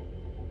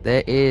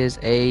 There is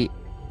a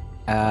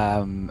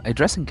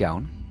dressing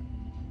gown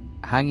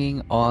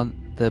hanging on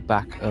the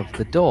back of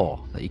the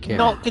door that you came.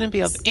 Not going to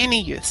be of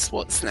any use.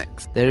 What's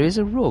next? There is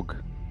a rug.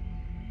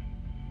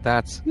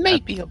 That's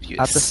maybe of use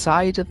at the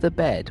side of the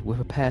bed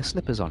with a pair of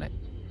slippers on it.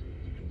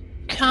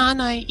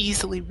 Can I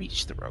easily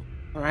reach the rug?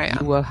 Right.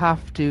 You will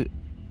have to,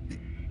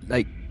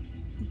 like,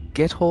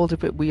 get hold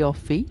of it with your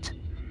feet.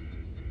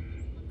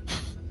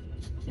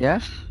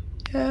 Yeah?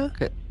 Yeah.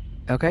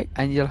 Okay,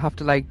 and you'll have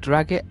to, like,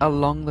 drag it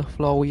along the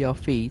floor with your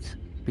feet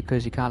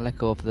because you can't let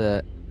go of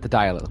the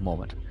dial at the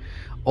moment.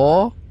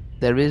 Or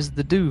there is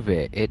the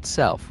duvet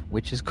itself,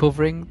 which is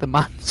covering the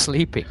man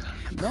sleeping.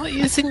 I'm not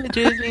using the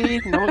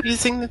duvet, not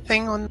using the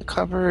thing on the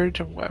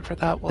cupboard or whatever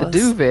that was. The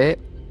duvet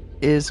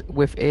is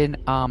within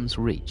arm's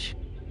reach.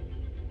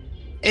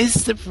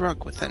 Is the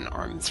rug within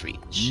arm's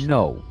reach?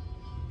 No.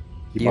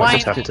 You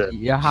might just have to.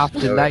 You have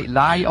to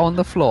lie on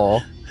the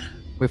floor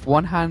with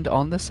one hand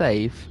on the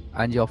safe,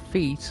 and your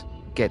feet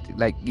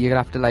you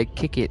have to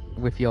kick it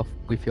with your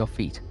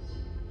feet.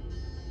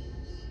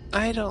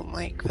 I don't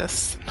like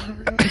this.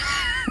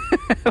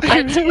 I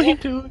really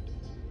don't.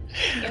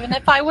 Even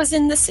if I was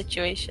in this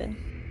situation.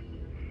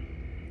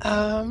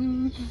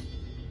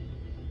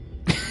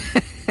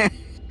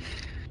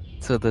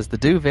 So there's the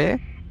duvet,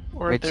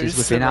 which is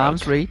within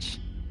arm's reach.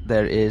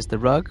 There is the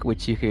rug,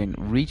 which you can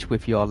reach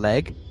with your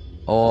leg,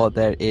 or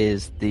there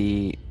is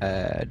the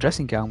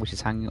dressing gown, which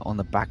is hanging on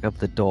the back of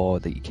the door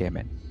that you came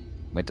in,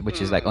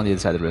 which is on the other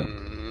side of the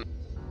room.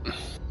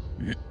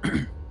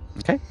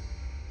 Okay.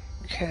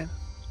 Okay.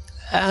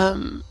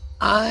 I'm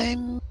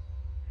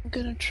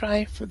gonna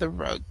try for the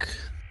rug.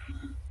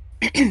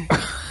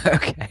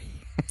 Okay.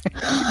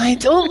 I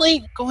don't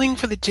like going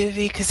for the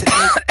divvy because it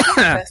makes the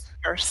best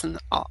person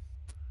up.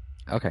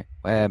 Okay.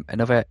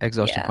 Another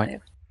exhaustion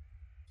point.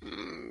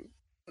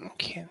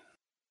 Okay.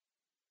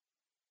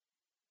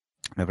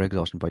 Another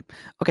exhaustion point.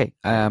 Okay.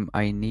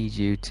 I need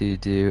you to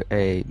do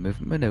a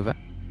movement maneuver.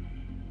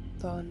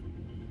 Done.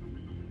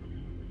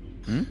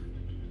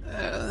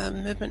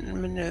 Movement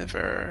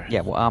maneuver.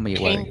 Yeah. What armor are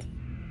you wearing?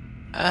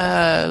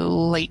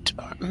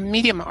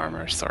 Medium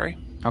armor. Sorry.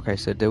 Okay,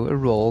 so do a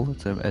roll.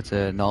 It's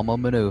a normal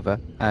maneuver.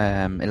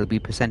 It'll be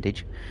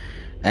percentage.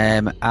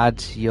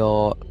 Add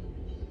your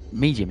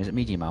medium. Is it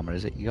medium armor?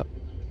 Is it you got?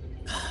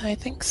 I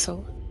think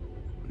so.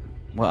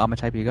 What armor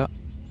type you got?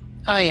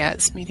 Oh yeah,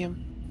 it's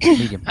medium.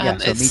 Medium. Yeah,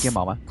 so medium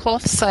armor.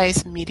 Cloth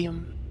size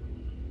medium.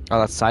 Oh,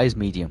 that's size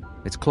medium.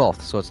 It's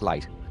cloth, so it's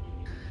light.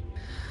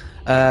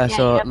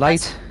 So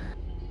light.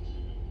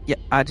 Yeah,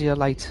 add your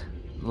light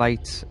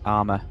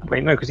armor.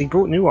 Wait, no, because he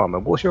brought new armor.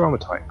 What's your armor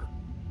type?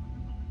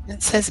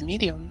 It says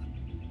medium.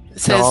 It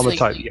says armor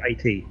type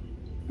AT.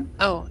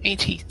 Oh,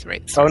 AT,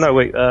 right. Oh no,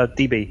 wait,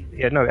 DB.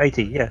 Yeah, no, AT.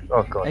 Yeah.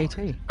 Oh god. AT.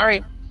 All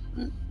right.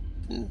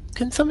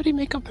 Can somebody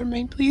make up their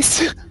mind,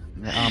 please?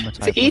 The armor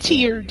type. Is it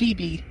AT or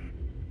DB?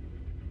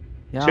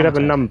 It should have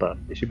a number.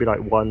 It should be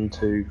 1,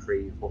 2,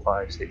 3, 4,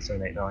 5, 6,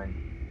 7, 8,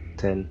 9,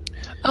 10.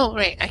 Oh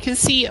right, I can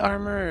see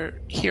armor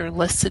here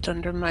listed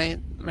under my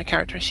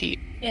character sheet.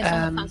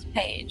 Yeah, on the first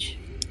page.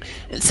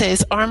 It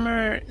says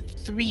armor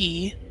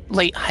 3,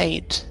 light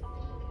hide.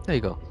 There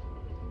you go.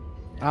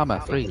 Armor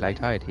 3, light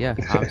hide. Yeah,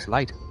 it's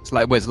light. It's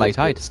light. Where's light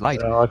hide? It's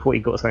light. I thought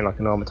you got something like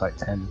an armor type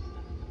 10.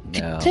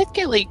 No. I did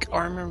get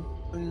armor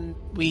when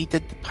we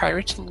did the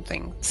pirating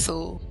thing,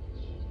 so.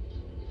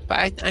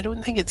 But I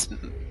don't think it's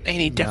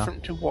any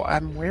different to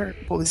what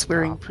what was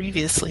wearing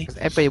previously.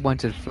 Everybody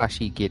wanted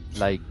flashy, get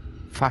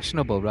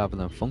fashionable rather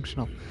than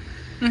functional.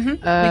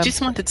 Mm-hmm. We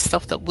just wanted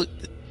stuff that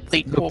looked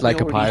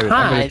like a pirate. Had,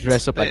 I'm going to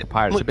dress up like a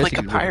pirate. Looked like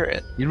a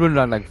pirate. You run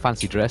around like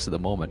fancy dress at the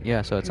moment.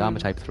 Yeah, so it's armor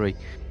type 3.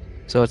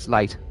 So it's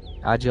light.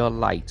 Add your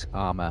light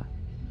armor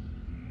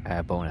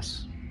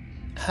bonus.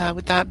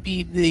 Would that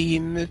be the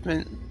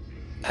movement,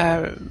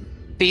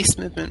 base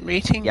movement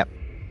rating? Yep.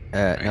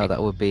 No,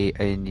 that would be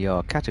in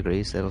your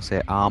categories. It'll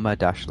say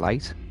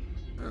armor-light.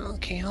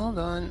 Okay, hold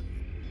on.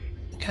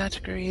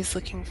 Categories,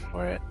 looking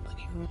for it.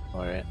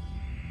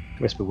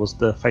 Whisper, was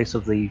the face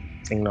of the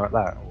thing like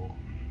that? Or?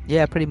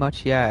 Yeah, pretty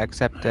much. Yeah,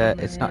 except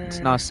it's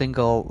not a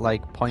single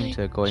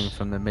pointer going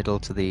from the middle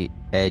to the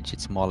edge.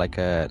 It's more like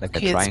a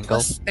triangle.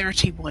 It's plus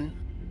 31.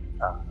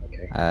 Ah,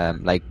 okay.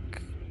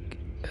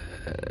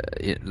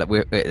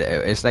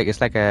 It's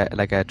like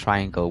a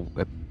triangle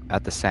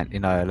at the center.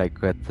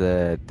 With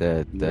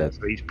the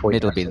so each point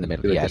middle being in the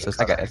middle. Yeah, so it's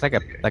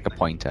like a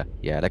pointer.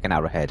 Yeah, like an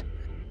arrowhead.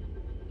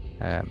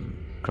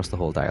 Across the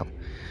whole dial.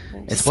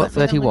 It's what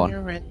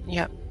 31.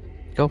 Yeah.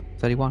 Go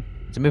 31.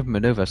 It's a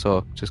movement maneuver,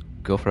 so just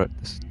go for it.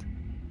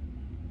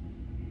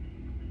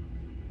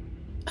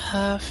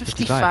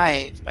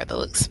 55 by the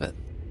looks of it.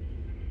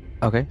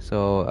 Okay,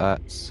 so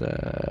it's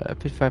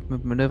 55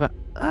 movement maneuver.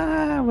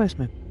 Where's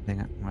my thing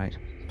at? Right.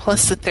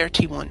 Plus the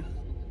 31.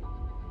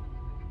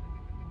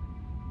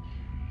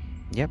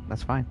 Yep,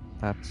 that's fine.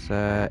 That's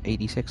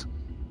 86.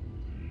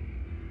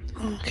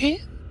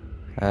 Okay.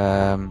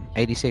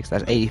 86.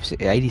 That's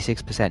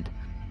 86%,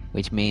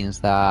 which means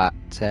that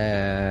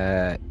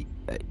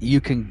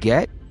you can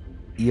get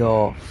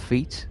your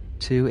feet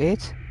to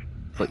it,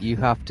 but you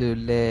have to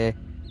lay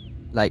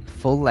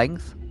full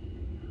length,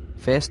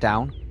 face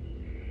down,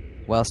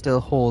 while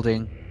still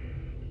holding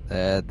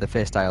the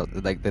face dial,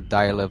 the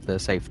dial of the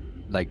safe,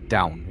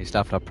 down. You still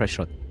have to have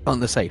pressure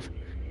on the safe.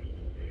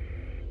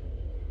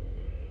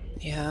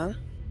 Yeah.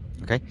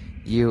 Okay.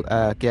 You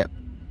get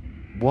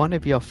one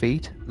of your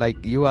feet,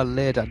 you are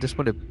laid. I just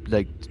want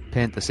to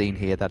paint the scene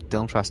here that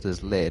Dilmtrast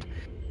is laid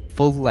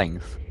full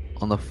length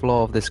on the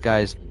floor of this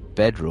guy's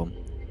bedroom.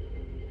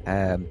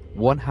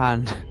 One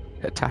hand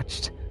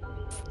attached,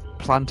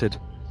 planted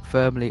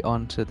firmly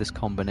onto this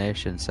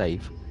combination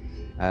safe,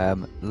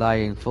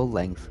 lying full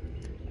length,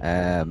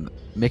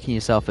 making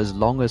yourself as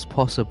long as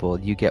possible.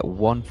 You get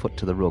 1 foot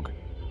to the rug.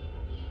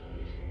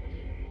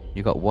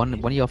 You got one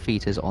of your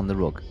feet is on the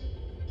rug.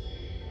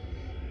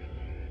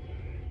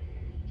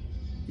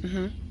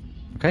 Mm-hmm.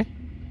 Okay.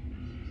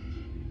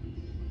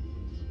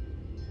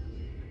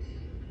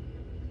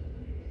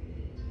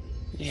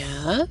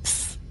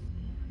 Yes.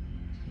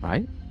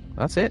 Right.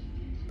 That's it.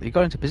 You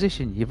got into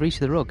position. You've reached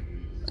the rug.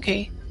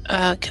 Okay.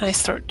 Can I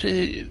start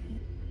to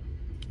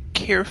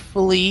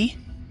carefully,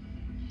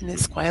 and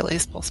as quietly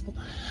as possible,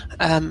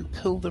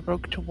 pull the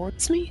rug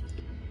towards me?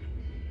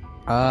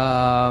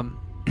 Yeah.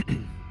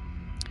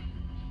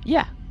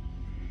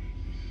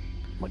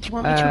 What do you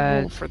want me to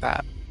roll for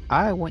that?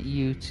 I want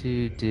you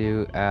to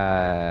do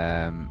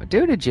an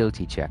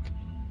agility check.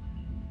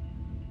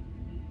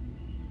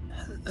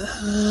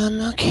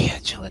 Okay,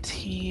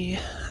 agility.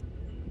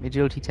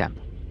 Agility temp.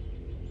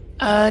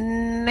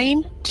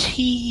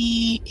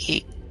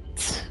 98.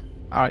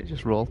 Alright,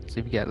 just roll. See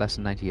if you get less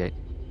than 98.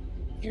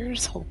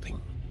 Here's hoping.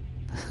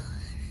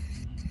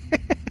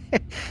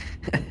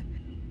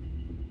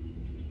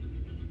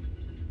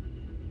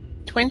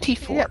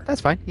 24. Yeah, that's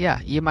fine.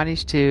 Yeah, you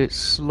managed to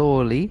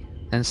slowly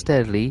and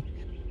steadily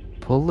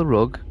pull the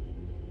rug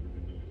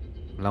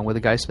along with the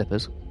guy's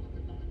slippers.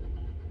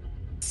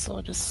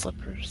 So just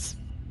slippers.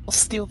 I'll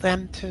steal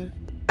them too.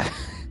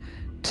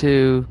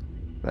 To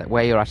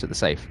where you're at the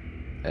safe.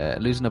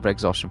 Lose another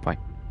exhaustion point.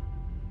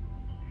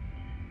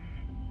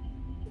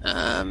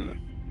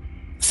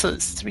 So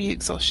it's 3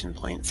 exhaustion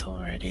points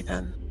already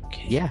then.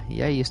 Okay.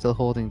 Yeah, you're still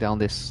holding down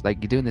this,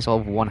 like, you're doing this all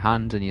with one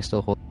hand and you're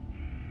still holding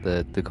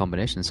the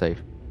combination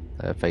save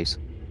face.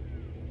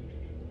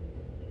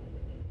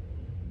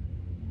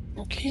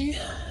 Okay.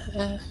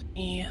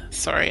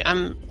 Sorry,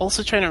 I'm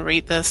also trying to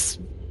rate this.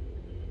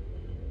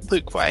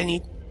 Look for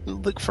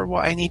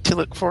what I need to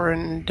look for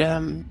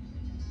and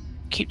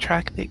keep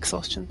track of the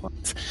exhaustion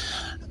points.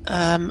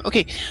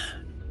 Okay.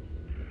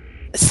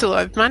 So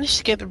I've managed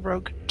to get the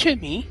rug to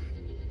me.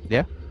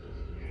 Yeah.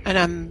 And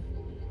I'm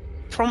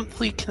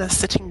promptly kind of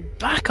sitting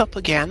back up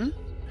again.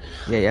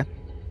 Yeah.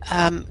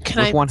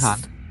 With one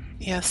hand.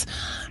 Yes.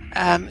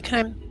 Can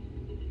I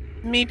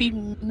maybe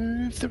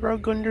move the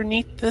rug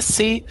underneath the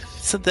safe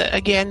so that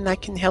again I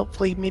can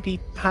helpfully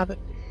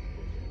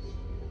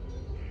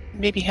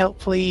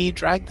helpfully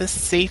drag the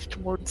safe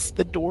towards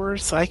the door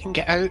so I can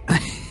get out?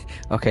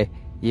 Okay.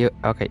 You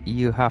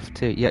have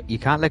to. Yeah, you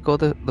can't let go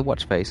of the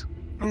watch face.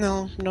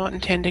 No, not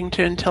intending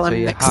to until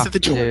I'm next to the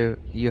door.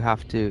 You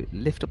have to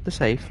lift up the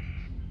safe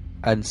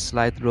and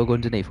slide the rug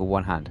underneath with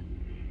one hand.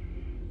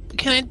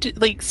 Can I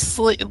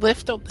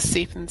lift up the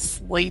safe and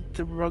slide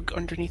the rug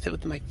underneath it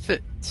with my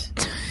foot?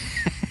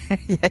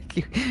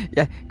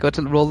 yeah. Go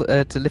to roll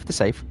to lift the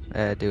safe.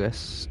 Do a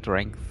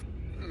strength.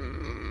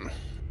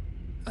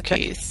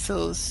 Okay, check.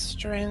 So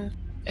strength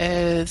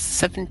is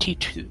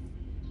 72.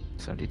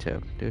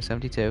 72. Do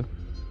 72.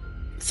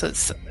 So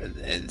it's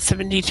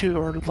 72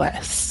 or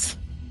less.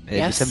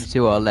 It'd be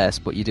 72 or less,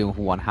 but you're doing it with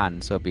one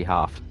hand, so it'd be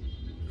half.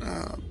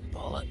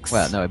 Bollocks.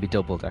 Well, no, it'd be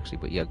doubled actually,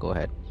 but yeah, go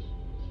ahead.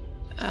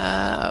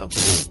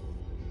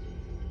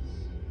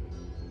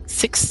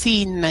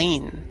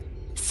 69.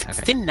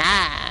 69.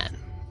 Okay.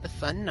 The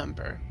fun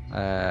number.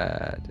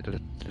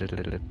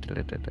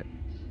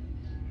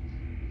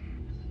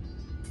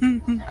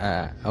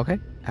 Okay.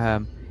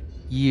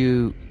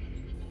 You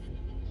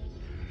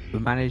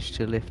managed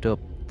to lift up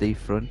the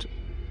front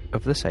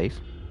of the safe.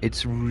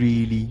 It's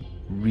really,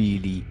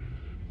 really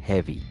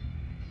heavy.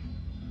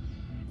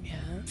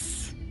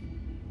 Yes.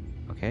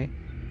 Okay.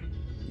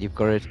 You've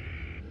got it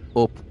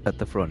up at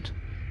the front.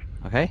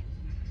 Okay?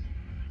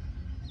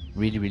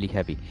 Really, really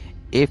heavy.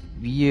 If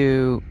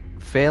you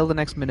fail the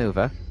next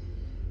maneuver,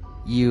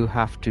 you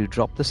have to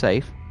drop the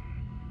safe.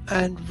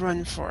 And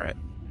run for it.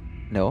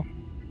 No.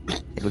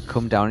 It would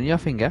come down on your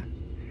finger.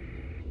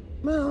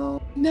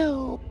 No.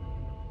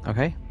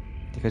 Okay?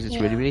 Because it's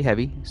really, really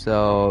heavy.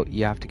 So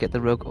you have to get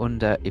the rug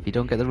under. If you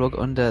don't get the rug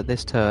under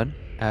this turn,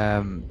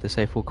 the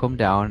safe will come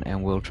down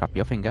and will trap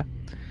your finger.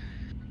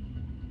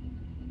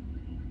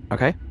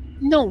 Okay?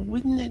 No,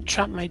 wouldn't it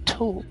trap my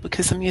toe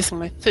because I'm using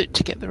my foot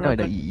to get the rug?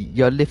 No,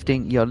 you're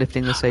lifting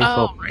the safe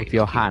up with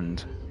your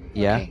hand.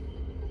 Yeah? Okay.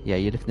 Yeah,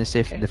 you're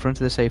lifting the front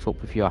of the safe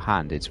up with your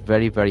hand. It's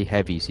very, very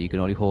heavy, so you can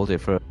only hold it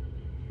for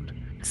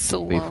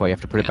before you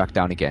have to put it back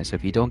down again. So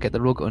if you don't get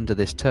the rug under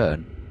this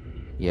turn,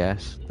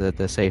 yes,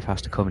 the safe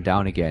has to come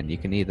down again. You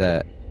can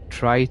either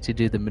try to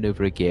do the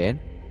maneuver again,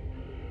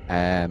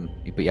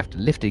 but you have to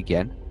lift it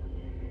again,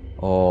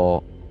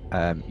 or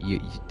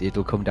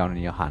it'll come down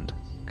in your hand.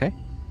 Okay?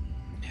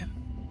 Yeah.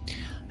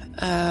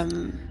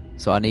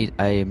 So I need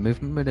a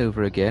movement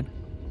maneuver again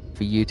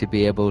for you to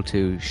be able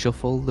to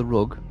shuffle the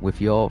rug with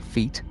your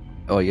feet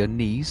or your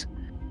knees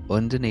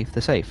underneath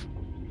the safe.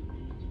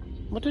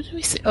 What did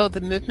we say? Oh, the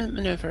movement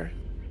maneuver.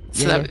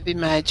 So that would be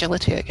my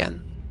agility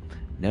again.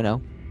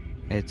 No.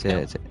 It's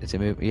a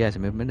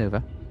movement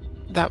maneuver.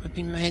 That would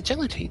be my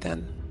agility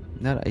then.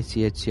 No, it's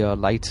your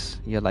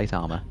light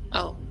armor.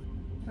 Oh,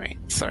 right.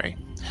 Sorry.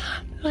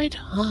 Light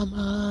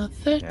armor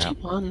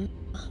 31. Yeah.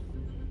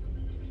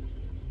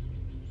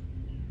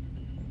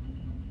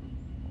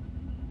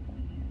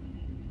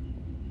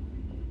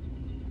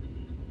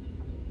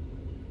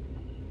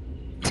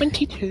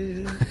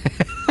 22.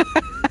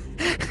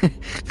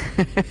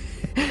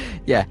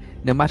 Yeah,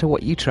 no matter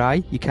what you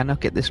try, you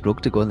cannot get this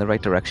rug to go in the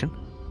right direction.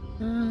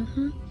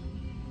 Mm-hmm.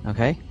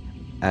 Okay.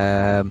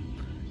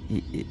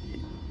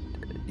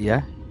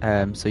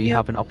 So you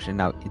have an option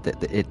now.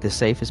 The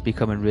safe is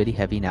becoming really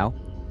heavy now.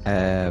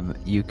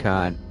 You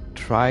can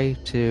try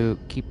to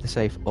keep the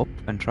safe up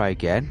and try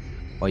again,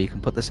 or you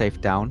can put the safe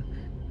down,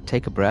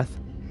 take a breath,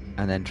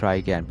 and then try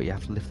again. But you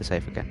have to lift the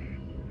safe again.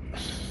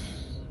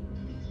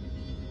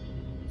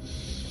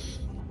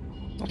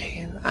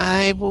 Okay,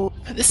 I will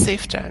put the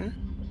safe down.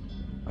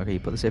 Okay, you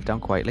put the safe down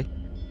quietly.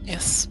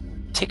 Yes.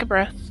 Take a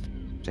breath.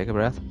 Take a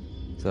breath.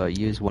 So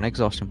use 1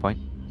 exhaustion point.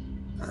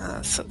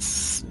 So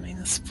it's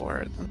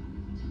 -4.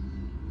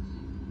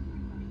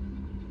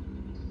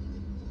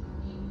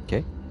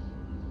 Okay.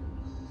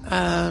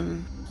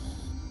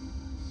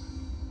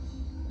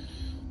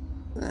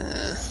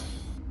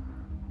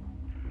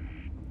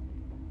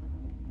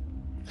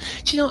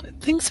 Do you know,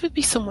 things would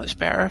be so much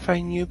better if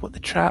I knew what the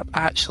trap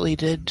actually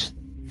did.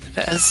 If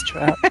it is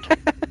trapped.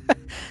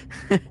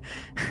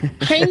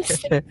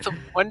 Hindsight's a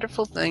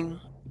wonderful thing.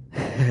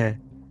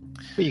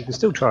 But you can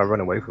still try to run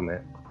away from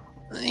it.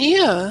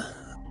 Yeah.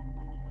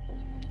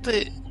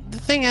 But the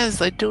thing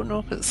is, I don't know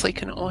if it's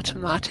like an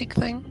automatic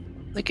thing.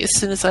 Like, as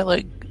soon as I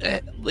like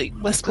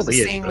Whisper was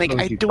saying, like,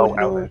 I don't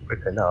know.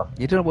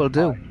 You don't know what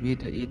it'll do. You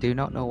do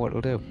not know what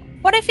it'll do.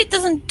 What if it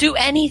doesn't do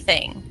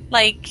anything?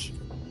 Like,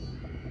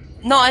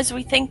 not as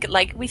we think.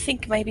 Like, we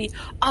think maybe,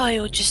 oh,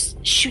 it'll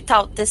just shoot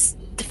out this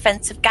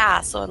defensive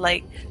gas, or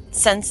like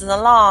sends an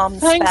alarm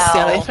Thanks, spell.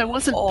 Sally, if I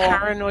wasn't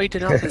paranoid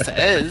enough as it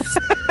is.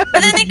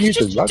 But then it could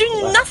just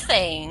do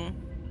nothing.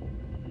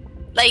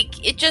 Like,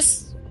 it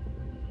just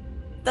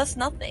does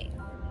nothing.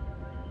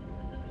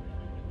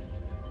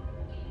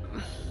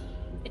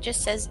 It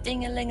just says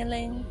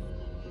ding-a-ling-a-ling.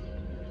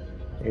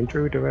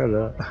 Intruder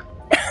alert.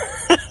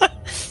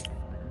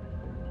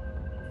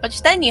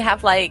 Which then you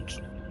have, like,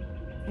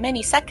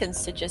 many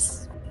seconds to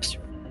just...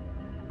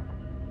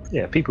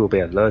 Yeah, people will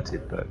be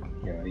alerted, but,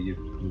 you know, you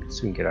can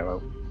soon get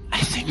out. I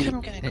think I'm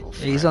gonna go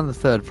for He's on the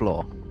 3rd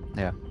floor.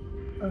 Yeah.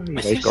 Oh,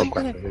 yeah, he's got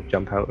to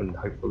jump out and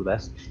hope for the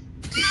best.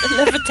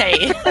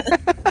 Levitate.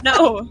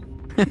 No.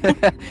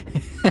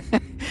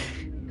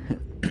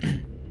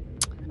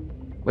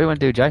 What do you want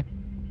to do, Jay?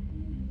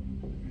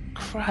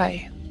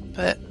 Cry,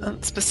 but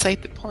that's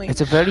beside the point.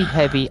 It's a very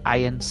heavy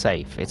iron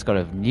safe. It's got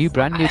a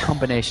brand new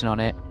combination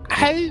on it.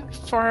 How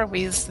far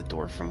away is the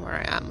door from where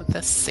I am with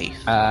this safe?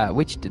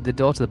 The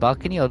door to the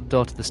balcony or the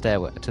door to the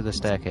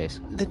staircase?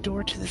 The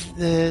door to the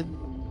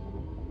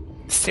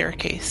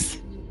staircase.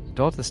 The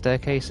door to the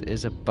staircase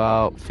is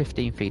about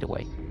 15 feet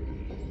away.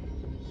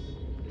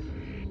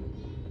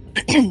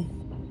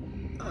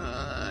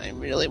 I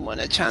really want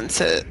to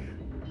chance it.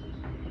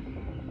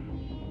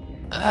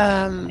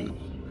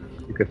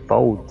 You could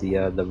fold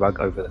the rug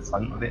over the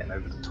front of it and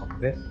over the top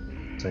of it.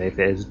 So if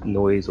there's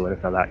noise or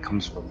anything like that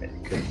comes from it,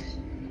 you could,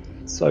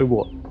 so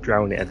what,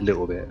 drown it a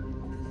little bit.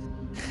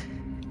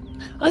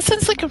 Well, that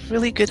sounds like a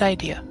really good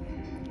idea.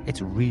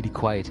 It's really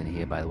quiet in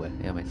here, by the way.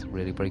 Yeah, it's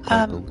really very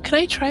quiet. Can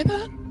I try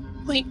that?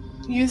 Like,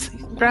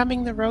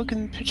 grabbing the rug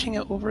and pitching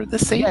it over the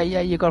safe?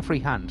 Yeah, you got a free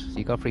hand.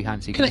 You got free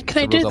hands. So can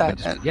I do that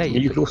then? Yeah,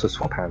 you can also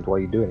swap hands while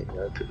you're doing it.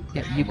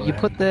 You know, you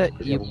put the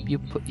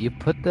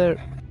the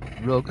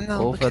rug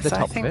over the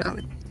top of it. That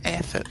would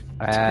F it.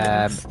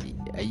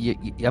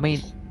 I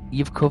mean,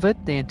 you've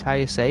covered the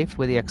entire safe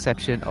with the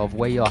exception of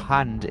where your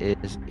hand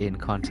is in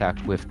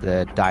contact with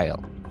the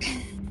dial.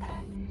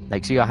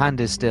 Like, so your hand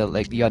is still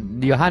like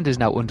your hand is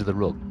now under the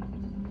rug.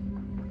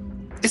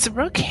 Is the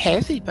rug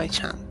heavy by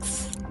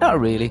chance? Not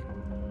really.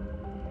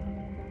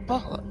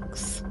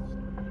 Bollocks.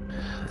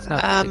 It's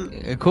not.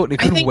 It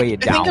couldn't weigh it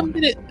down.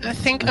 I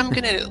think I'm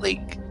gonna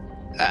like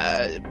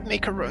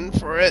make a run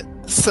for it.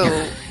 So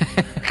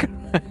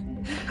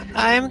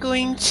I'm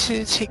going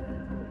to take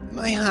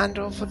my hand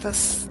off of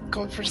this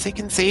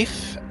godforsaken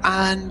safe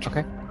and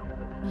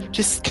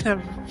just kind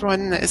of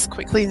run as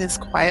quickly and as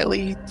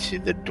quietly to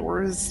the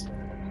door as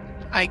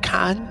I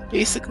can,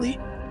 basically.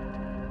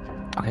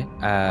 Okay.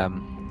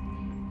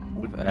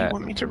 What do you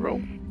want me to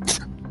roll?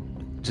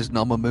 Just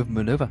normal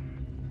maneuver.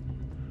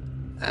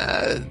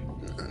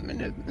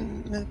 Maneuver.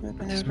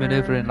 Just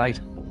maneuver in light.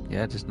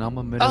 Yeah, just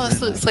normal maneuver. Oh,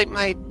 so it's like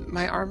my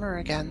armor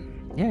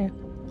again. Yeah.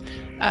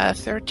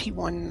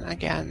 31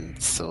 again.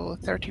 So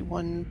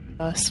 31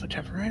 plus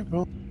whatever I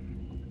roll.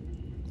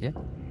 Yeah,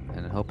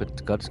 and I hope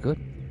God's good.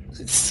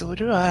 So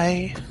do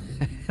I.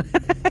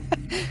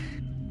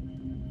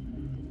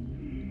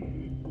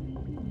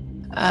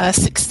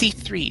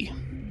 63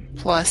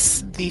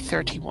 plus the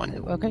 31.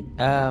 Okay.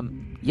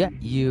 Yeah,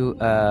 you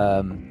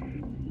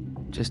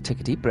just take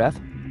a deep breath.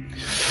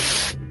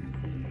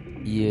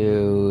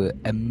 You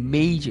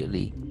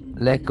immediately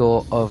let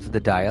go of the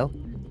dial.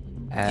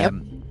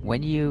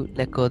 When you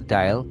let go of the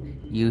dial,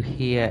 you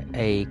hear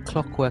a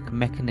clockwork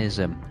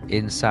mechanism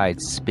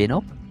inside spin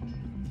up.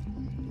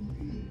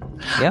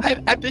 Yeah.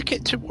 I book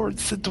it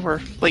towards the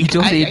door. Like,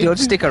 you don't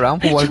stick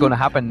around for what's going to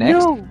happen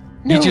next. No.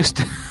 You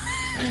just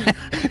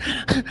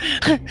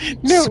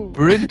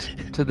sprint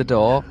to the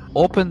door,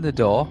 open the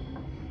door,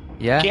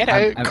 Yeah, Get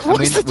out. I Close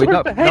mean, the we're door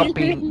not behind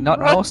being me. not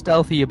Run. no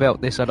stealthy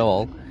about this at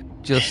all.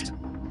 Just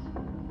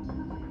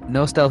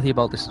no stealthy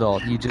about this at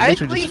all. You just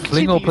literally just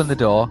fling open the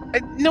door.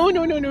 No.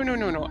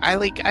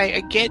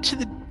 I get to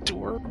the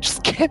door.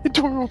 Just get the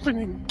door open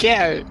and get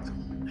out.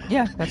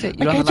 Yeah, that's it.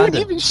 You're Like, on the I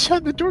landing. don't even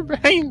shut the door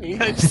behind me.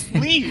 I just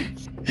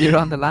leave. You're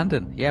on the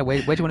landing. Yeah, where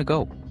do you want to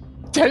go?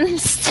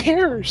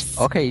 Downstairs.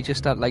 Okay, you just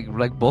start like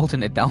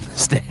bolting it down the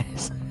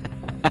stairs.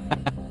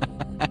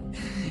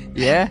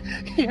 Yeah.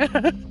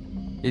 Yeah.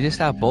 You just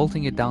start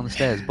bolting it down the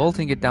stairs.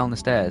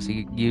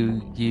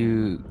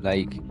 You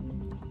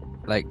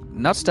like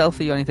not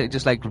stealthy or anything.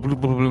 Just like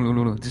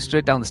just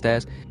straight down the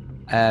stairs.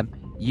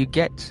 You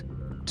get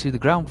to the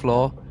ground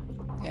floor.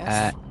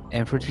 Yes.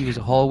 In front of you is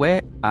a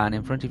hallway, and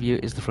in front of you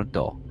is the front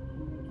door.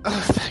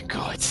 Oh, thank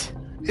God.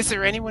 Is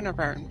there anyone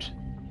around?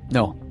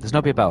 No, there's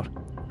nobody about.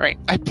 Right,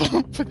 I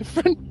blow for the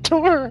front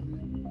door.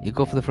 You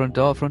go for the front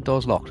door. Front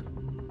door's locked.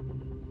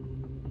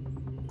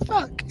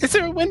 Fuck. Is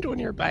there a window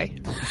nearby?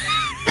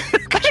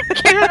 I don't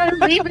care. I'm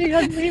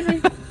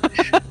leaving.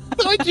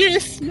 Don't you,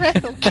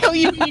 Smith? I'll kill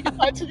you when you get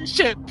back to the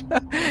ship.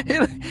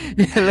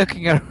 You're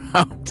looking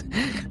around,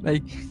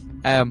 like,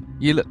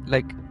 you look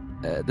like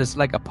there's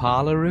like a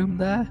parlor room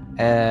there.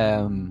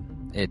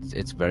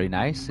 It's very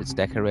nice. It's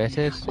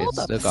decorated. Hold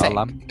up got a sec. a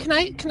lamp. Can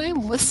I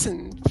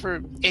listen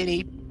for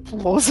any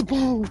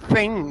plausible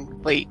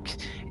thing? Like,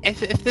 if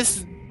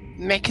this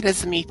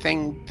mechanism-y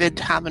thing did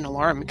have an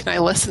alarm, can I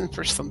listen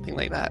for something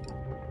like that?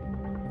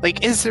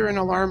 Like, is there an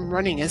alarm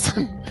running as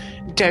I'm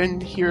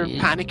down here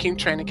panicking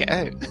trying to get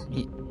out?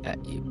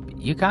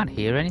 You can't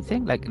hear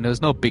anything. Like,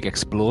 there's no big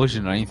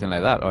explosion or anything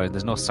like that, or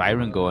there's no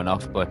siren going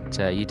off. But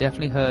you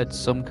definitely heard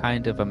some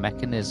kind of a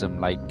mechanism,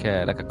 like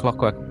a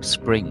clockwork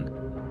spring,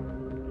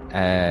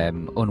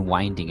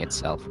 unwinding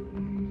itself.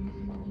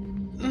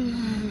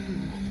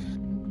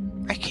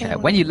 I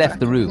can't. When you left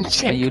the room,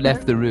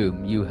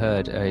 you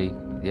heard a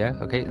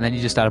okay, and then you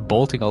just started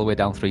bolting all the way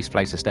down 3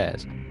 flights of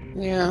stairs.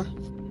 Yeah.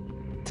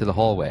 To the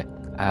hallway.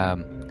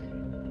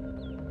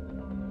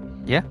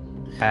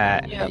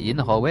 In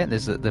the hallway,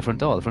 there's the front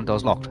door. The front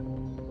door's locked.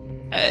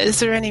 Is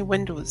there any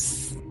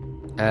windows?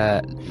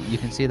 You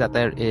can see that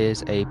there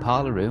is a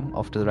parlor room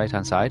off to the right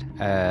hand side,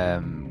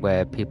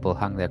 where people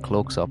hang their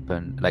cloaks up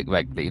and like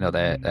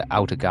their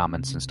outer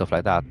garments and stuff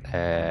like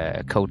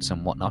that, coats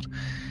and whatnot.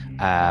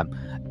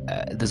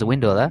 There's a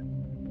window there.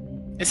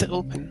 Is it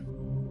open?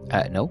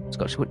 No, it's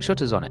got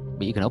shutters on it,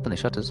 but you can open the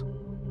shutters.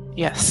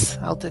 Yes,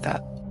 I'll do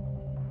that.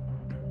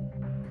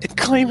 And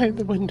climb out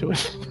the window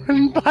and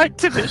run back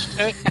to the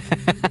ship.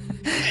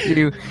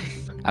 You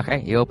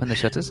open the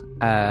shutters.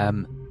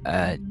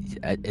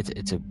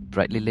 It's a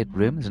brightly lit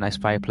room. There's a nice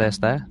fireplace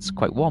there. It's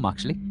quite warm,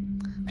 actually.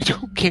 I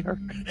don't care.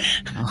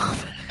 I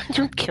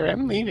don't care.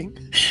 I'm leaving.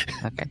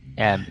 Okay.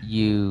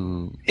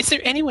 Is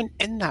there anyone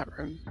in that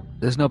room?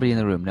 There's nobody in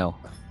the room. No.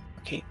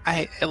 Okay.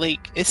 I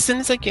as soon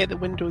as I get the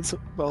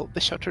the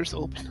shutters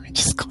open, I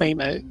just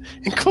climb out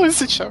and close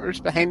the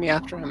shutters behind me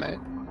after I'm out.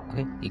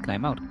 Okay. You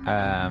climb out.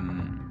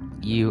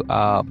 You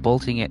are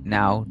bolting it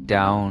now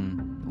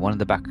down one of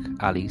the back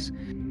alleys,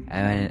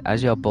 and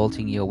as you're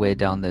bolting your way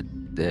down the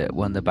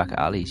one of the back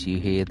alleys, you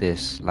hear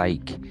this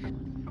like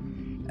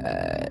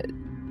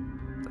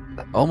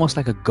almost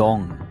like a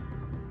gong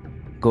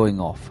going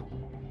off.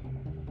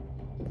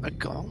 A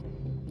gong?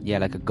 Yeah,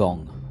 like a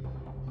gong.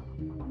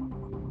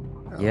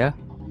 Yeah?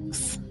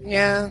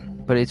 Yeah.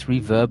 But it's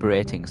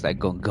reverberating. It's like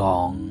gong,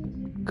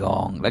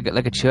 gong, like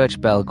a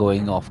church bell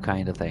going off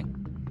kind of thing.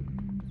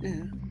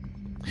 Mm.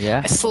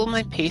 Yeah? I slow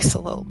my pace a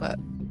little bit.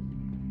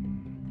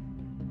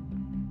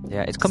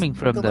 Yeah, it's coming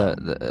from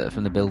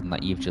the building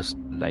that you've just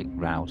like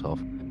ran out of.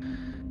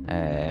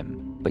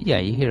 But yeah,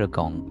 you hear a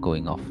gong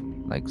going off,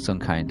 like some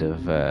kind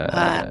of.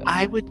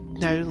 I would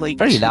now like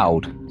very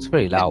loud. It's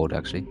very loud,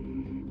 actually.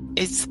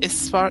 As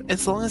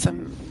long as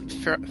I'm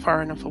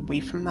far enough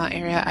away from that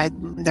area, I'd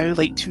now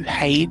like to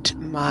hide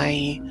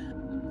my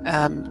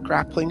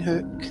grappling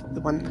hook,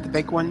 the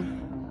big one.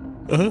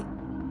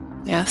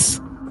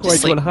 Yes. Why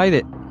do you want to hide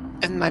it?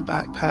 In my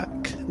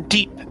backpack,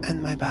 deep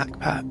in my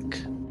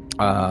backpack.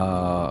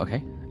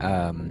 Okay.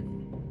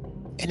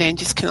 And then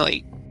just kind of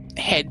like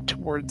head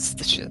towards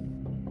the ship.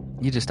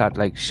 You just start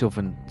like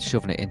shoving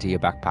it into your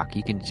backpack.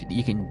 You can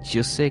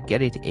just say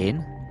get it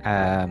in.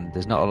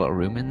 There's not a lot of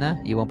room in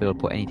there. You won't be able to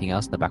put anything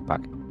else in the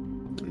backpack.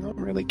 I'm not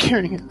really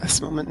caring at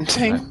this moment in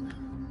time.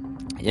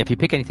 Right. Yeah, if you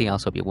pick anything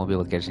else up, you won't be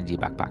able to get it into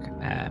your backpack.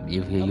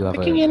 You have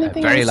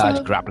a very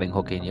large grappling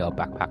hook in your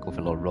backpack with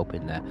a lot of rope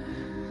in there.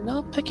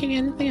 Not picking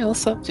anything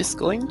else up, just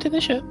going to the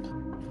ship.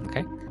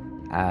 Okay.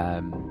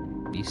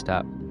 You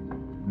start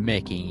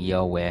making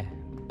your way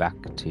back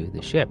to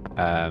the ship.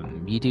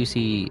 You do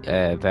see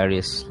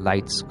various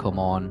lights come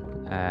on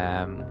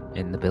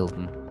in the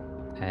building,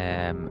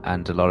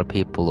 and a lot of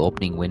people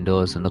opening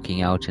windows and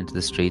looking out into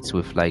the streets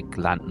with like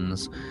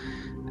lanterns,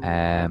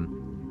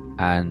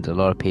 and a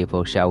lot of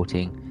people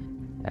shouting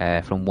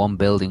from one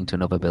building to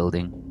another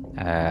building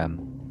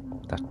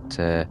that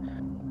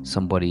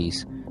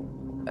somebody's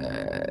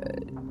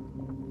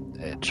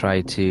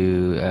tried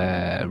to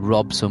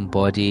rob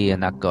somebody,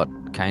 and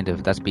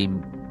that's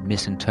been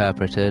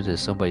misinterpreted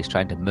as somebody's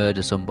trying to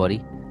murder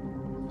somebody.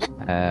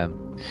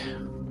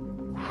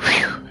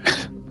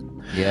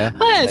 Yeah.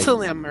 It's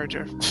only a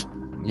murder.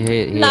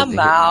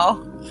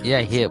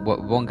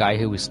 One guy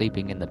who was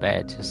sleeping in the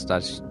bed just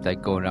starts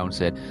like going around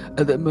saying,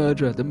 the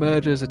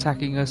murderer's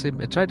attacking us.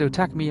 Tried to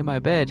attack me in my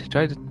bed.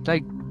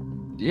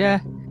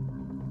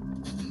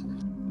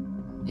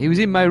 He was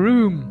in my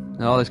room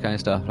and all this kind of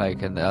stuff.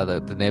 Like, and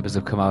the neighbors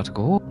have come out and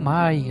go, oh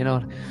my,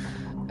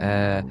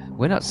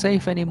 we're not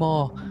safe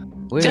anymore.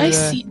 Do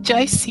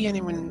I see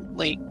anyone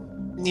like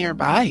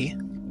nearby?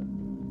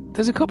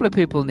 There's a couple of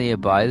people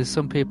nearby. There's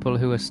some people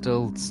who are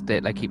still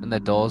keeping their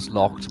doors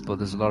locked, but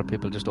there's a lot of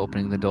people just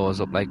opening the doors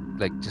up like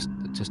just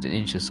an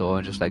inch or so,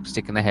 and just like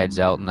sticking their heads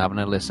out and having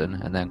a listen,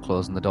 and then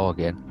closing the door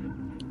again.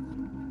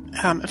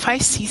 If I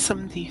see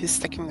somebody who's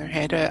sticking their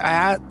head out, I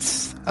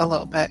act a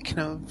little bit kind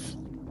of.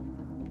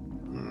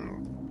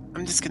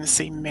 I'm just going to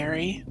say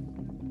merry,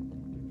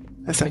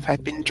 as if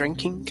I'd been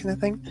drinking, kind of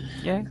thing.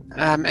 Yeah.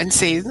 And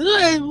say,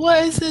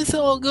 what is this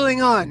all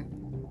going on?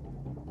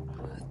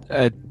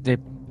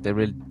 They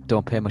really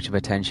don't pay much of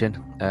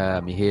attention.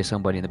 You hear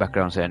somebody in the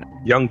background saying,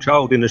 "Young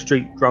child in the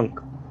street, drunk."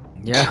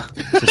 Yeah,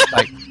 just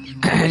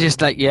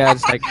like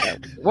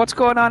what's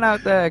going on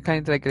out there?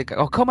 Kind of like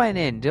oh, come on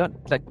in. Don't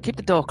keep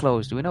the door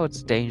closed. We know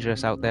it's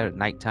dangerous out there at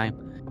night time.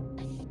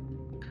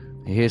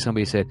 You hear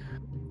somebody say,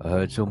 "I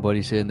heard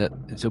somebody saying that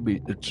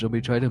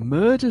somebody tried to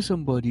murder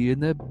somebody in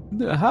their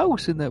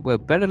house." Well,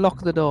 better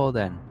lock the door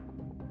then.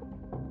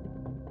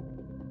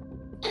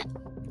 So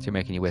you're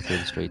making your way through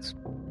the streets.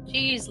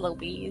 Jeez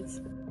Louise.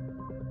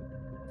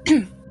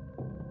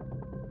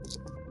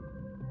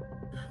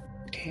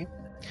 Okay.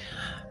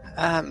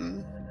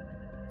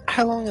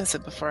 How long is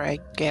it before I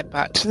get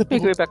back to the boat?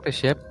 You go back to the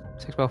ship.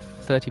 It takes about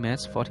 30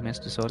 minutes, 40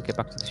 minutes or so to get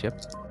back to the ship.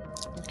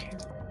 Okay.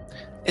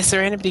 Is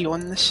there anybody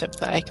on the ship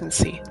that I can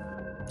see?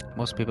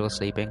 Most people are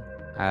sleeping.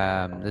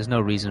 There's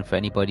no reason for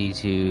anybody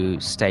to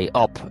stay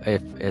up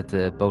if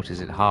the boat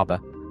is at harbour.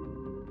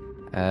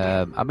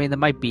 I mean, there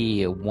might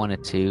be one or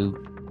two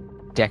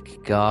deck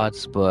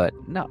guards, but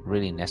not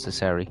really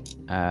necessary.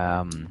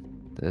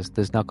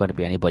 There's not going to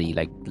be anybody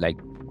like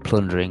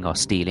plundering or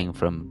stealing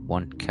from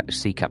one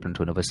sea captain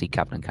to another sea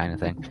captain kind of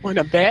thing. Want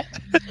to bet?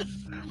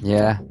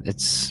 Yeah,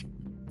 it's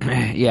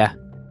yeah.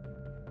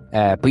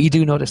 But you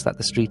do notice that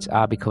the streets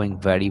are becoming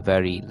very,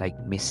 very like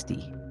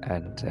misty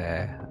and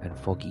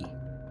foggy.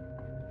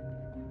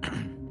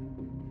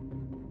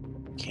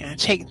 Okay, I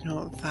take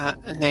note of that,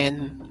 and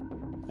then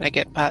when I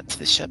get back to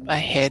the ship, I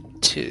head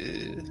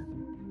to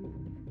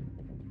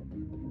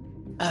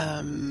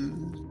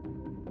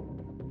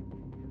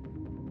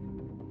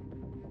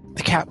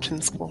the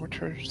captain's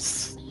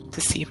quarters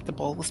to see if the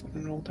ball has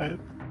been rolled out.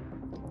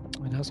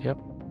 It has, yep.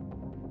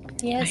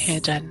 Yes. I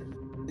head in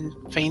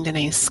and find a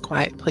nice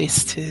quiet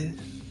place to...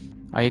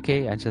 Are you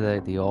okay? Enter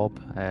the orb,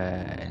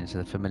 into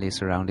the familiar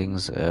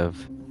surroundings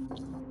of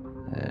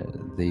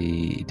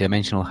the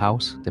dimensional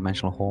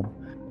home.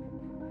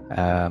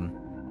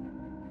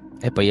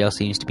 Everybody else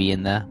seems to be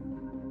in there,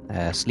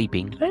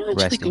 sleeping, I actually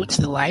resting. go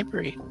to the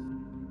library.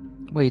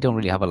 Well, you don't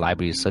really have a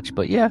library as such,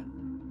 but yeah.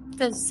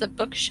 There's a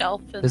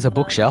bookshelf. There's a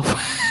bookshelf.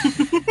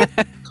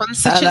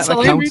 Constitutes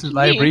that counts as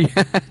library.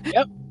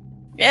 Yep.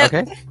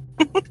 Okay.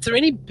 Is there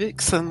any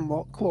books on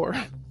Locklore?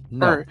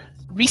 No. Or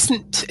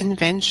recent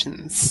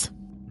inventions?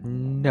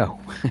 No.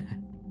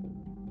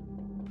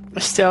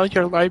 Estelle,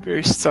 your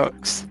library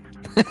sucks.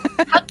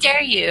 How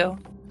dare you?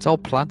 It's all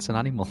plants and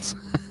animals.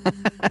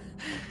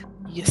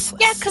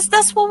 Useless. Yeah, because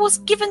that's what was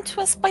given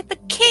to us by the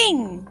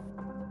king.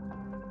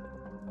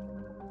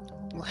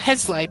 Well,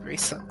 his library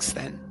sucks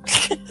then.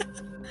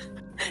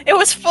 It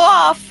was for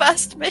our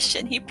first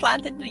mission. He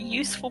planted the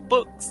useful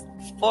books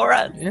for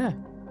us. Yeah.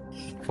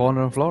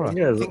 Fauna and flora.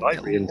 Yeah, there's a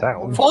library in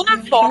town.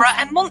 Fauna, flora,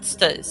 and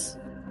monsters.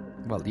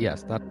 Well,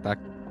 yes, that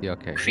yeah,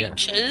 okay.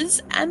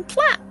 Creatures and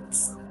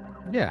plants.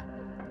 Yeah.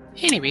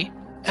 Anyway,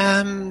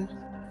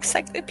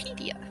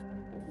 Encyclopedia.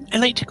 I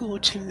like to go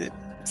to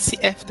see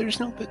if there's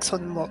no books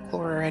on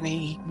Locklore or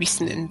any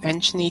recent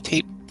invention-y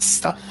type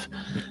stuff.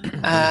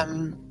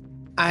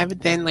 I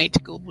would then like to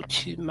go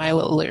to my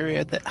little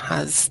area that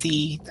has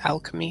the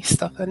alchemy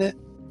stuff in it,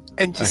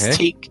 and just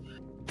take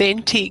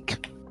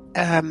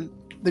the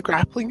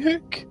grappling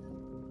hook,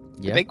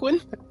 the big one,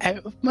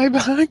 out of my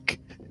bag,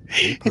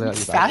 and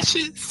stash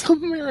it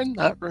somewhere in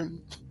that room.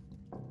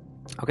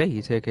 Okay,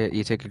 you take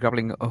a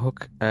grappling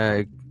hook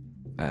out,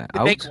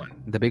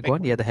 the big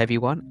one, yeah, the heavy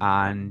one,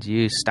 and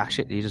you stash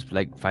it. You just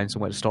like find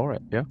somewhere to store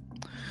it. Yeah.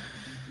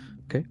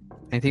 Okay.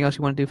 Anything else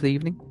you want to do for the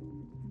evening?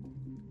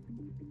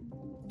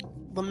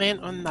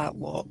 Lament on that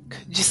lock.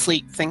 Just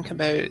like think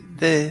about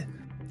the.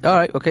 All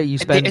right. Okay. You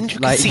spend the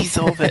intricacies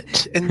of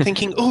it and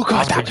thinking, oh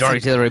god, that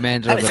was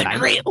a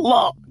great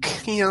lock.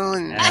 You know,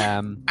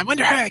 and I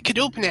wonder how I could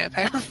open it if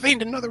I ever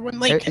find another one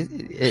like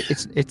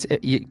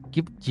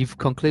it. You've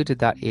concluded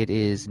that it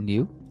is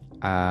new.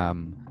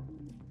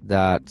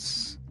 That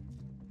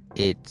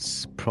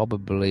it's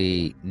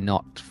probably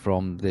not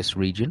from this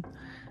region.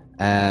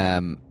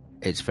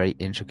 It's very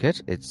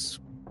intricate. It's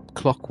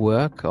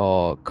clockwork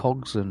or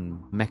cogs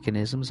and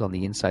mechanisms on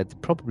the inside,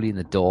 probably in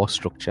the door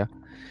structure.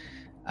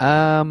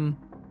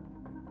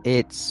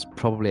 It's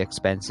probably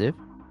expensive.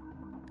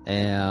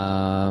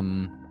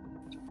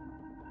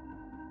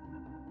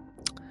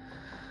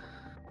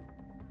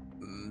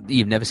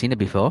 You've never seen it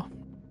before.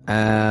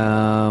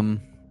 And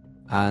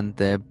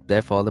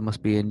therefore there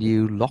must be a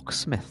new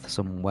locksmith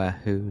somewhere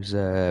who's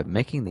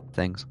making these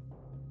things.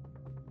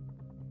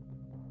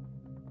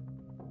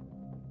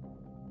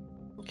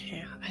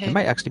 Okay, it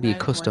might actually be a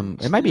custom.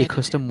 It might be a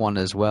custom one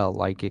as well.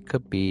 Like it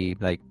could be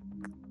like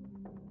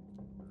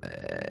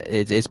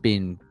it's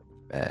been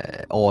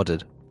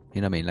ordered.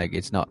 You know what I mean? Like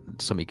it's not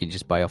something you can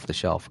just buy off the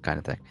shelf kind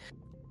of thing.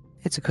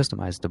 It's a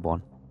customized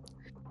one.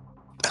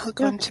 I'll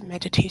go into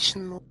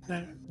meditation mode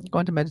now. Go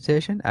into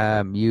meditation.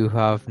 You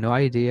have no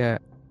idea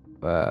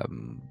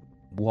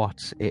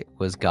what it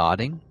was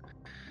guarding.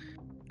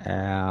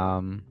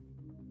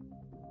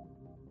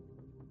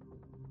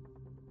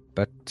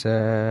 But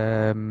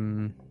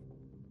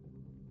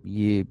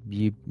you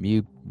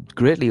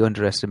greatly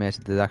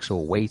underestimated the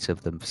actual weight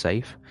of the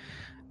safe,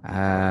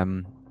 but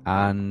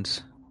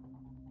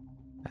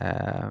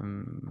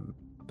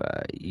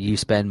you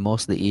spend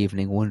most of the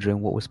evening wondering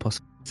what was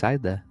possibly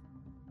inside there.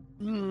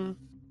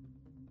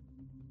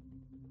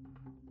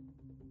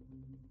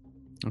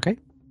 Okay.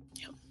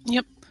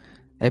 Yep.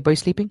 Everybody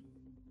sleeping?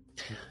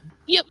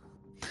 Yep.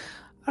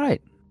 All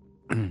right.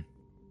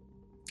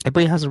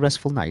 Everybody has a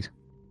restful night.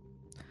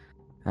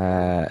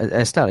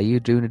 Estelle, are you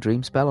doing a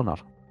dream spell or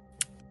not?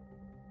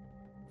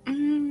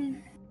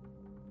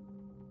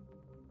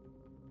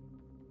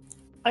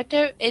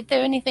 The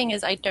only thing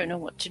is I don't know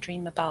what to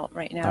dream about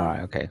right now. All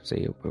right. Okay. So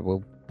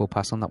we'll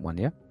pass on that one.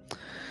 Yeah.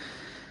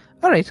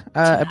 All right.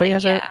 Everybody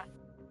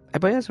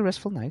has a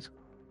restful night.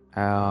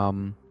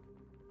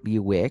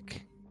 You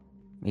wake,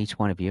 each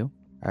one of you,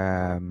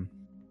 to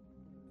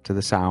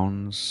the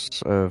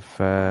sounds of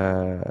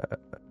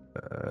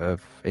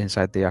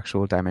inside the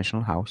actual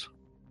dimensional house.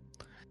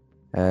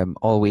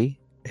 Olwe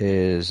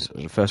is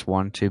the first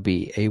one to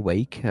be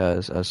awake,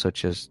 as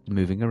such as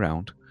moving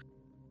around.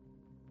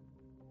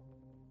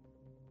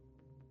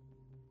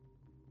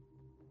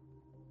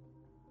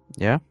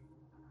 Yeah.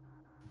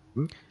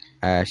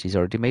 She's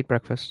already made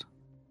breakfast.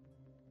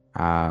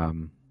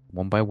 One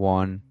by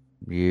one,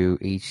 you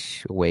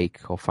each awake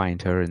or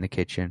find her in the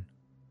kitchen.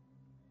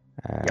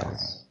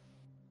 Yes.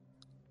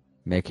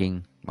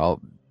 Making,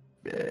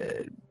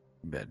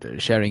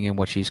 sharing in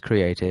what she's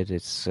created.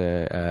 It's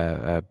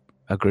a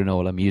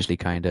granola muesli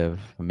kind of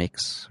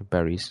mix of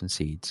berries and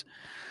seeds.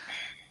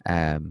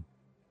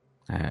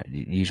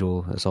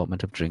 Usual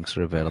assortment of drinks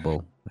are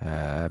available.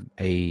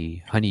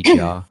 A honey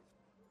jar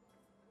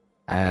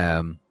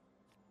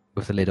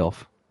with the lid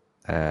off,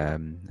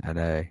 and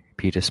a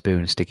pewter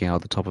spoon sticking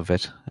out the top of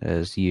it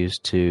is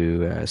used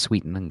to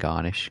sweeten and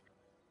garnish.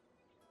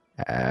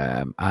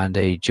 And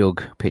a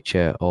jug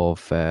pitcher of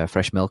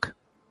fresh milk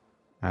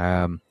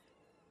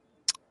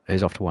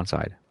is off to one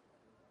side.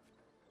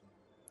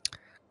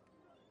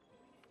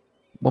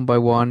 One by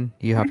one,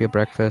 you have your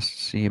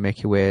breakfasts. You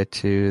make your way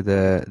to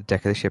the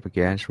deck of the ship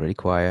again. It's really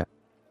quiet.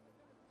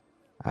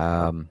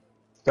 That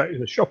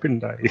is a shopping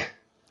day.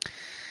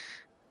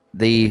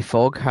 The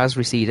fog has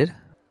receded.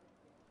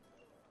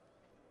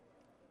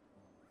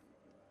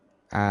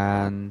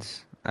 And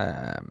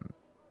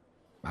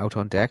out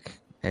on deck,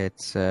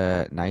 it's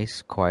a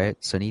nice, quiet,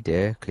 sunny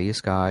day, clear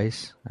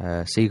skies.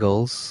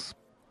 Seagulls,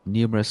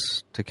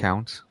 numerous to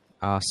count,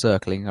 are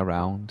circling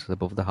around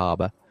above the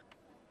harbour.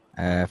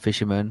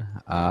 Fishermen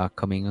are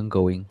coming and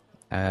going,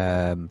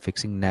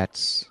 fixing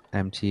nets,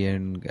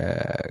 emptying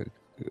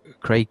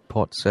crab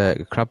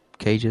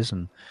cages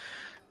and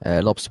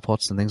lobster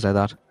pots and things like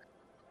that.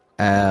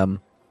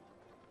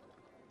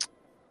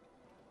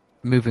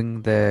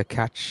 Moving the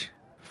catch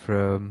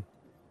from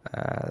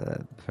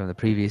the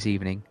previous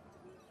evening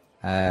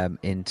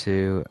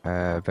into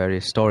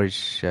various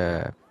storage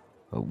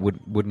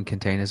wooden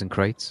containers and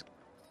crates.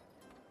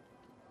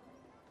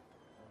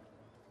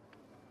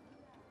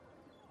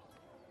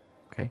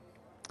 Okay.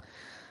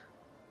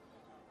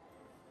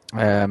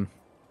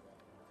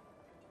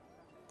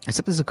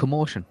 Except there's a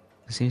commotion.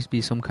 There seems to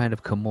be some kind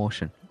of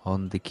commotion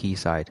on the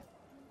quayside.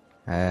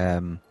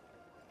 A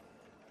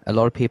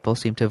lot of people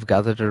seem to have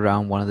gathered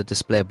around one of the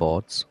display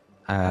boards,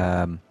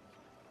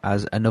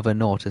 as another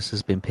notice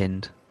has been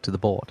pinned to the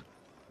board.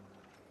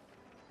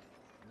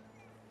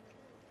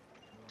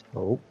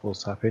 Oh,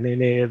 what's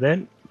happening here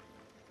then?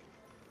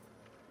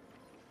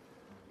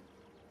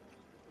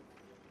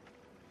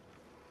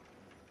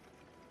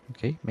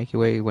 Okay, make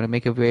your way. You want to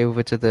make your way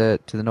over to the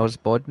notice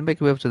board.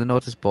 Make your way over to the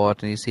notice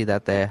board, and you see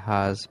that there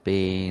has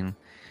been,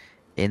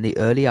 in the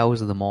early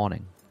hours of the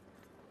morning,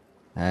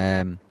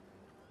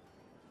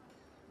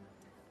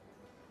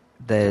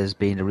 there's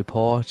been a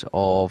report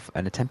of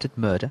an attempted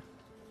murder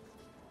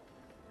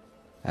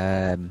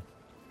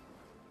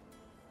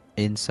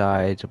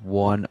inside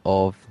one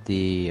of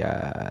the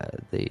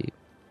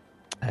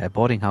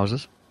boarding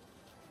houses.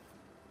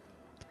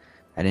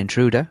 An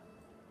intruder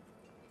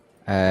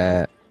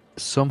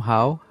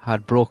somehow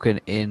had broken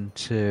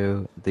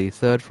into the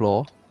 3rd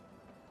floor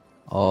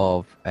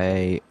of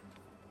an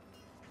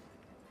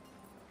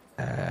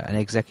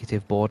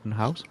executive boarding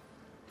house.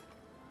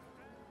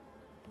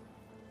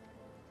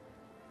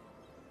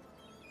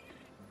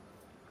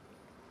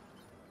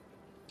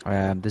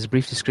 There's a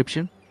brief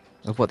description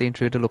of what the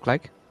intruder looked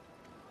like.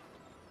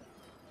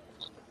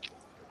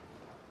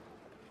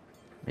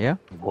 Yeah?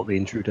 What the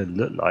intruder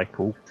looked like,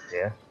 oh,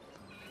 yeah.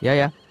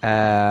 Yeah.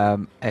 I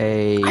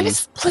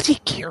was bloody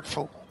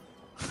careful.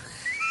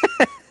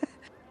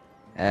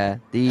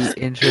 The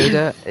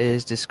intruder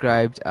is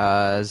described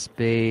as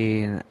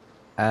being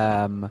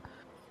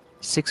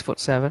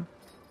 6'7",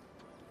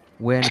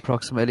 weighing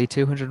approximately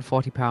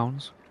 240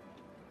 pounds,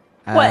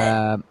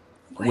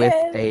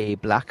 with a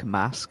black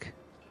mask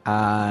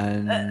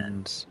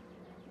and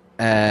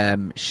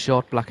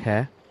short black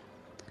hair.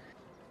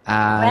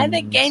 And where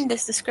they gained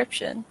this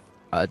description?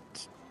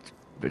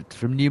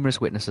 From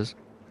numerous witnesses.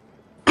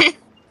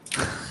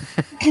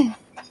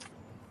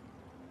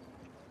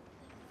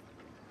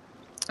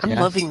 I'm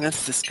loving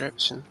this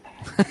description.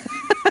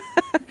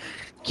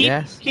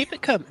 Keep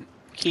it coming.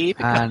 Keep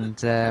it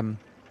coming.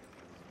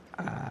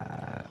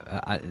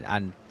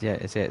 And yeah,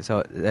 it's it.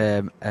 So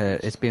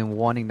it's been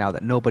warning now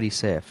that nobody's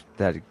safe.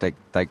 That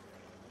like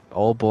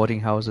all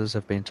boarding houses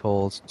have been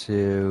told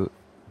to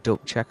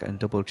check and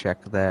double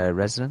check their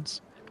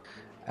residents,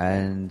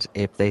 and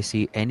if they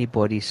see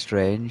anybody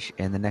strange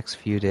in the next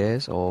few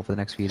days or over the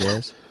next few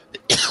days,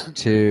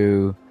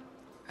 to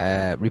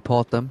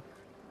report them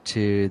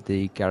to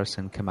the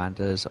garrison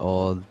commanders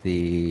or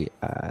the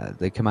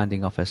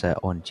commanding officer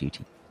on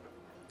duty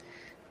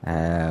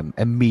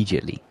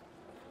immediately.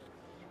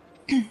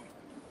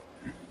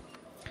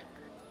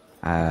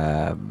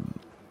 A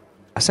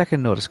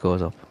second notice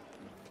goes up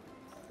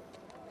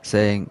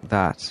saying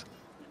that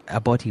a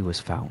body was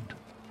found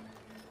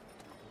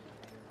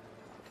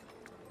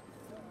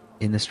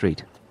in the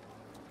street,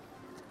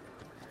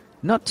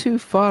 not too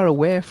far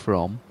away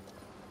from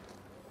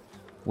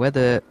where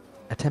the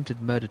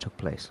attempted murder took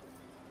place.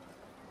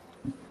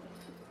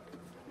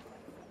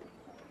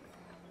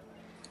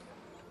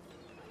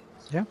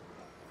 Yeah.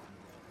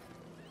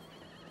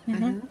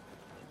 Mm-hmm.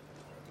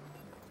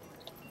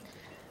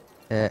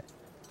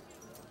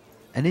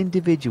 An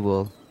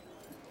individual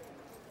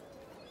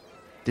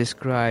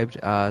described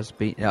as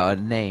being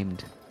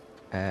named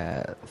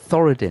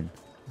Thoradin,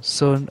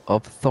 son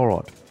of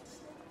Thorod,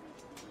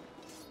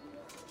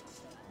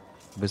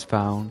 was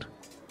found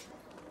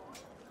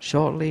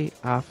shortly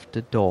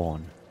after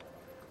dawn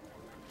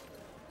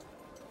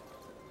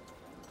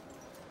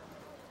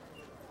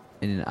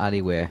in an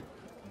alleyway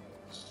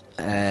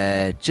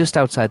just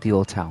outside the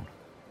old town.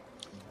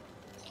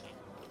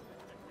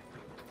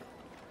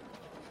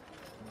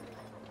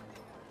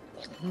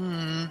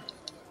 A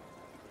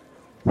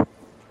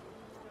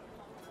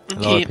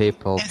lot of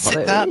people.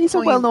 He's a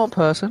well-known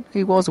person.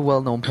 He was a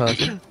well-known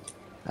person.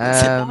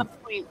 At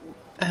that point,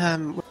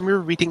 when we're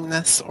reading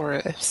this, or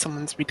if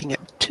someone's reading it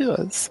to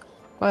us.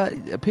 Well,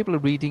 people are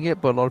reading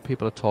it, but a lot of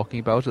people are talking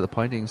about it. They're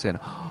pointing and saying,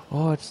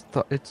 "Oh, it's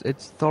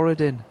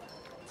Thoradin,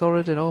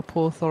 Thoradin. Oh,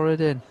 poor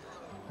Thoradin."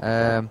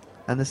 And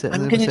they say,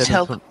 I'm going to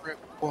tell the group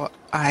what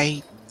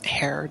I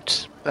heard,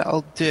 but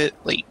I'll do it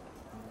like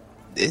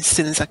as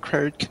soon as a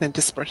crowd kind of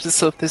disperses.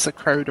 So if there's a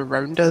crowd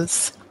around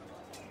us,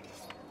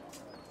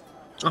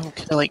 I'm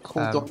kind of like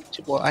hold on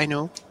to what I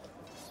know.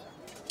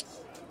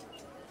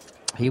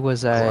 He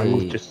was I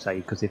would just say,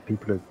 because if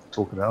people are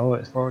talking about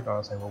it's Thoradin,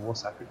 I'll say, well,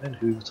 what's happening?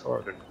 Who's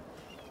Thoradin?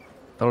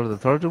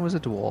 Thoradin was a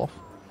dwarf.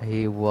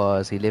 He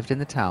lived in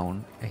the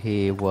town.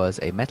 He was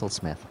a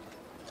metalsmith.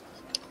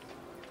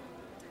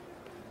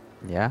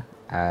 Yeah.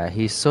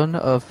 He's son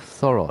of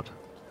Thorod.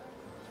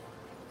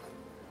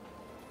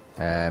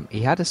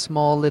 He had a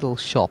small little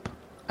shop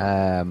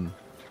in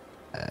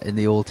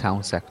the old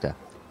town sector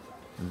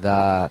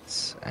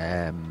that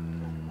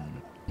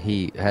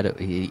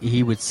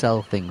he would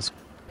sell things.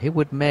 He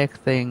would make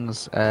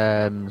things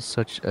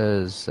such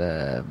as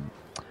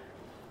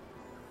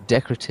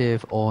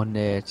decorative,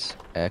 ornate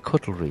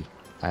cutlery,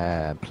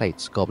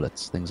 plates,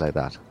 goblets, things like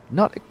that.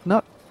 Not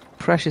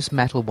precious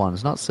metal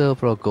ones, not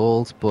silver or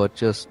gold, but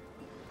just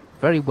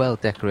very well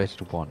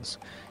decorated ones.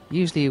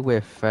 Usually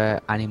with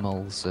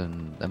animals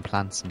and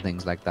plants and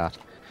things like that.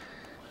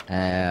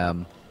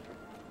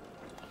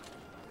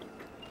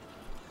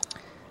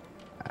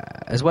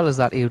 As well as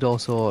that, he would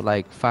also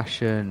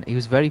fashion. He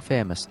was very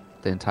famous.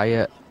 The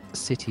entire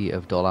city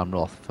of Dol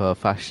Amroth for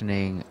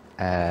fashioning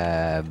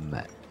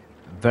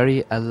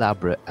very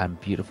elaborate and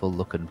beautiful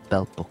looking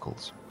belt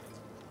buckles.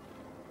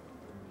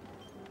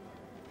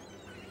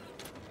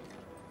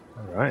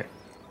 Alright.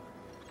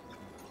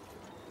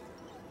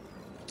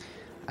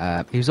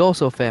 He was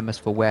also famous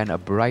for wearing a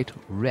bright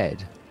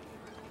red,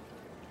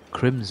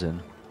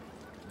 crimson,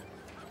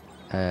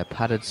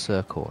 padded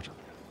surcoat.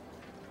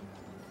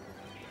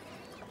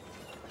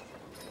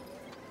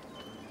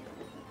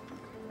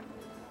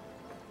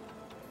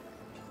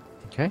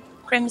 Okay.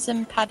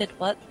 Crimson padded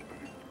what?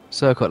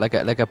 Surcoat,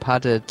 like a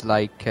padded,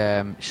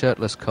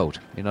 shirtless coat.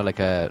 You know, like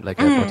a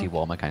body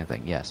warmer kind of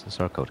thing. Yes, a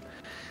surcoat.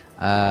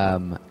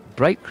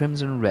 Bright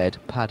crimson red,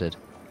 padded.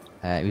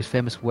 He was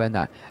famous for wearing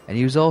that, and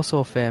he was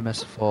also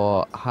famous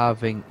for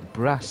having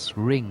brass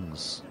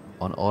rings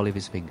on all of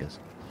his fingers.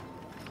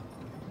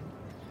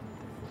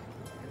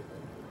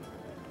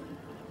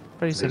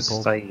 Very simple. Does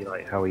it say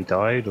like how he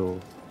died, or?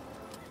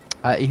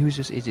 He was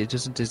just. It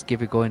doesn't just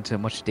go into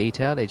much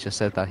detail. It just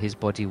said that his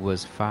body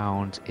was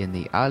found in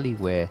the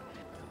alleyway,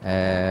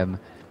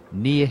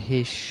 near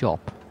his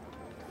shop,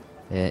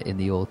 in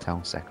the Old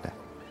Town sector.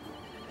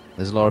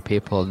 There's a lot of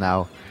people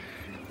now,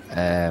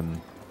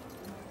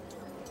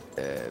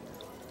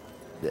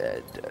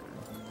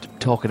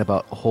 talking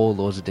about a whole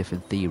loads of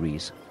different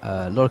theories.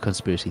 A lot of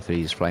conspiracy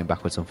theories flying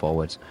backwards and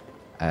forwards.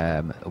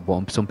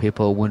 Some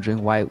people are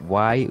wondering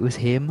why it was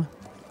him.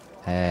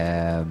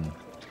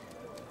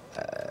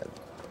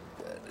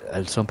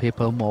 And some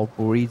people are more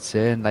worried,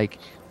 saying like,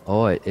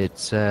 "Oh, are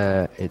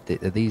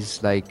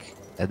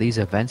these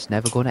events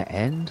never going to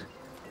end?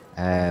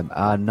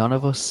 Are none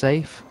of us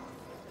safe?"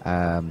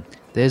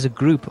 There's a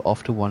group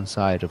off to one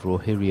side of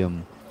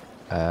Rohirrim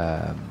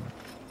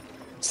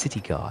city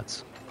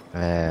guards,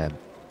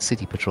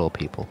 city patrol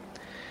people,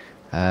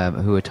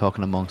 who are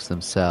talking amongst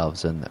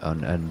themselves,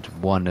 and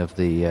one of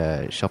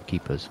the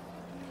shopkeepers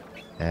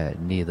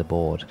near the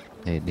board,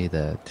 near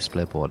the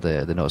display board,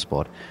 the notice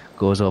board,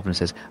 goes over and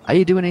says, "Are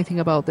you doing anything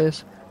about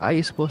this? Are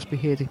you supposed to be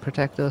here to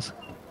protect us?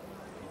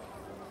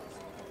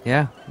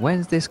 Yeah,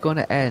 when's this going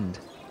to end?"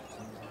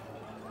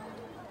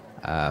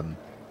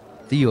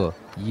 Theo,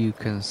 you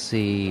can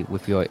see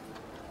with your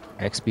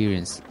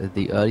experience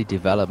the early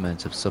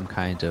development of some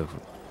kind of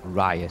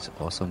riot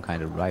or some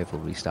kind of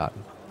rivalry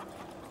starting.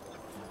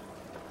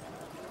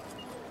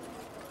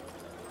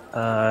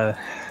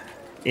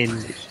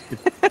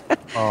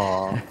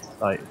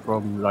 Like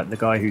from like the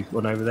guy who's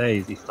gone over there,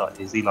 is he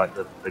like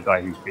the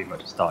guy who's pretty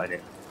much started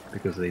it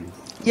because of him?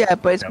 Yeah,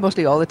 but it's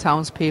mostly all the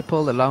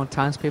townspeople. The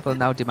townspeople are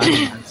now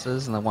demanding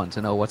answers, and they want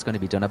to know what's going to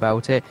be done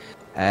about it.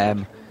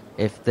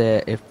 If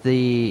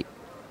the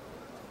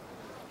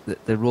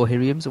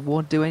Rohirrims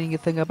won't do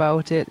anything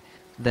about it,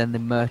 then the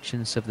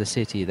merchants of the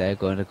city, they're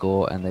going to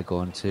go and they're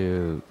going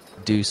to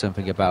do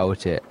something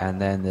about it.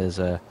 And then there's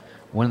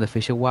one of the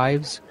fisher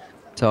wives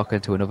talking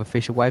to another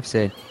fisher wife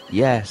saying,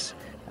 "Yes,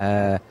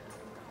 it's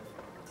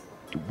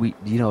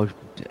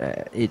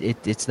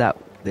that.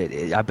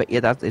 I bet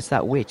you that it's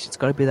that witch. It's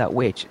got to be that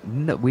witch.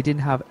 No, we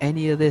didn't have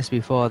any of this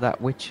before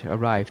that witch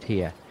arrived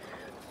here.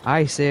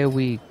 I say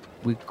we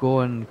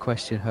go and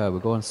question her. We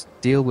go and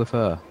deal with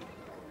her."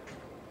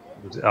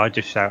 I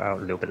just shout out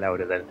a little bit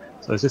louder then.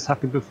 So has this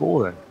happened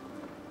before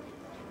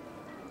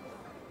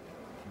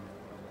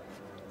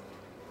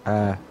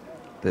then?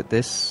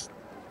 It's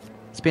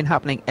been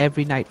happening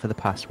every night for the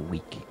past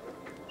week.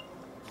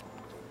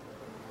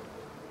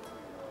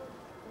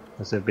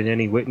 Has there been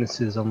any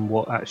witnesses on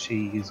what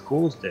actually has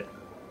caused it?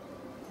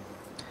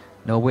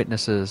 No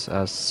witnesses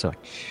as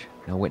such.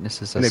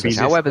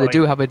 However, they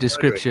do have a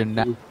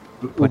description.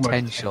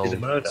 Potential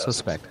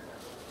suspect.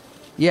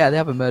 Yeah, they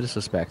have a murder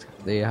suspect.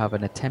 They have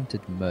an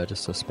attempted murder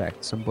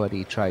suspect.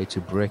 Somebody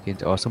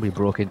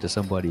broke into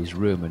somebody's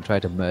room and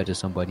tried to murder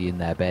somebody in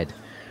their bed.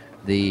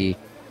 The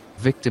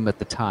victim at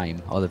the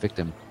time, or the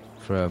victim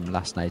from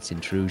last night's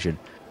intrusion,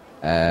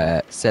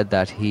 said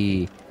that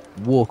he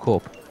woke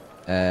up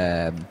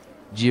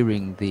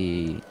during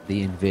the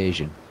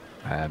invasion,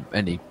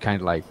 and he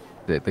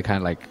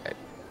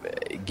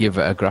give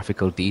a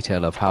graphical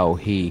detail of how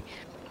he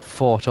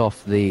fought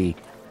off the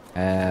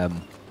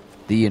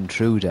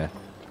intruder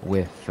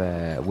with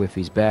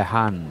his bare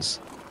hands,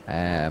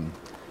 and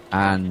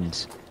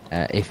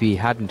if he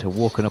hadn't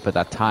woken up at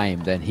that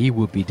time, then he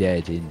would be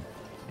dead in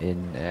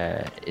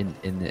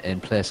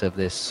place of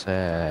this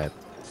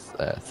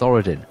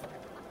Thoradin.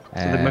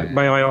 So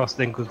may I ask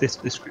then, because this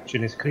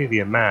description is clearly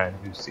a man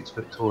who's 6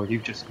 foot tall, and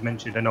you've just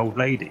mentioned an old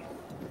lady,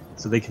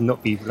 so they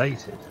cannot be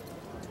related.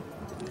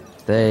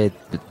 It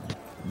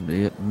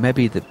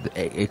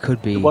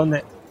could be the one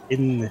that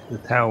in the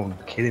town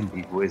killing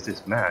people is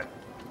this man.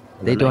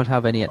 They don't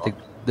have any.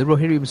 The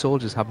Rohirrim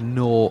soldiers have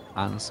no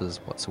answers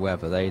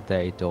whatsoever. They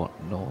don't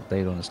know.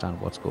 They don't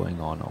understand what's going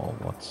on or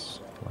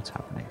what's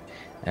happening.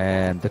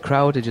 The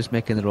crowd are just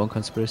making their own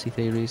conspiracy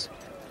theories.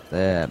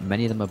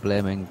 Many of them are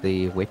blaming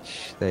the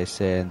witch. They're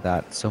saying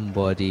that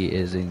somebody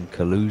is in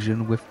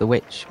collusion with the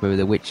witch. Maybe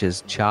the witch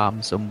has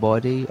charmed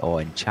somebody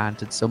or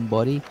enchanted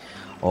somebody,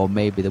 or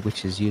maybe the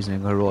witch is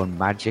using her own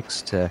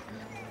magics to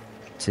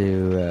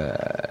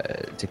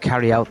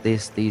carry out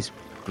these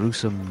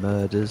gruesome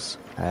murders.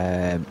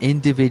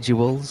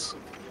 Individuals,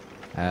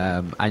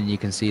 and you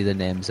can see the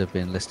names have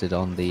been listed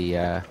on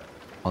the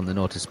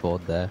notice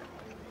board there.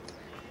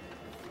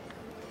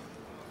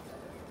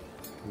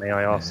 May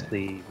I ask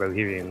the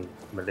Rohirrim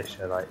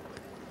militia, like,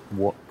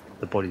 what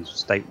the body's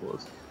state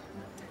was?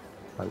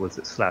 Like, was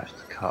it slashed,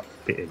 cut,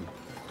 bitten?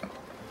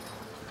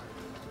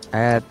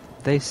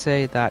 They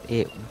say that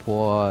it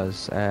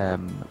was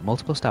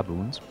multiple stab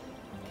wounds.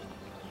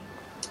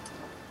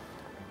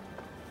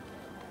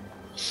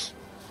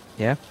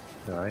 Yeah.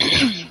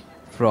 Right.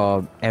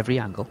 From every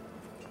angle.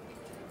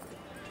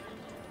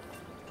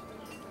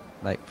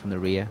 Like from the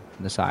rear,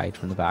 from the side,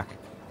 from the back.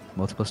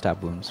 Multiple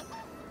stab wounds.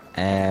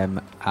 And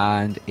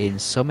in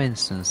some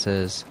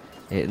instances,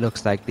 it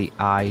looks like the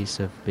eyes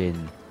have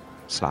been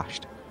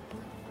slashed.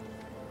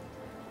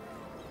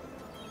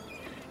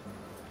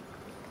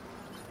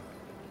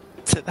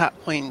 So at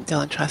that point,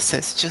 Dylan Trust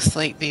says, just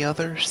like the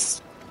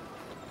others.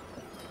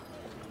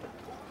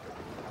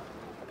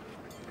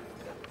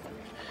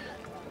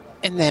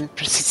 And then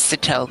proceeds to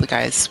tell the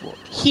guys what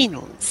he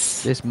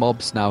knows. This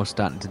mob's now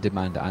starting to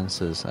demand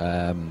answers.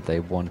 They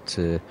want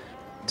to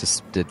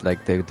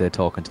like they're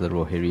talking to the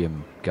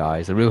Rohirrim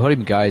guys. The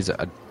Rohirrim guys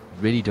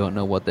really don't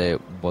know what they're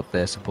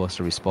supposed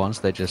to respond.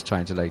 So they're just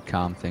trying to like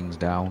calm things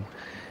down.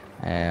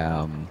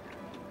 Yeah.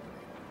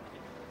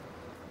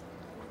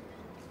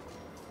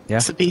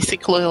 So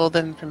basically, all the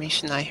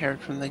information I heard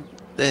from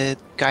the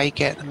guy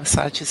getting a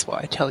massage is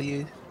what I tell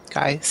you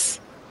guys.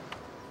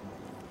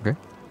 Okay.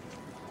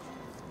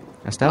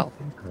 Estelle?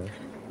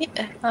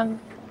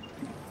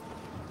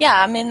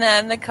 Yeah, I mean,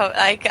 I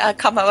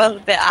come a little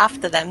bit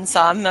after them,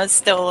 so I'm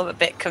still a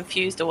bit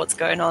confused of what's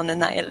going on,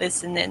 and I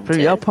listening. From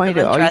your point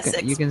of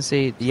view, you can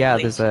see,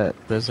 there's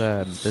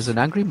an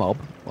angry mob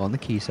on the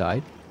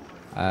quayside.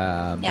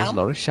 There's a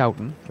lot of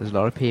shouting. There's a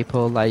lot of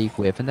people like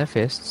waving their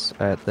fists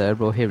at the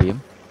Rohirrim.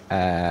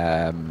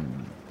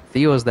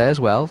 Theo's there as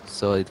well,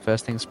 so the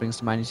first thing that springs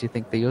to mind is you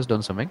think Theo's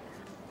done something.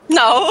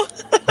 No.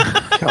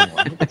 Come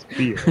on, it's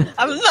Theo.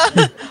 I'm not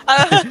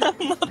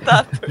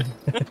that person.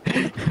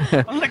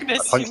 I'm not going to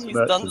assume he's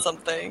done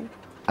something.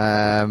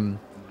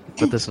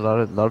 But there's a lot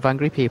of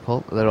angry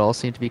people. They all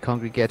seem to be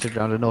congregated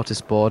around a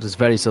notice board. There's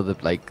there's other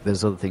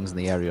things in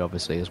the area,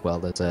 obviously, as well.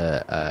 There's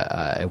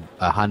a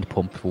hand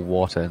pump for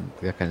water and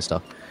that kind of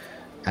stuff.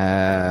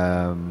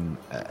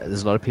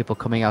 There's a lot of people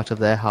coming out of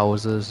their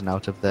houses and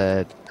out of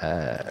their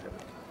bed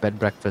and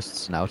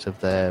breakfasts and out of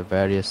their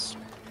various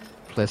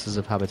places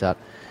of habitat.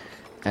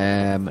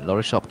 A lot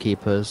of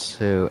shopkeepers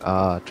who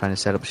are trying to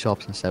set up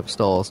shops and set up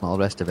stalls and all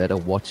the rest of it are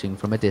watching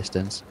from a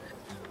distance.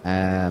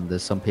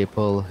 There's some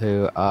people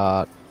who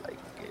are like,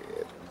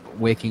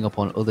 waking up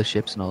on other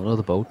ships and on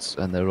other boats,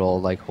 and they're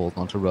all like holding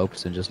onto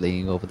ropes and just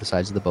leaning over the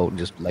sides of the boat and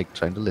just like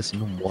trying to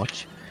listen and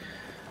watch.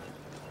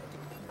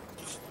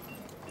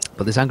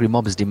 But this angry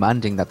mob is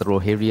demanding that the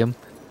Rohirrim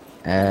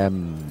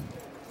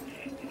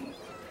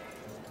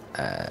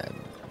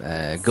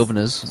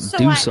governors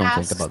do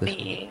something about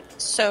this.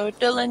 So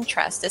Dylan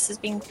Trust, this has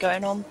been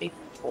going on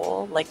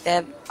before, like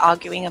they're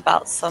arguing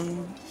about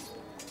some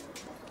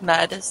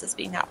murders that's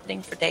been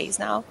happening for days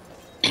now.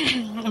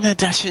 In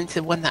addition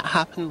to one that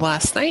happened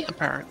last night,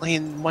 apparently,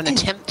 and one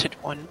attempted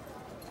one.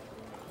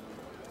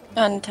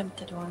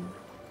 Unattempted one.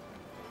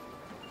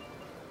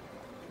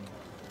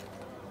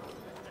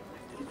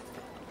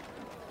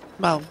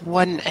 Well,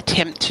 one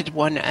attempted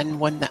one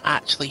and one that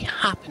actually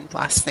happened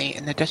last night,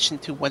 in addition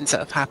to ones that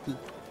have happened.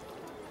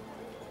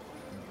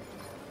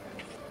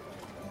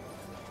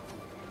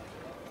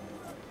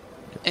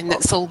 And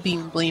it's all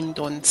being blamed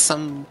on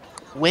some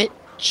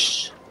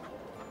witch?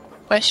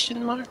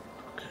 Question mark?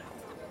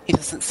 He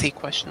doesn't say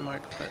question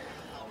mark, but...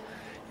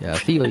 Yeah,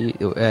 Theo,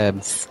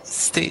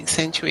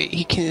 accentuate.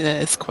 He kind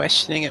of is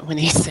questioning it when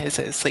he says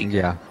it. It's like,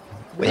 yeah,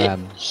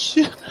 witch?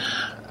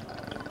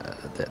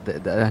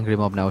 The angry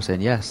mob now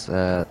saying yes.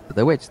 The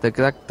witch,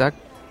 that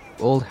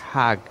old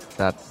hag,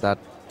 that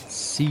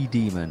sea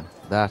demon,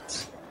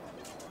 that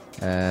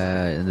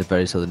and the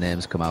various other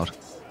names come out.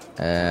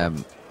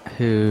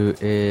 Who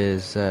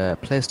is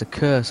placed a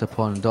curse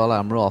upon Dol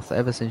Amroth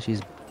ever since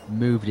she's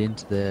moved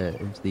into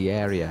the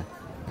area.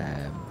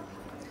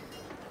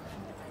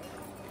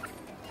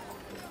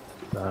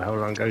 How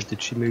long ago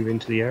did she move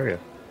into the area?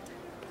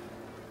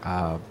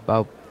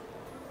 But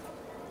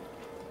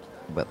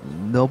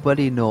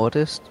nobody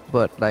noticed,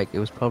 but like it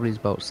was probably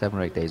about 7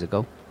 or 8 days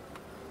ago.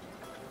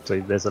 So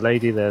there's a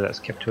lady there that's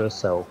kept to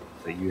herself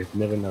that you have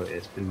never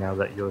noticed, and now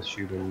that you're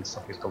assuming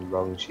something's gone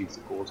wrong, she's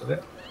the cause of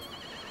it.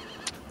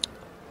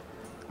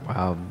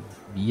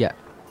 Yeah.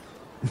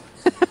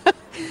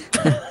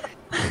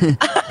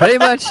 Pretty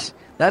much.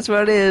 That's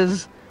what it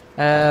is.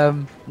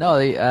 No,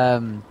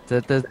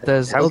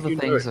 there's How other do you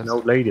know things. it's an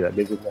old lady that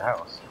lives in the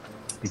house?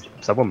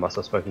 Someone must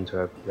have spoken to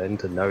her then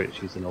to know that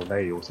she's an old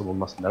lady, or someone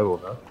must know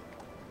of her.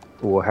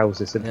 Or how's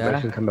this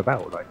information come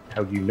about? Like,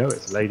 how do you know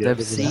it's a lady?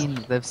 They've seen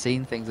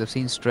things. They've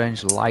seen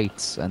strange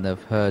lights, and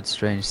they've heard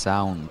strange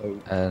sound.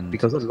 And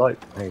because the light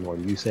came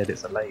on, you said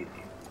it's a lady.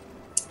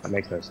 That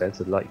makes no sense.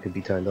 The light could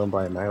be turned on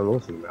by a male or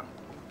female.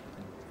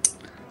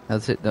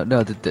 That's it.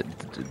 No, the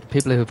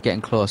people who have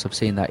getting close have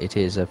seen that it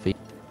is a female.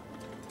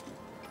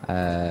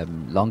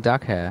 Long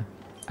dark hair,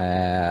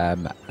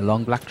 a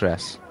long black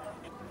dress.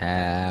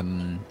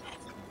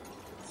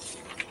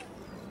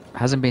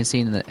 Hasn't been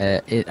seen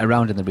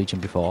around in the region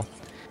before.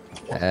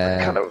 What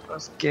colour of her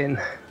skin?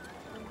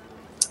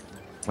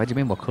 What do you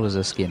mean? What colour is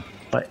her skin?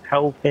 Like,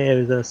 how fair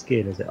is her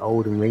skin? Is it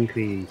old and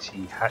wrinkly? Is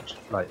she hatched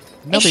like?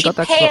 Is she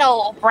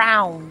pale or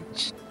brown?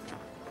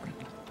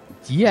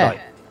 Yeah.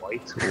 Like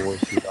white, or is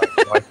she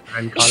like white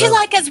and Is she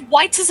like as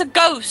white as a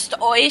ghost,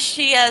 or is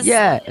she as...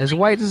 Yeah, as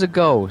white as a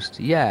ghost.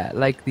 Yeah,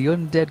 like the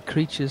undead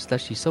creatures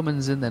that she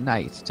summons in the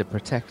night to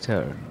protect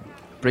her and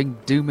bring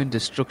doom and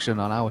destruction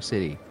on our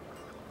city.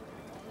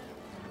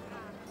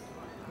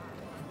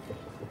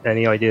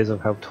 Any ideas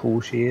of how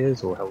tall she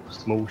is or how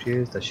small she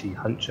is? Does she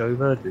hunch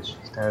over? Does she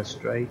stand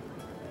straight?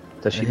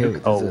 Does she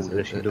look old?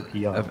 Does she look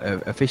young?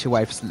 A fisher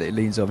wife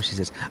leans over and she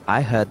says,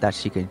 I heard that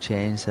she can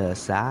change her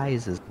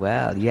size as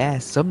well.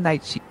 Yes, some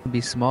nights she can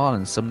be small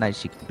and some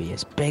nights she can be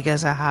as big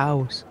as a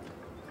house.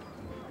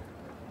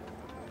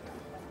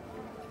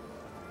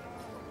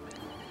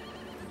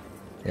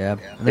 Yeah,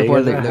 and the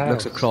boy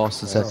looks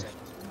across and says,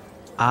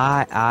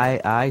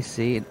 I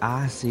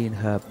seen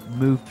her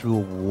move through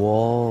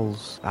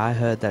walls. I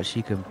heard that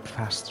she can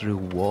pass through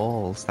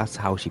walls. That's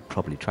how she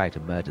probably tried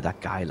to murder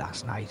that guy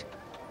last night.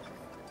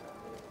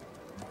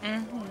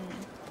 Mm-hmm.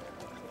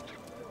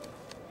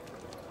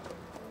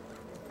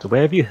 So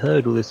where have you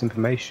heard all this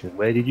information?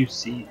 Where did you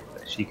see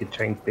that she could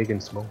change big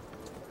and small?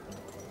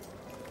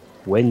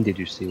 When did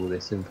you see all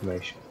this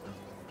information?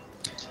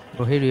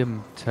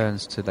 Rohirrim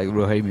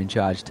in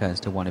charge turns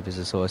to one of his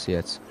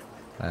associates,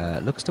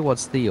 looks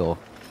towards Theo,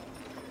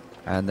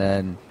 and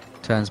then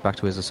turns back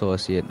to his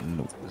associate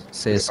and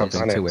says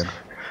something to him.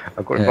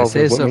 I've got involved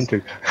with women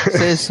too.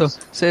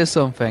 says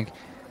something,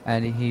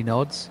 and he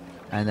nods,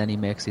 and then he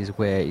makes his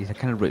way. He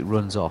kind of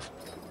runs off.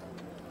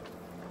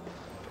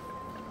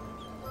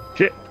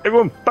 Shit!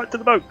 Everyone, back to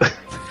the boat!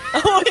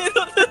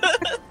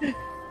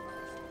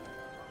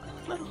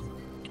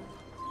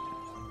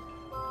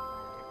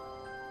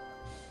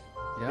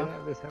 Yeah.